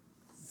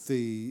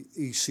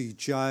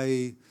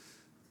ECJ,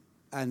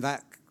 and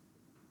that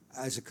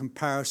as a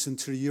comparison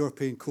to the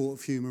European Court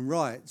of Human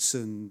Rights,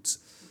 and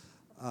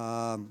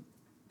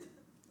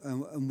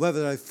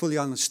whether they fully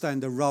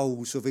understand the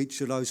roles of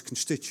each of those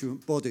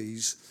constituent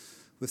bodies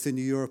within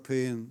the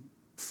European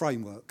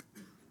framework.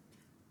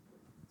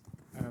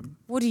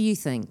 What do you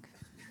think?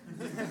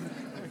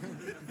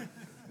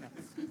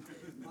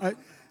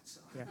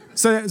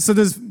 So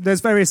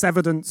there's various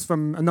evidence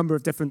from a number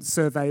of different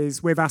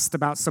surveys. We've asked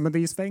about some of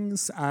these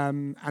things,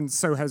 and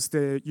so has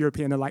the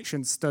European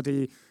Election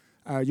Study,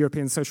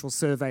 European Social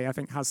Survey, I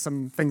think, has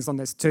some things on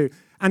this too.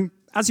 And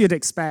as you'd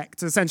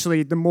expect,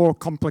 essentially, the more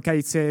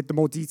complicated, the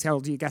more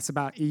detailed you get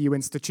about EU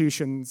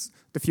institutions,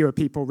 the fewer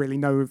people really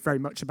know very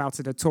much about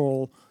it at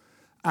all.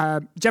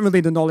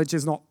 Generally, the knowledge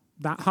is not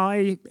that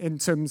high in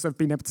terms of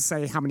being able to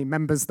say how many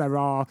members there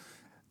are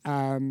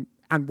and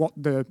what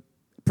the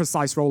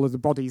precise role of the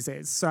bodies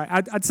is. So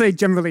I'd say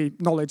generally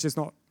knowledge is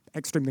not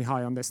extremely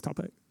high on this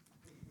topic.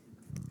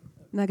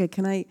 Naga,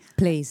 can I?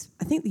 Please.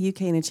 I think the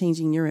UK in a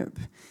Changing Europe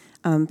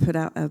put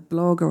out a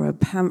blog or a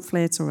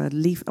pamphlet or a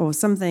leaf or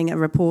something, a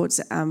report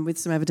with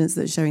some evidence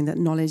that's showing that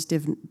knowledge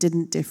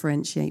didn't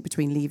differentiate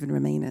between Leave and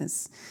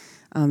Remainers.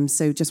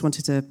 So just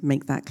wanted to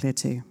make that clear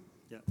too.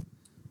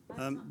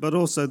 But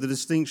also the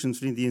distinctions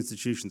between the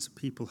institutions,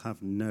 people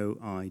have no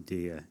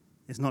idea.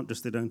 It's not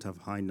just they don't have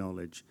high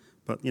knowledge,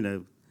 but, you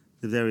know,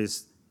 the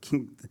various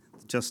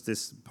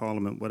justice,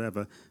 parliament,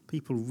 whatever,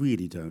 people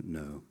really don't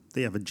know.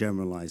 They have a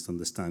generalised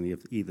understanding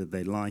of either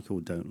they like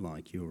or don't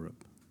like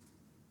Europe.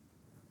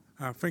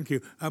 Thank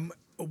you.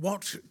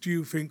 What do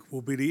you think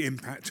will be the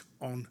impact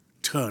on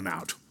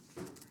turnout?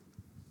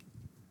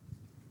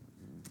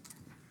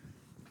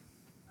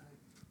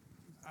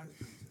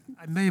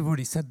 I may have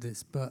already said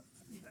this, but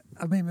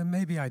I mean,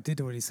 maybe I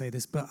did already say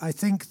this, but I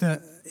think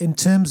that in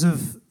terms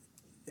of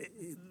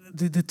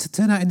the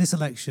turnout in this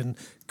election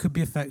could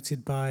be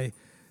affected by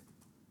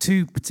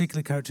two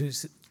particular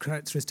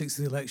characteristics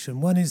of the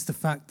election. One is the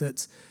fact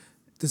that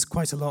there's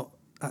quite a lot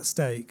at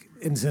stake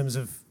in terms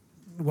of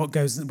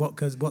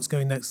what's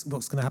going next,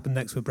 what's going to happen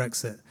next with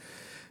Brexit.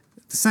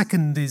 The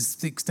second is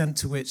the extent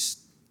to which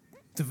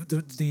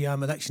the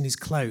election is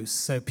close,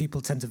 so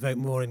people tend to vote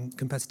more in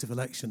competitive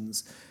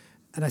elections.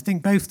 And I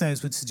think both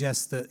those would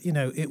suggest that,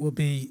 it will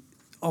be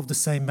of the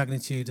same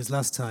magnitude as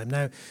last time.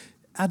 Now,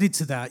 added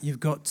to that, you've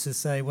got to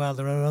say, well,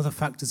 there are other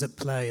factors at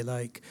play,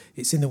 like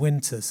it's in the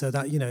winter, so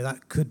that,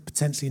 that could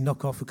potentially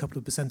knock off a couple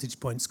of percentage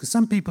points, because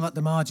some people at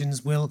the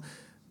margins will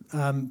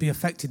be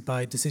affected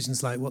by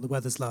decisions like what the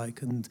weather's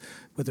like and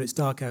whether it's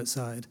dark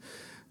outside.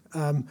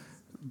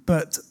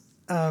 But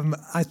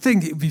I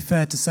think it would be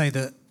fair to say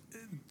that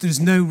there's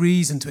no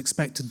reason to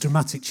expect a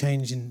dramatic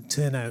change in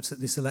turnout at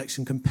this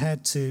election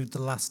compared to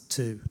the last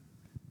two.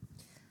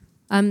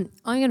 I'm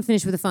going to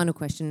finish with a final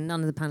question.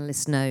 None of the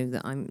panellists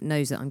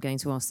knows that I'm going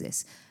to ask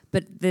this.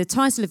 But the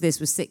title of this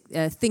was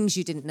Things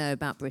You Didn't Know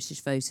About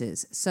British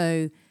Voters.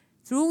 So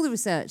through all the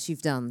research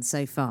you've done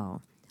so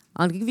far,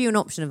 I'll give you an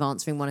option of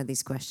answering one of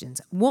these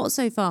questions. What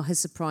so far has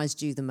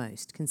surprised you the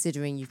most,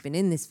 considering you've been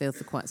in this field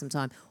for quite some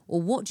time?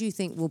 Or what do you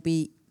think will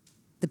be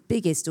the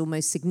biggest or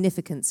most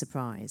significant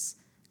surprise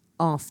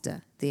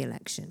after the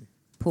election?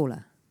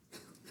 Paula.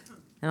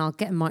 And I'll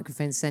get a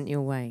microphone sent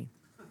your way.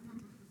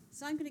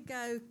 So I'm going to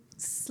go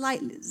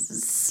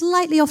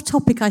slightly off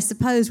topic, I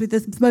suppose, with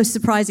the most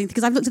surprising,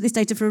 because I've looked at this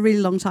data for a really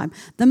long time.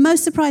 The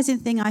most surprising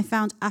thing I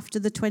found after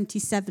the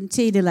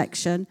 2017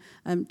 election,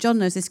 John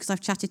knows this because I've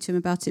chatted to him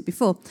about it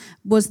before,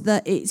 was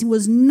that it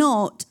was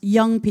not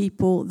young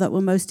people that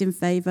were most in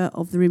favour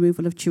of the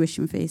removal of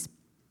tuition fees.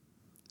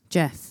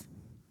 Jeff.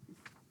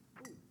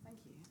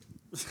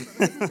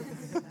 I'd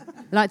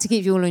like to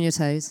keep you all on your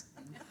toes.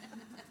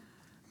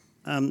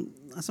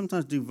 I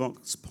sometimes do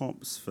vox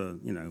pops for,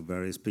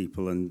 various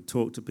people and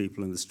talk to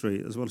people in the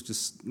street as well as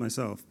just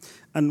myself.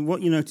 And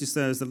what you notice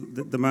there is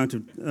the amount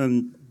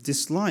of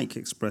dislike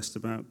expressed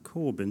about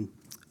Corbyn.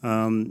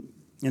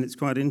 And it's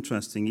quite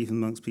interesting, even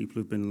amongst people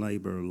who've been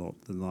Labour a lot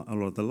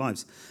of their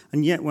lives.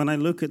 And yet, when I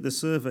look at the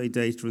survey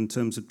data in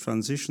terms of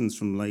transitions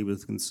from Labour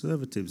to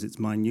Conservatives, it's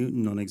minute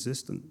and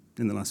non-existent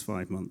in the last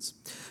 5 months.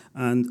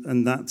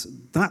 And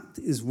that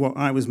is what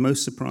I was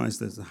most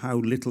surprised at, how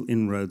little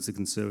inroads the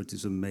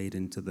Conservatives have made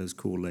into those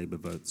core Labour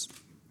votes.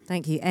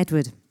 Thank you.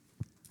 Edward.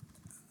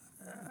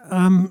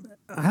 I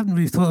haven't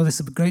really thought of this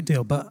a great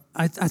deal, but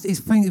I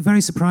find it very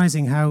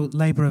surprising how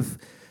Labour have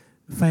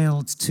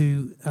failed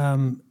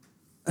to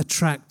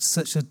attract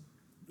such a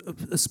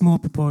small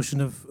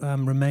proportion of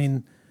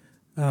Remain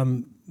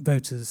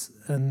voters,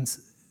 and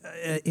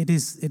it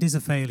is a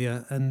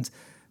failure. And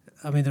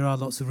I mean, there are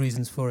lots of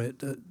reasons for it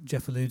that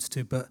Jeff alludes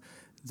to, but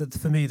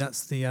for me,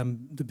 that's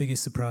the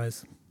biggest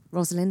surprise.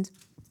 Rosalind?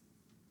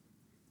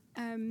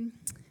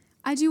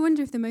 I do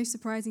wonder if the most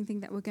surprising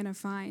thing that we're going to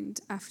find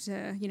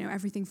after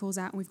everything falls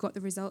out and we've got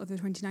the result of the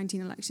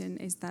 2019 election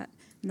is that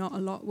not a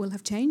lot will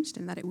have changed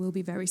and that it will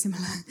be very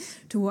similar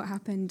to what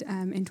happened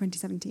in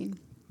 2017.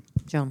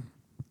 John.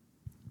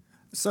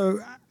 So,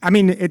 I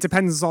mean, it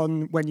depends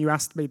on when you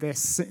asked me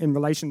this in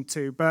relation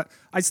to, but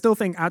I still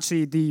think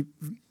actually the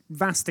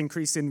vast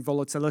increase in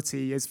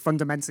volatility is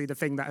fundamentally the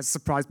thing that has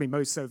surprised me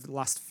most over the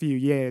last few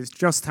years,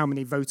 just how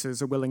many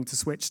voters are willing to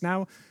switch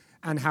now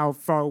and how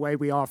far away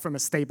we are from a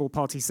stable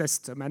party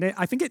system. And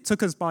I think it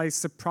took us by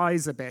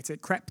surprise a bit.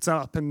 It crept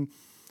up, and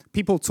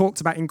people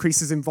talked about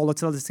increases in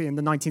volatility in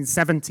the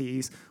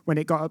 1970s when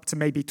it got up to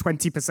maybe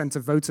 20%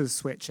 of voters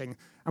switching.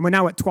 And we're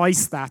now at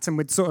twice that, and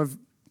we'd sort of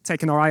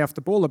taken our eye off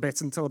the ball a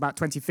bit until about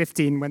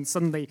 2015 when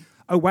suddenly,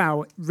 oh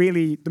wow,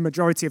 really the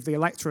majority of the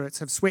electorate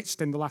have switched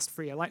in the last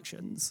 3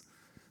 elections.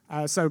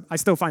 So I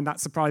still find that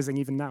surprising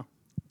even now.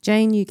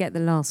 Jane, you get the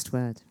last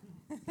word.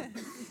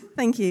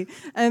 Thank you.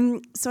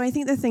 So I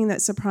think the thing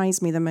that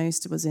surprised me the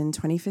most was in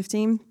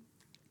 2015.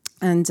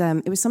 And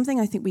it was something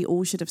I think we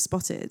all should have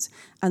spotted.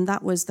 And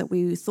that was that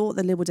we thought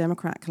the Liberal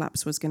Democrat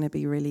collapse was going to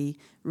be really,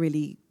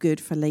 really good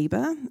for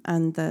Labour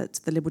and that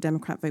the Liberal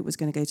Democrat vote was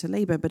going to go to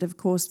Labour. But of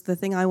course, the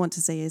thing I want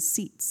to say is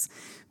seats,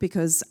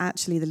 because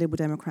actually the Liberal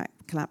Democrat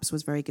collapse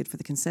was very good for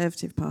the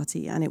Conservative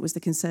Party. And it was the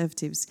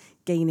Conservatives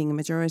gaining a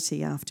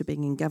majority after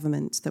being in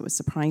government that was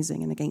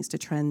surprising and against a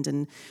trend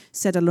and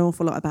said an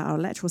awful lot about our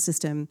electoral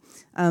system.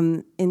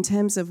 In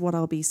terms of what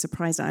I'll be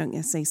surprised, I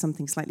won't say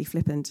something slightly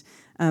flippant.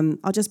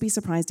 I'll just be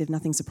surprised if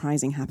nothing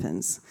surprising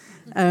happens.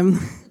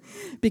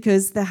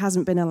 Because there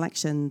hasn't been an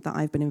election that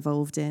I've been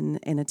involved in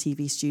a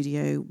TV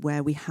studio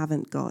where we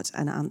haven't got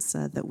an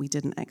answer that we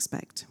didn't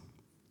expect.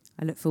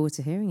 I look forward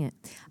to hearing it.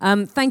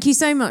 Thank you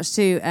so much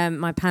to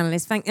my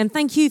panellists. And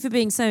thank you for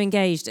being so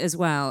engaged as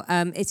well.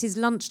 It is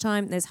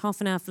lunchtime. There's half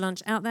an hour for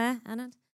lunch out there, Anand.